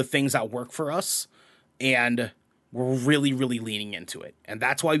finding the things that work for us, and we're really, really leaning into it. And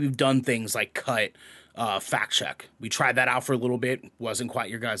that's why we've done things like cut, fact check. We tried that out for a little bit, wasn't quite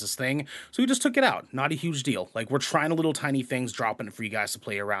your guys' thing, so we just took it out. Not a huge deal. Like, we're trying little tiny things, dropping it for you guys to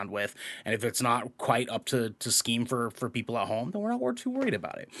play around with, and if it's not quite up to scheme for people at home, then we're not too worried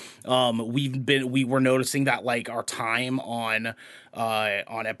about it. We were noticing that like our time on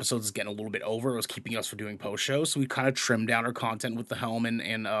episodes is getting a little bit over. It was keeping us from doing post shows, so we kind of trimmed down our content with the Helm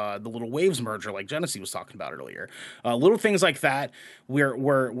and the Little Waves merger, like Genesee was talking about earlier. Little things like that.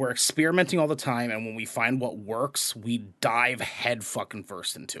 We're experimenting all the time, and when we find what works, we dive head fucking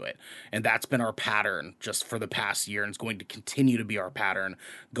first into it. And that's been our pattern just for the past year, and it's going to continue to be our pattern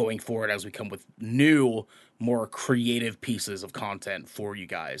going forward as we come with new, more creative pieces of content for you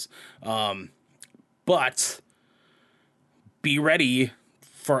guys. But be ready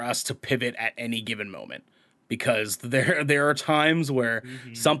for us to pivot at any given moment, because there are times where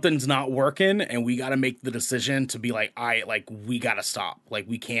something's not working and we got to make the decision to be like, we got to stop. Like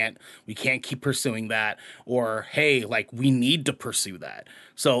we can't keep pursuing that, or hey, like we need to pursue that.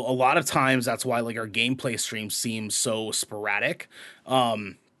 So a lot of times that's why like our gameplay streams seem so sporadic.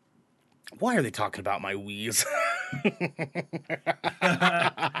 Why are they talking about my wheeze?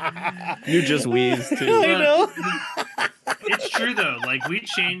 You just wheeze too. I know. It's true though. Like we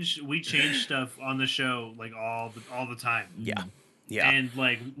change stuff on the show like all the time. Yeah. And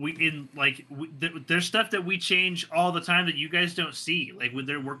like there's stuff that we change all the time that you guys don't see. Like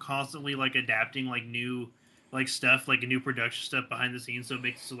we're constantly like adapting like new like stuff, like a new production stuff behind the scenes, so it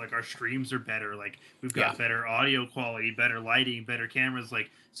makes it so like our streams are better. Like we've got better audio quality, better lighting, better cameras, like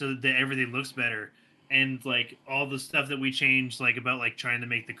so that everything looks better. And like all the stuff that we changed, like about like trying to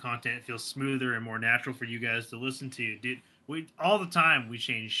make the content feel smoother and more natural for you guys to listen to, dude. We all the time we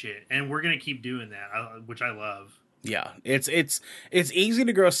change shit, and we're gonna keep doing that, which I love. Yeah, it's easy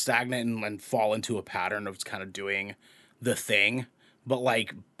to grow stagnant and fall into a pattern of kind of doing the thing, but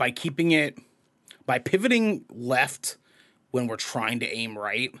like by pivoting left when we're trying to aim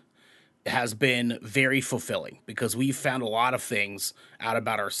right has been very fulfilling, because we've found a lot of things out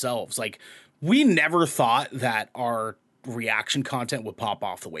about ourselves. Like we never thought that our reaction content would pop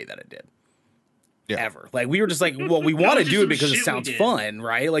off the way that it did. Yeah. Ever. Like we were just like, well, we want to do it because it sounds fun,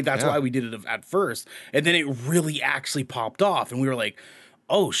 right? Like that's why we did it at first. And then it really actually popped off, and we were like,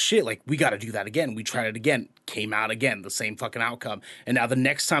 oh shit, like we got to do that again. We tried it again, came out again, the same fucking outcome. And now the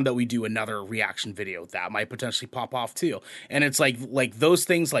next time that we do another reaction video, that might potentially pop off too. And it's like those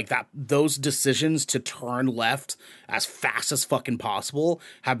things like that, those decisions to turn left as fast as fucking possible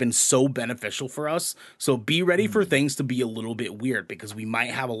have been so beneficial for us. So be ready for things to be a little bit weird, because we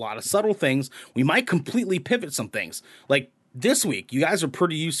might have a lot of subtle things. We might completely pivot some things. Like this week, you guys are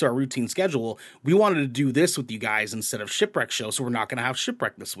pretty used to our routine schedule. We wanted to do this with you guys instead of Shipwreck Show, so we're not going to have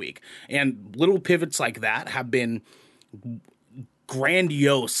Shipwreck this week. And little pivots like that have been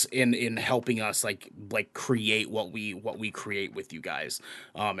grandiose in helping us like create what we create with you guys.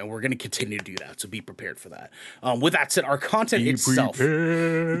 And we're going to continue to do that, so be prepared for that. With that said, our content itself,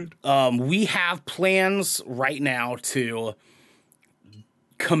 we have plans right now to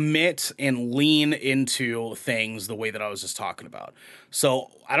commit and lean into things the way that I was just talking about. So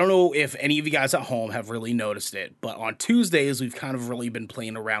I don't know if any of you guys at home have really noticed it, but on Tuesdays, we've kind of really been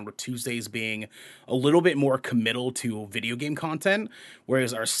playing around with Tuesdays being a little bit more committal to video game content,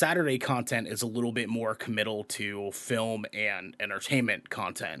 whereas our Saturday content is a little bit more committal to film and entertainment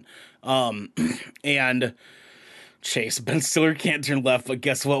content. And Chase, Ben Stiller can't turn left, but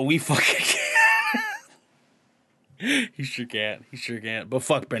guess what? We fucking can. He sure can't. But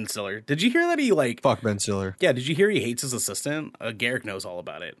fuck Ben Stiller. Did you hear that he like... Fuck Ben Stiller. Yeah, did you hear he hates his assistant? Garrick knows all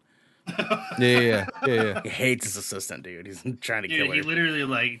about it. Yeah. He hates his assistant, dude. He's trying to kill her. He literally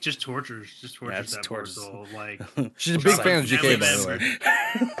like just tortures that poor tortures. soul. Like She's a big fan of GK, by the way.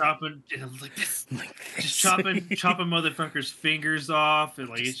 chopping like this, just chopping motherfuckers' fingers off, and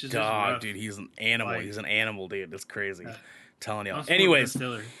like it's just dog, rough. dude. He's an animal. He's an animal, dude. That's crazy. Telling you. I'll support Anyways. Ben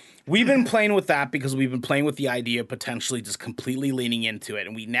Stiller. We've been playing with that because we've been playing with the idea of potentially just completely leaning into it.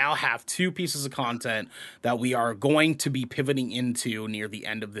 And we now have 2 pieces of content that we are going to be pivoting into near the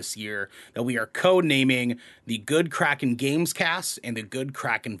end of this year that we are code-naming the Good Kraken Games Cast and the Good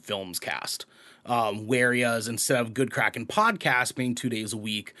Kraken Films Cast. Whereas instead of Good Kraken Podcast being 2 days a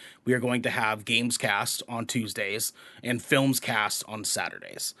week, we are going to have Games Cast on Tuesdays and Films Cast on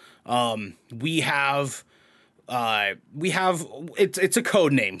Saturdays. It's a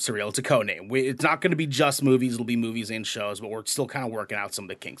code name, Surreal. It's a code name. It's not going to be just movies. It'll be movies and shows, but we're still kind of working out some of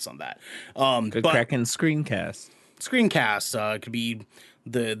the kinks on that. Good Kraken Screencast. Screencast could be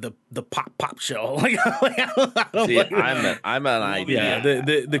the pop show. See, I'm an idea. Yeah,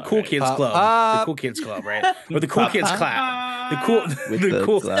 the Cool Kids Club. The Cool Kids Club, right? Or the Cool Kids Clap. The cool The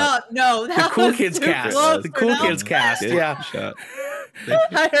Cool Kids Cast. The Cool Kids Cast. Yeah. Shut.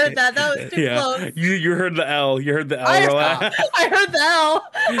 I heard that. That was too close. You heard the L. You heard the L. I heard the L.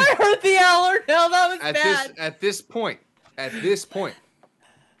 I heard the L or no. That was bad. At this point,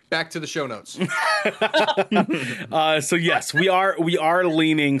 back to the show notes. So yes, we are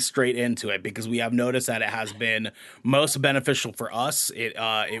leaning straight into it because we have noticed that it has been most beneficial for us.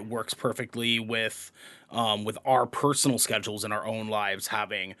 It works perfectly with our personal schedules and our own lives,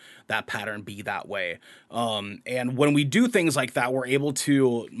 having that pattern be that way. And when we do things like that, we're able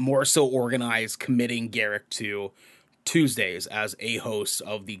to more so organize committing Garrick to Tuesdays as a host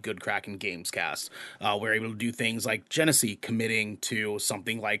of the Good Kraken Gamescast. We're able to do things like Genesee committing to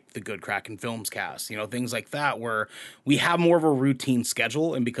something like the Good Kraken Filmscast, you know, things like that, where we have more of a routine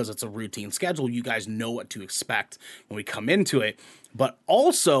schedule. And because it's a routine schedule, you guys know what to expect when we come into it. But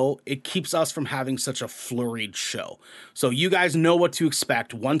also, it keeps us from having such a flurried show. So you guys know what to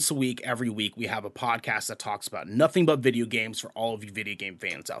expect. Once a week, every week, we have a podcast that talks about nothing but video games for all of you video game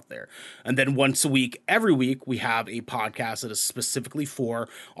fans out there. And then once a week, every week, we have a podcast that is specifically for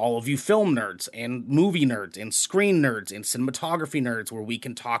all of you film nerds and movie nerds and screen nerds and cinematography nerds, where we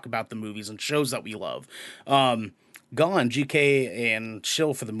can talk about the movies and shows that we love. Gone, GK and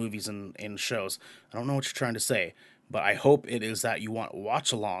chill for the movies and shows. I don't know what you're trying to say, but I hope it is that you want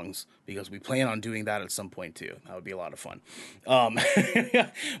watch-alongs, because we plan on doing that at some point too. That would be a lot of fun.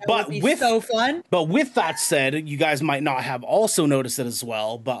 But with so fun. But with that said, you guys might not have also noticed it as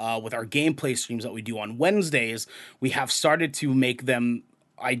well. But with our gameplay streams that we do on Wednesdays, we have started to make them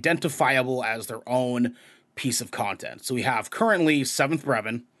identifiable as their own piece of content. So we have currently Seventh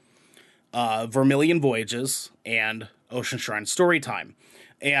Brevin, Vermilion Voyages, and Ocean Shrine Storytime.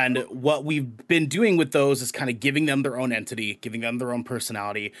 And what we've been doing with those is kind of giving them their own entity, giving them their own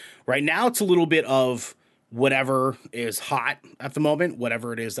personality. Right now, it's a little bit of whatever is hot at the moment,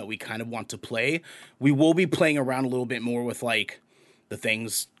 whatever it is that we kind of want to play. We will be playing around a little bit more with like the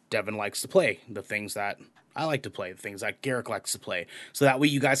things Devin likes to play, the things that I like to play, the things that Garrick likes to play. So that way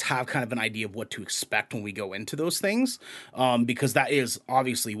you guys have kind of an idea of what to expect when we go into those things. Because that is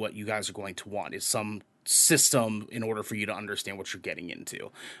obviously what you guys are going to want, is some system in order for you to understand what you're getting into.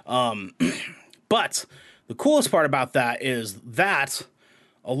 But the coolest part about that is that,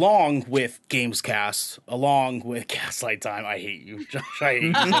 along with Gamescast, along with Gaslight Time, I hate you, Josh. I hate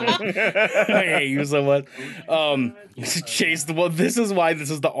you so much. I hate you so much. Chase, this is why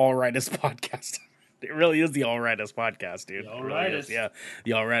this is the all rightest podcast. It really is the all rightest podcast, dude. The all It really rightest. is. Yeah,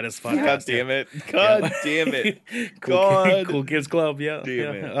 the all rightest podcast. God damn it. God damn it. Cool Kids Club, yeah.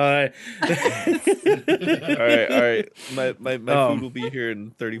 Damn yeah. All right. My food will be here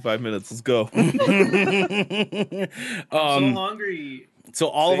in 35 minutes. Let's go. I'm so hungry. So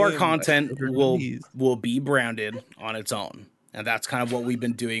all of our Same. content I will be branded on its own. And that's kind of what we've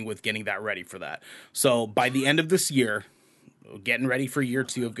been doing with getting that ready for that. So by the end of this year, getting ready for year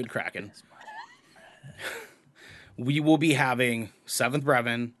 2 of Good Kraken, we will be having Seventh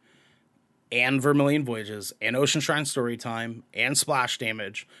Brevin and Vermilion Voyages and Ocean Shrine Storytime and Splash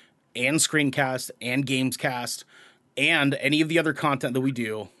Damage and Screencast and Gamescast and any of the other content that we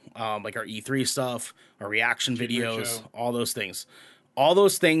do, like our E3 stuff, our reaction videos, show. all those things. All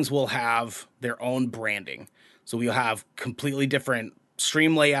those things will have their own branding. So we'll have completely different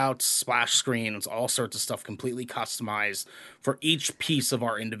stream layouts, splash screens, all sorts of stuff completely customized for each piece of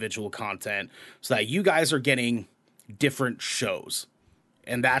our individual content, so that you guys are getting different shows.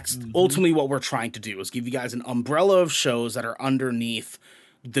 And that's ultimately what we're trying to do, is give you guys an umbrella of shows that are underneath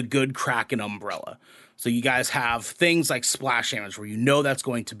the Good Kraken umbrella. So you guys have things like Splash Damage, where you know that's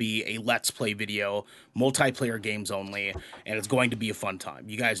going to be a Let's Play video, multiplayer games only, and it's going to be a fun time.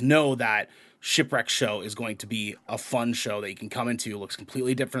 You guys know that Shipwreck Show is going to be a fun show that you can come into. It looks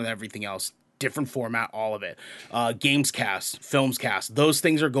completely different than everything else. Different format, all of it. Gamescast, Filmscast, those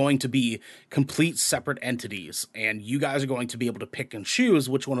things are going to be complete separate entities, and you guys are going to be able to pick and choose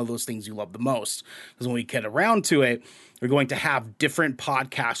which one of those things you love the most. Because when we get around to it, we're going to have different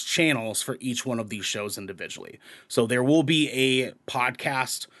podcast channels for each one of these shows individually. So there will be a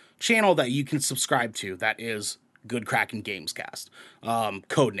podcast channel that you can subscribe to that is Good Kraken Gamescast,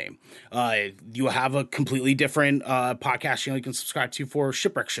 code name. You have a completely different podcast channel you can subscribe to for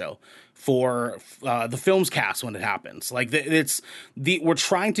Shipwreck Show, for the Filmscast when it happens. Like we're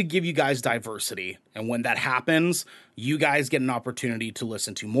trying to give you guys diversity, and when that happens, you guys get an opportunity to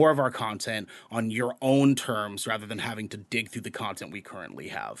listen to more of our content on your own terms, rather than having to dig through the content we currently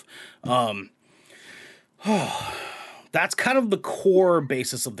have. That's kind of the core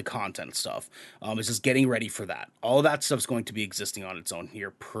basis of the content stuff, is just getting ready for that. All of that stuff's going to be existing on its own here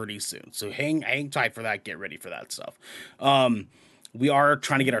pretty soon. So hang tight for that. Get ready for that stuff. We are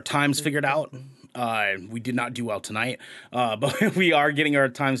trying to get our times figured out. We did not do well tonight, but we are getting our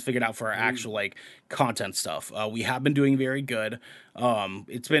times figured out for our actual content stuff. We have been doing very good.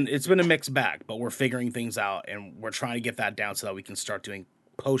 It's been a mixed bag, but we're figuring things out, and we're trying to get that down so that we can start doing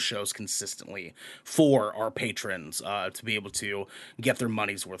post shows consistently for our patrons, to be able to get their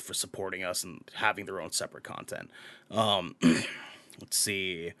money's worth for supporting us and having their own separate content. Let's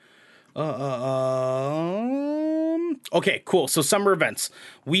see. Okay, cool. So summer events.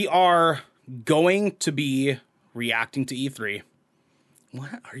 We are going to be reacting to E3.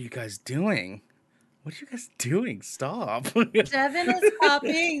 What are you guys doing? What are you guys doing? Stop. Devin is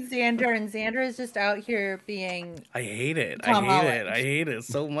copying Xander, and Xander is just out here being I hate it. Tom Holland. I hate it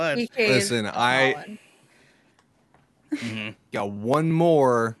so much. DK's Listen, Tom I- Holland. Got one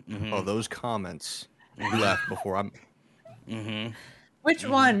more Mhm. of those comments left before I'm. Mm-hmm. Which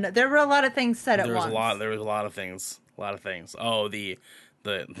one? There were a lot of things said at There was once. a lot. There was a lot of things. A lot of things. Oh, the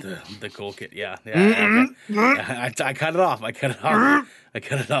cool kid. Yeah. Yeah. I cut it off. I cut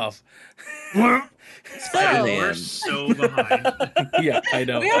it off. So, We're so behind. Yeah, I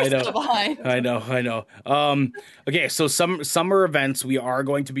know. we are I know. still behind. I know. Okay, so some summer events, we are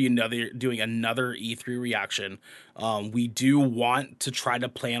going to be doing another E3 reaction. We do want to try to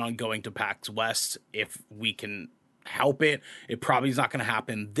plan on going to PAX West if we can help it. It probably is not going to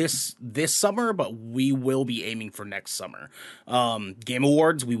happen this summer, but we will be aiming for next summer. Game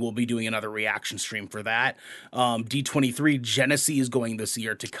Awards, we will be doing another reaction stream for that. D23 Genesee is going this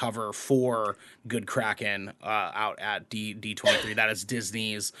year to cover for Good Kraken out at D23. That is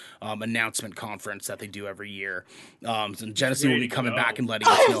Disney's announcement conference that they do every year. So Genesee will be coming back and letting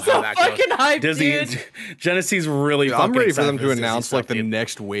us know how that goes. Fucking hyped, Disney, dude. Genesee's really. Dude, I'm fucking ready for excited them to this Disney announce stuff, like the dude.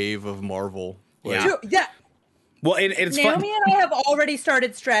 next wave of Marvel. Like, Yeah. Yeah. Well, it's fun. Naomi and I have already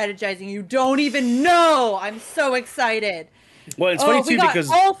started strategizing. You don't even know. I'm so excited. Well, it's funny we too got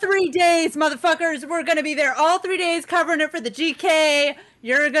because all 3 days, motherfuckers. We're gonna be there all 3 days covering it for the GK.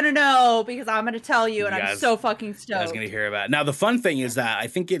 You're gonna know because I'm gonna tell you, and You I'm guys- so fucking I was stoked. going to hear about it. Now, the fun thing is that I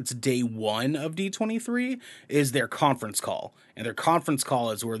think it's day one of D23 is their conference call. And their conference call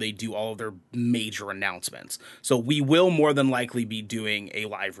is where they do all of their major announcements. So we will more than likely be doing a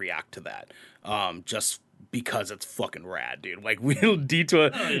live react to that. Just because it's fucking rad, dude. Like we'll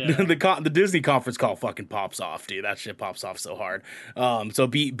the Disney conference call fucking pops off, dude. That shit pops off so hard. So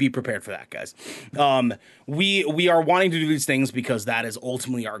be prepared for that, guys. We are wanting to do these things because that is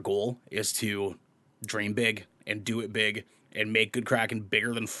ultimately our goal, is to dream big and do it big and make Good Kraken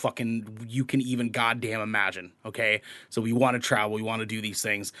bigger than fucking you can even goddamn imagine, okay? So we want to travel, we want to do these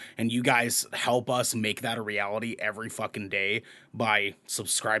things, and you guys help us make that a reality every fucking day by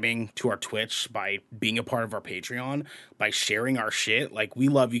subscribing to our Twitch, by being a part of our Patreon, by sharing our shit. Like, we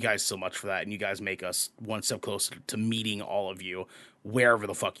love you guys so much for that, and you guys make us one step closer to meeting all of you wherever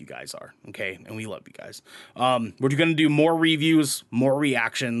the fuck you guys are, okay? And we love you guys. We're gonna do more reviews, more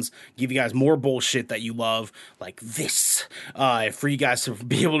reactions, give you guys more bullshit that you love, like this, for you guys to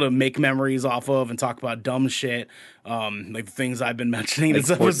be able to make memories off of and talk about dumb shit, like the things I've been mentioning Like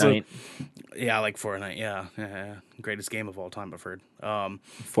this episode. Fortnite. Yeah, like Fortnite. Yeah. Greatest game of all time, I've heard.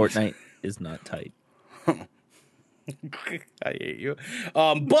 Fortnite is not tight. I hate you.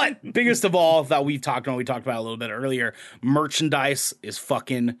 But biggest of all that we talked about a little bit earlier, merchandise is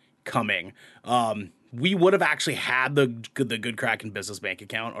fucking coming. We would have actually had the Good Kraken business bank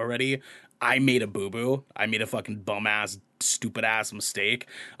account already. I made a boo-boo. I made a fucking bum-ass, stupid-ass mistake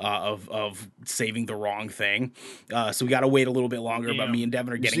of saving the wrong thing. So we got to wait a little bit longer, but me and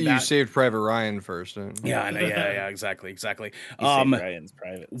Devin are getting you that. saved Private Ryan first. Yeah, I know. Yeah, exactly. He saved Ryan's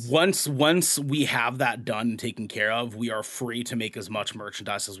privates. Once we have that done and taken care of, we are free to make as much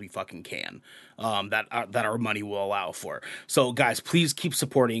merchandise as we fucking can. That our money will allow for. So guys, please keep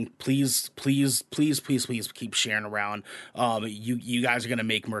supporting. Please keep sharing around. You guys are gonna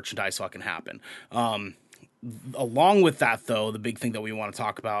make merchandise fucking happen. Along with that, though, the big thing that we want to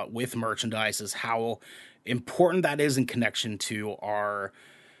talk about with merchandise is how important that is in connection to our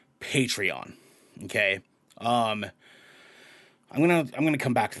Patreon. Okay. I'm gonna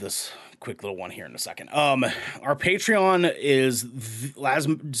come back to this quick little one here in a second. Our Patreon is, as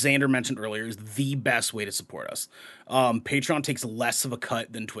Xander mentioned earlier, is the best way to support us. Patreon takes less of a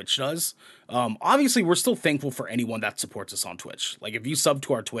cut than Twitch does. Obviously, we're still thankful for anyone that supports us on Twitch. Like, if you sub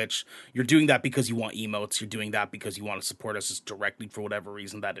to our Twitch, you're doing that because you want emotes. You're doing that because you want to support us directly for whatever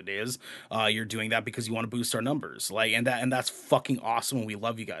reason that it is. You're doing that because you want to boost our numbers. Like, and that's fucking awesome, and we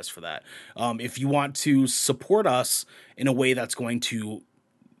love you guys for that. If you want to support us in a way that's going to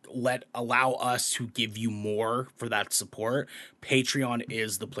allow us to give you more for that support, Patreon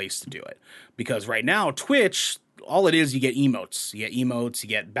is the place to do it. Because right now, Twitch, all it is, you get emotes, you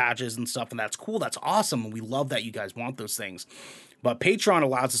get badges and stuff, and that's cool, that's awesome, and we love that you guys want those things. But Patreon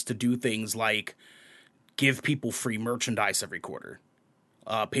allows us to do things like give people free merchandise every quarter.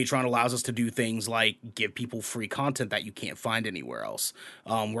 Patreon allows us to do things like give people free content that you can't find anywhere else.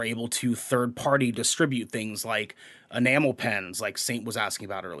 We're able to third-party distribute things like enamel pens, like Saint was asking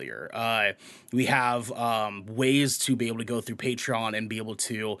about earlier. We have ways to be able to go through Patreon and be able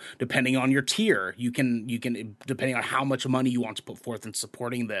to, depending on your tier, you can depending on how much money you want to put forth in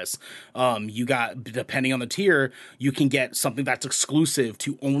supporting this, depending on the tier, you can get something that's exclusive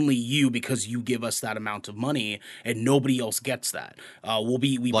to only you because you give us that amount of money and nobody else gets that.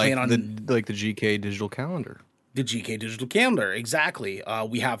 We like plan on the GK digital calendar. the GK digital calendar, exactly.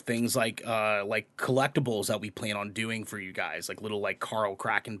 We have things like collectibles that we plan on doing for you guys, like little like Carl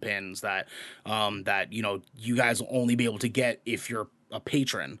Kraken pins that you guys will only be able to get if you're a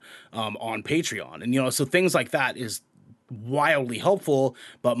patron on Patreon, and so things like that is wildly helpful.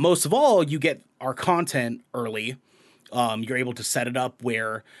 But most of all, you get our content early. You're able to set it up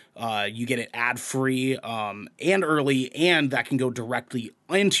where you get it ad-free and early, and that can go directly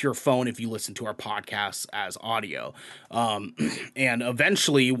into your phone if you listen to our podcasts as audio. And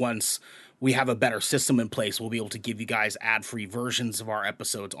eventually, once we have a better system in place, we'll be able to give you guys ad-free versions of our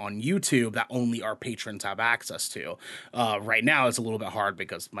episodes on YouTube that only our patrons have access to. Right now, it's a little bit hard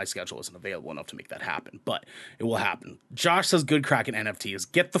because my schedule isn't available enough to make that happen, but it will happen. Josh says good Kraken NFTs.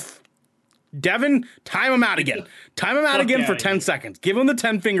 Get the... Devin, time him out again. Time him out again for 10 seconds. Give him the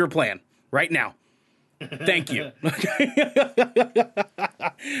 10-finger plan right now. Thank you.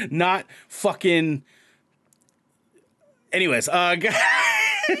 Not fucking... Anyways, I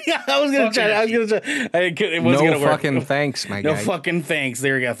was gonna try. It wasn't gonna work. No fucking thanks, my guy. No fucking thanks.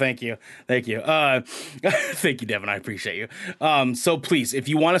 There we go. Thank you. Thank you, Devin. I appreciate you. So please, if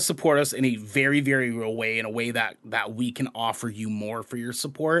you want to support us in a very, very real way, in a way that we can offer you more for your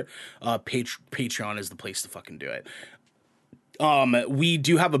support, Patreon is the place to fucking do it. We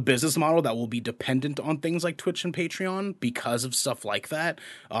do have a business model that will be dependent on things like Twitch and Patreon because of stuff like that.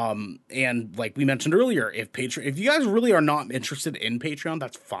 And like we mentioned earlier, if you guys really are not interested in Patreon,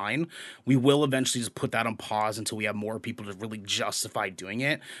 that's fine. We will eventually just put that on pause until we have more people to really justify doing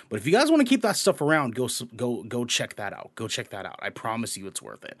it. But if you guys want to keep that stuff around, go check that out. Go check that out. I promise you it's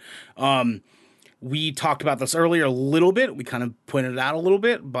worth it. We talked about this earlier a little bit. We kind of pointed it out a little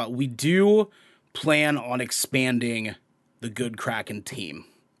bit, but we do plan on expanding the Good Kraken team.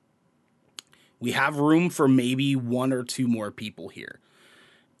 We have room for maybe 1 or 2 more people here.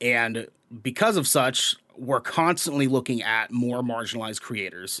 And because of such, we're constantly looking at more marginalized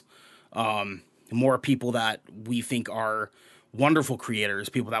creators, more people that we think are wonderful creators,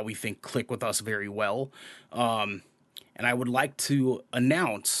 people that we think click with us very well. And I would like to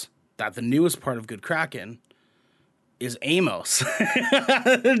announce that the newest part of Good Kraken is Amos,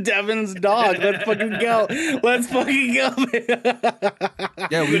 Devin's dog. Let's fucking go. Let's fucking go.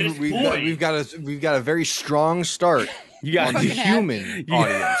 Yeah, we've got a very strong start on the human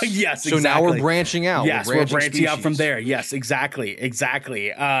audience. Yes, so now we're branching out. Yes, we're branching out from there. Yes, exactly. You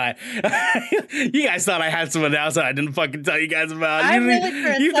guys thought I had some announcement I didn't fucking tell you guys about. I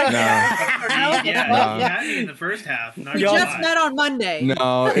really You had me in the first half. We just met on Monday.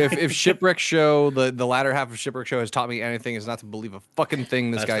 No, if Shipwreck Show, the latter half of Shipwreck Show has taught me anything, is not to believe a fucking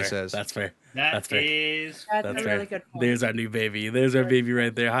thing this guy says. That's fair. That's fair. That's a really good point. There's our new baby. There's our baby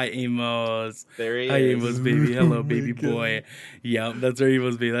right there. Hi, Amos. There he Hi, is. Amos, baby. Hello, baby boy. Yep, that's our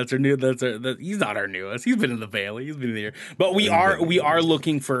Amos baby. That's our new. He's not our newest. He's been in the family. He's been here. But we are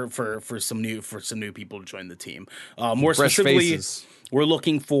looking for some new people to join the team. More Fresh specifically, faces. we're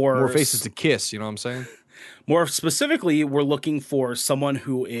looking for More faces to kiss. You know what I'm saying? More specifically, we're looking for someone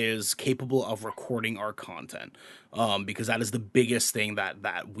who is capable of recording our content, because that is the biggest thing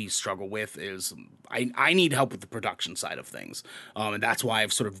that we struggle with. Is I need help with the production side of things, and that's why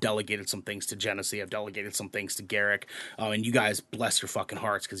I've sort of delegated some things to Genesee. I've delegated some things to Garrick, and you guys bless your fucking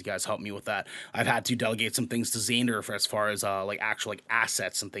hearts because you guys helped me with that. I've had to delegate some things to Zander for as far as actual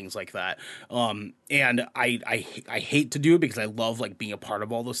assets and things like that. And I hate to do it because I love being a part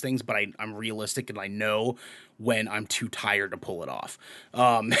of all those things, but I'm realistic and I know when I'm too tired to pull it off.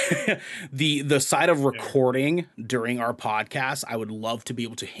 The side of recording during our podcast, I would love to be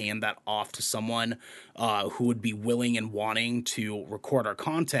able to hand that off to someone who would be willing and wanting to record our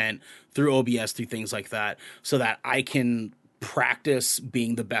content through OBS, through things like that, so that I can practice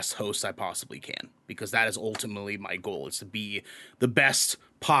being the best host I possibly can, because that is ultimately my goal, is to be the best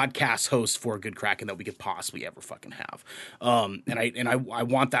podcast host for Good Kraken that we could possibly ever fucking have. And I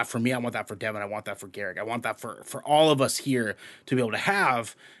want that for me. I want that for Devin. I want that for Garrick. I want that for all of us here to be able to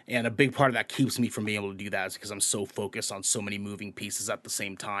have. And a big part of that keeps me from being able to do that is because I'm so focused on so many moving pieces at the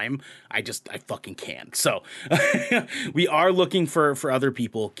same time. I fucking can't. So we are looking for other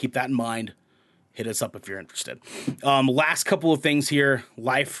people. Keep that in mind. hit us up if you're interested. Last couple of things here.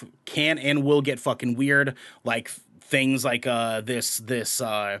 Life can and will get fucking weird. Like things like this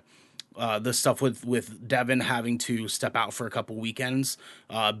stuff with Devin having to step out for a couple weekends.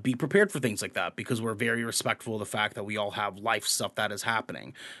 Be prepared for things like that because we're very respectful of the fact that we all have life stuff that is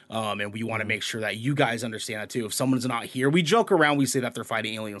happening. And we want to make sure that you guys understand that too. If someone's not here, we joke around, we say that they're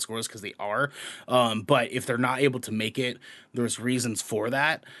fighting alien squirrels because they are. But if they're not able to make it, there's reasons for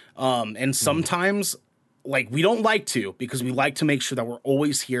that. And sometimes like we don't like to because we like to make sure that we're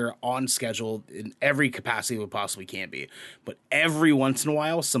always here on schedule in every capacity we possibly can be. But every once in a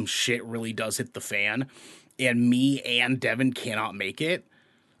while, some shit really does hit the fan and me and Devin cannot make it.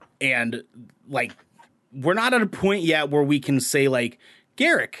 And like, we're not at a point yet where we can say like,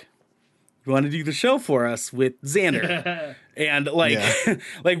 Garrick, you want to do the show for us with Xander? And like,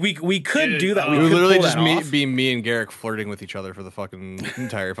 like we could do that. It We would could literally pull just that off. me and Garrick flirting with each other for the fucking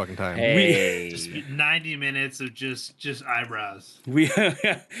entire fucking time. Hey. 90 minutes of just eyebrows. We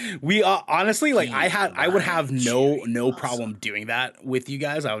honestly like I would have no problem doing that with you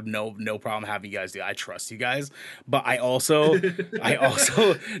guys. I would no problem having you guys do it. I trust you guys, but I also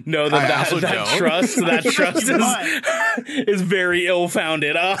know that trust is very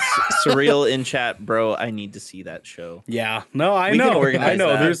ill-founded. Surreal in chat, bro. I need to see that show. Yeah, no, I We know. can organize I know.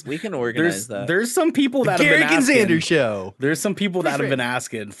 that. We can organize that. There's some people that have been Garrick and asking. Xander show. There's some people that have been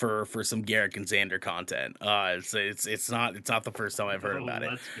asking for some Garrick and Xander content. It's not the first time I've heard about it.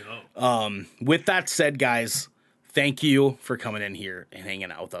 Let's go. With that said, guys, thank you for coming in here and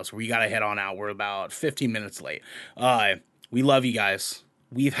hanging out with us. We gotta head on out. We're about 15 minutes late. We love you guys.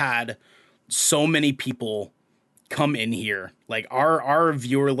 We've had so many people come in here. Like our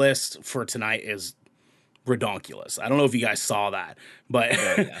viewer list for tonight is redonkulous. I don't know if you guys saw that, but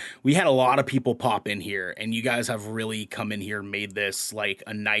we had a lot of people pop in here and you guys have really come in here and made this like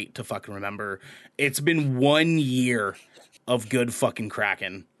a night to fucking remember. It's been 1 year of good fucking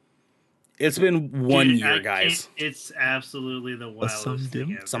Kraken. It's been 1 Dude, year, guys. It's absolutely the wildest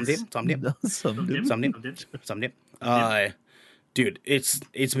thing ever. Someday. Dude,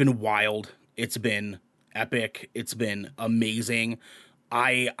 it's been wild. It's been epic. It's been amazing.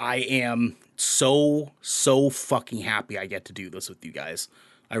 I am so fucking happy I get to do this with you guys.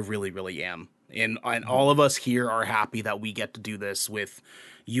 I really, really am. And all of us here are happy that we get to do this with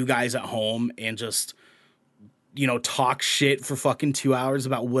you guys at home and just, you know, talk shit for fucking 2 hours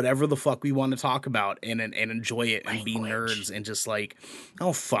about whatever the fuck we want to talk about and enjoy it and be nerds and just like,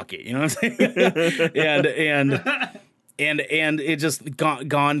 oh, fuck it. You know what I'm saying? and it just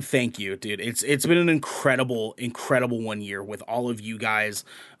gone. Thank you, dude. It's been an incredible 1 year with all of you guys.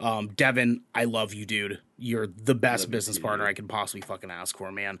 Devin, I love you, dude. You're the best business partner I could possibly fucking ask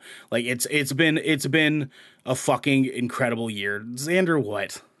for, man. Like it's been a fucking incredible year. Xander,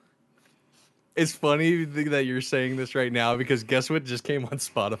 what? It's funny that you're saying this right now because guess what just came on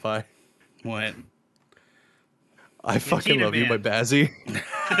Spotify? What? I fucking Tina love you by Man. Bazzy.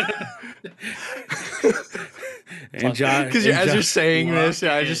 And John, Because and as John- you're saying this,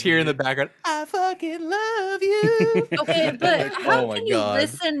 I Lock just in, hear in the dude. background, I fucking love you. Okay, but how Oh my can you God.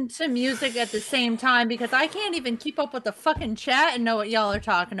 listen to music at the same time? Because I can't even keep up with the fucking chat and know what y'all are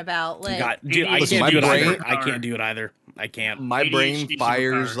talking about. Like, God, dude, I Listen, can't do it my either. brain- I can't do it either. I can't. My brain ADHD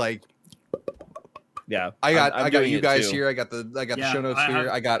fires superpower. like Yeah, I got I'm I got doing you it guys too. here. I got the Yeah, show notes I here. have-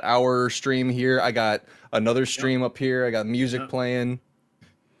 I got our stream here. I got another stream up here. I got music Yep. playing.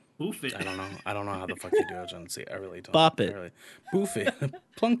 Poof it. I don't know how the fuck you do it, John. See, I really don't. Bop it. I really, boof it.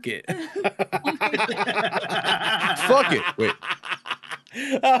 Plunk it. Fuck it. Wait.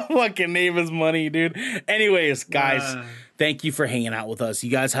 Fucking name is money, dude. Anyways, guys, Uh. thank you for hanging out with us. You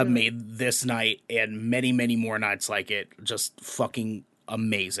guys have made this night and many, many more nights like it just fucking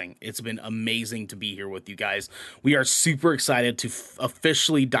amazing. It's been amazing to be here with you guys. We are super excited to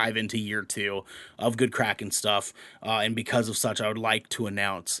officially dive into year 2 of Good Kraken stuff. And because of such, I would like to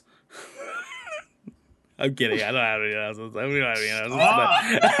announce. I'm kidding. I don't have any announcements. We don't have any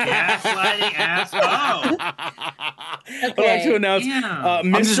announcements. Gaslighting ass. Oh, I'd like to announce Damn.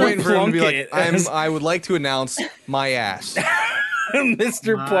 I'm just Mr. waiting for him to be like, Plunkett. I would like to announce my ass.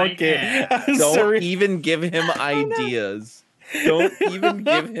 Mr. My Plunkett. ass. Don't Sorry. even give him ideas. Don't even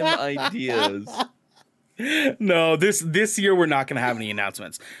give him ideas. No, this year we're not going to have any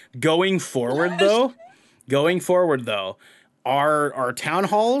announcements. Going forward though, our town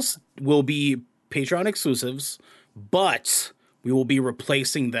halls will be Patreon exclusives, but we will be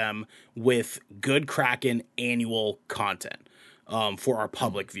replacing them with Good Kraken annual content for our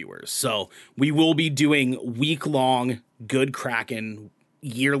public viewers. So we will be doing week-long Good Kraken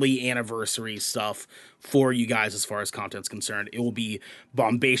yearly anniversary stuff for you guys as far as content's concerned. It will be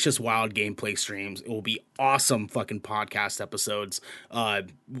bombacious wild gameplay streams. It will be awesome fucking podcast episodes,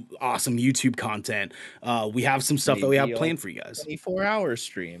 awesome YouTube content. We have some stuff that we have Maybe planned for you guys. 24-hour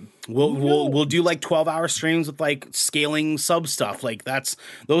stream. We'll do like 12-hour streams with like scaling sub stuff. Like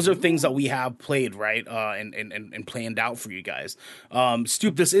those are things that we have played, right? And planned out for you guys.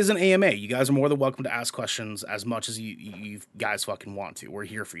 Stoop, this is an AMA. You guys are more than welcome to ask questions as much as you guys fucking want to. We're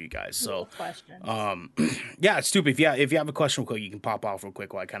here for you guys. So Questions. yeah, Stoop, if you have a question real quick, you can pop off real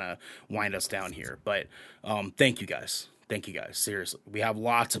quick while I kind of wind us down here. But thank you guys. Seriously. We have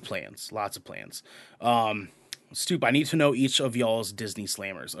lots of plans. Stoop, I need to know each of y'all's Disney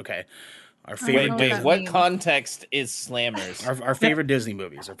slammers. Okay. Our favorite Wait, What means? context is slammers? our favorite Disney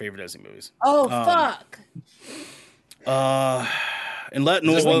movies. Oh fuck! Unless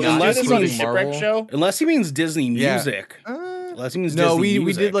Is this like not unless just he like means Marvel? show? unless he means Disney Yeah. music. Unless he means No, Disney we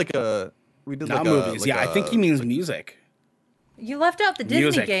music. did like a not movies. I think he means music. You left out the Disney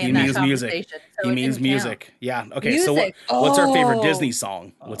Music. game He in that means music. conversation. He so it means didn't count. music. Yeah. Okay. So Music. what's our favorite Oh. Disney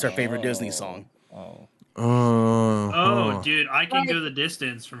song? What's our favorite Disney song? Oh. Oh, dude, I can Right. go the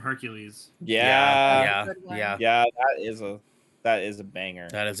distance from Hercules. Yeah. Good one. Yeah. Yeah, that is a banger. That is a banger.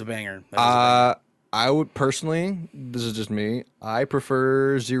 That is a banger. I would personally, this is just me, I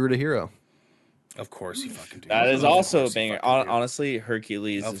prefer Zero to Hero. Of course you fucking do. That is Of also a course you banger. fucking do. Honestly,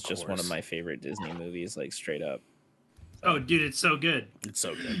 Hercules Of is just one course. of my favorite Disney movies, like straight up. Oh, dude, it's so good. It's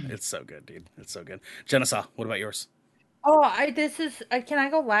so good. It's so good, dude. It's so good. Jenna, what about yours? Oh, can I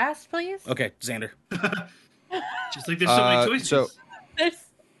go last, please? Okay, Xander. Just like there's so many choices. so- This-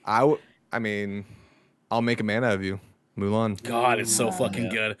 I mean, I'll make a man out of you. Mulan. God, it's so fucking Yeah.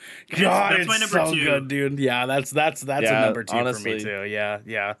 good. That's God, my it's number so 2. good, dude. Yeah, that's a Yeah, number 2 for honestly. me too.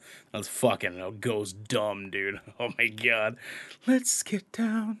 Yeah. That's fucking goes dumb, dude. Oh my god. Let's get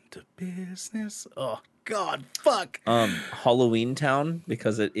down to business. Oh God, fuck. Halloween Town,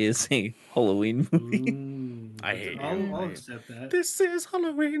 because it is a Halloween movie. I hate you. I'll accept that. This is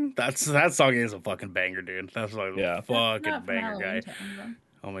Halloween. That song is a fucking banger, dude. That's like Yeah. a fucking Not from banger, guy. Halloween Town,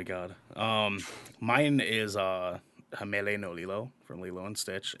 Oh my god. Mine is Hamele no Lilo from Lilo and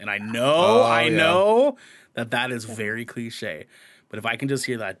Stitch, and I know, Oh, yeah. know that is very cliche, but if I can just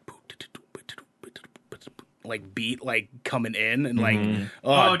hear that like beat like coming in and like,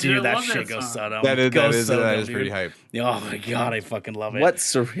 oh, Oh, dude, dude, I that love shit that goes song. so dumb. That is Goes so dumb, pretty dude. hype. Oh my god, I fucking love it.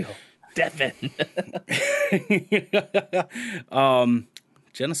 What's surreal? Devin.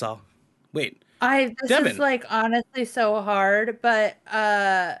 Genesal. Wait. This Devin. is like honestly so hard, but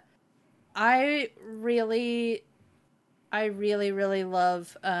I really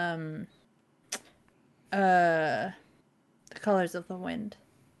love The Colors of the Wind.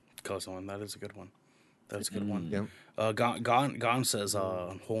 Close one. That is a good one. That's a good one. Yep. Gon says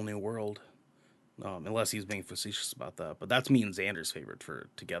Whole New World. Unless he's being facetious about that. But that's me and Xander's favorite for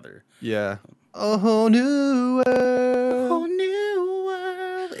together. Yeah. A whole new world. New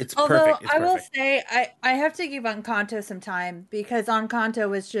World. It's Although perfect. It's I will perfect. say I have to give Encanto some time because Encanto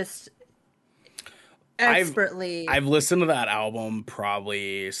was just expertly. I've listened to that album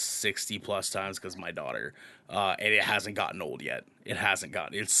probably 60 plus times because my daughter, and it hasn't gotten old yet.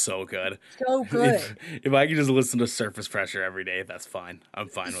 It's so good. so good. If I could just listen to Surface Pressure every day, that's fine. I'm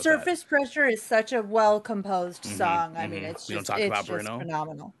fine with that. Surface Pressure is such a well composed song. I mean, it's We don't just, talk it's about just Bruno?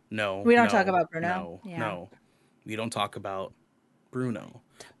 phenomenal. No, We don't no, talk about Bruno? No, Yeah. no, we don't talk about Bruno.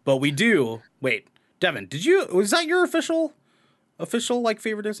 But we do. Wait, Devin, was that your official like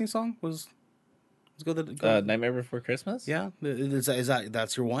favorite Disney song? Let's go the Nightmare Before Christmas? yeah. Is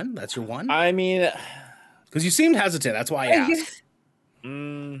that's your one? That's your one? I mean, Because you seemed hesitant. That's why I asked.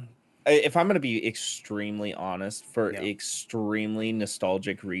 if I'm going to be extremely honest, for Yeah. extremely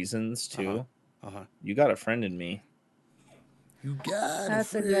nostalgic reasons too, Uh-huh. You Got a Friend in Me. You got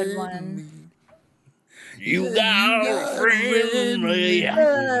That's a good one. You got a friend in me. Uh,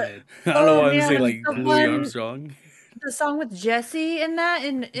 I don't know why I'm man, saying like the Louis one- Armstrong. The song with Jessie in that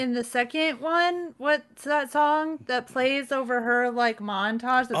in the second one. What's that song that plays over her like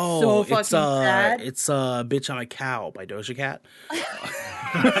montage? That's so fucking sad. it's Bitch I'm a Cow by Doja Cat.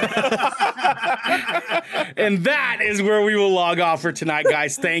 And that is where we will log off for tonight,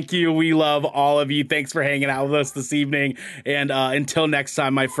 guys. Thank you. We love all of you. Thanks for hanging out with us this evening. And until next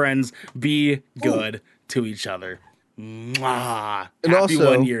time, my friends, be good to each other. Mwah. And Happy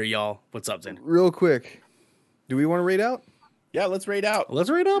also- 1 year, y'all. What's up, Zane? Real quick, do we want to rate out? Yeah, let's rate out. Let's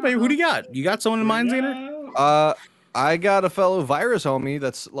read up, baby. Who do you got? You got someone in mind, Zaner? I got a fellow virus homie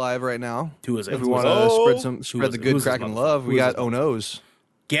that's live right now. Who is it? If we Who is want it? to Oh. spread the Who's good this crack and motherfucker? love, Who we is got this Oh No's.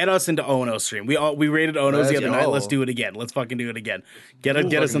 Get us into Ono stream. We rated Ono's the Let's other night. go. Let's do it again. Let's fucking do it again. Get us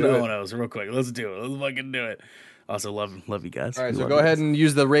fucking into do it. Ono's real quick. Let's do it. Let's fucking do it. Also, love you guys. All right, We so love go you ahead guys. and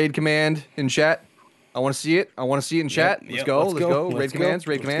use the raid command in chat. I want to see it. I want to see it in chat. Let's yep, go. let's Let's go, go. let's Raid go, commands.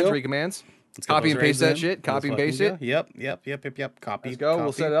 Raid let's commands. go. Raid commands. Let's get Copy those and paste raids that in. shit. Copy and Let's paste fucking it. go. Yep. Copy. Let's go. We'll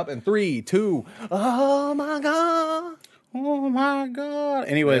copy. set it up in 3, 2. Oh my god. Oh my god.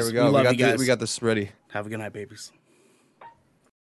 Anyways, There we go. love We you guys. got this ready. Have a good night, babies.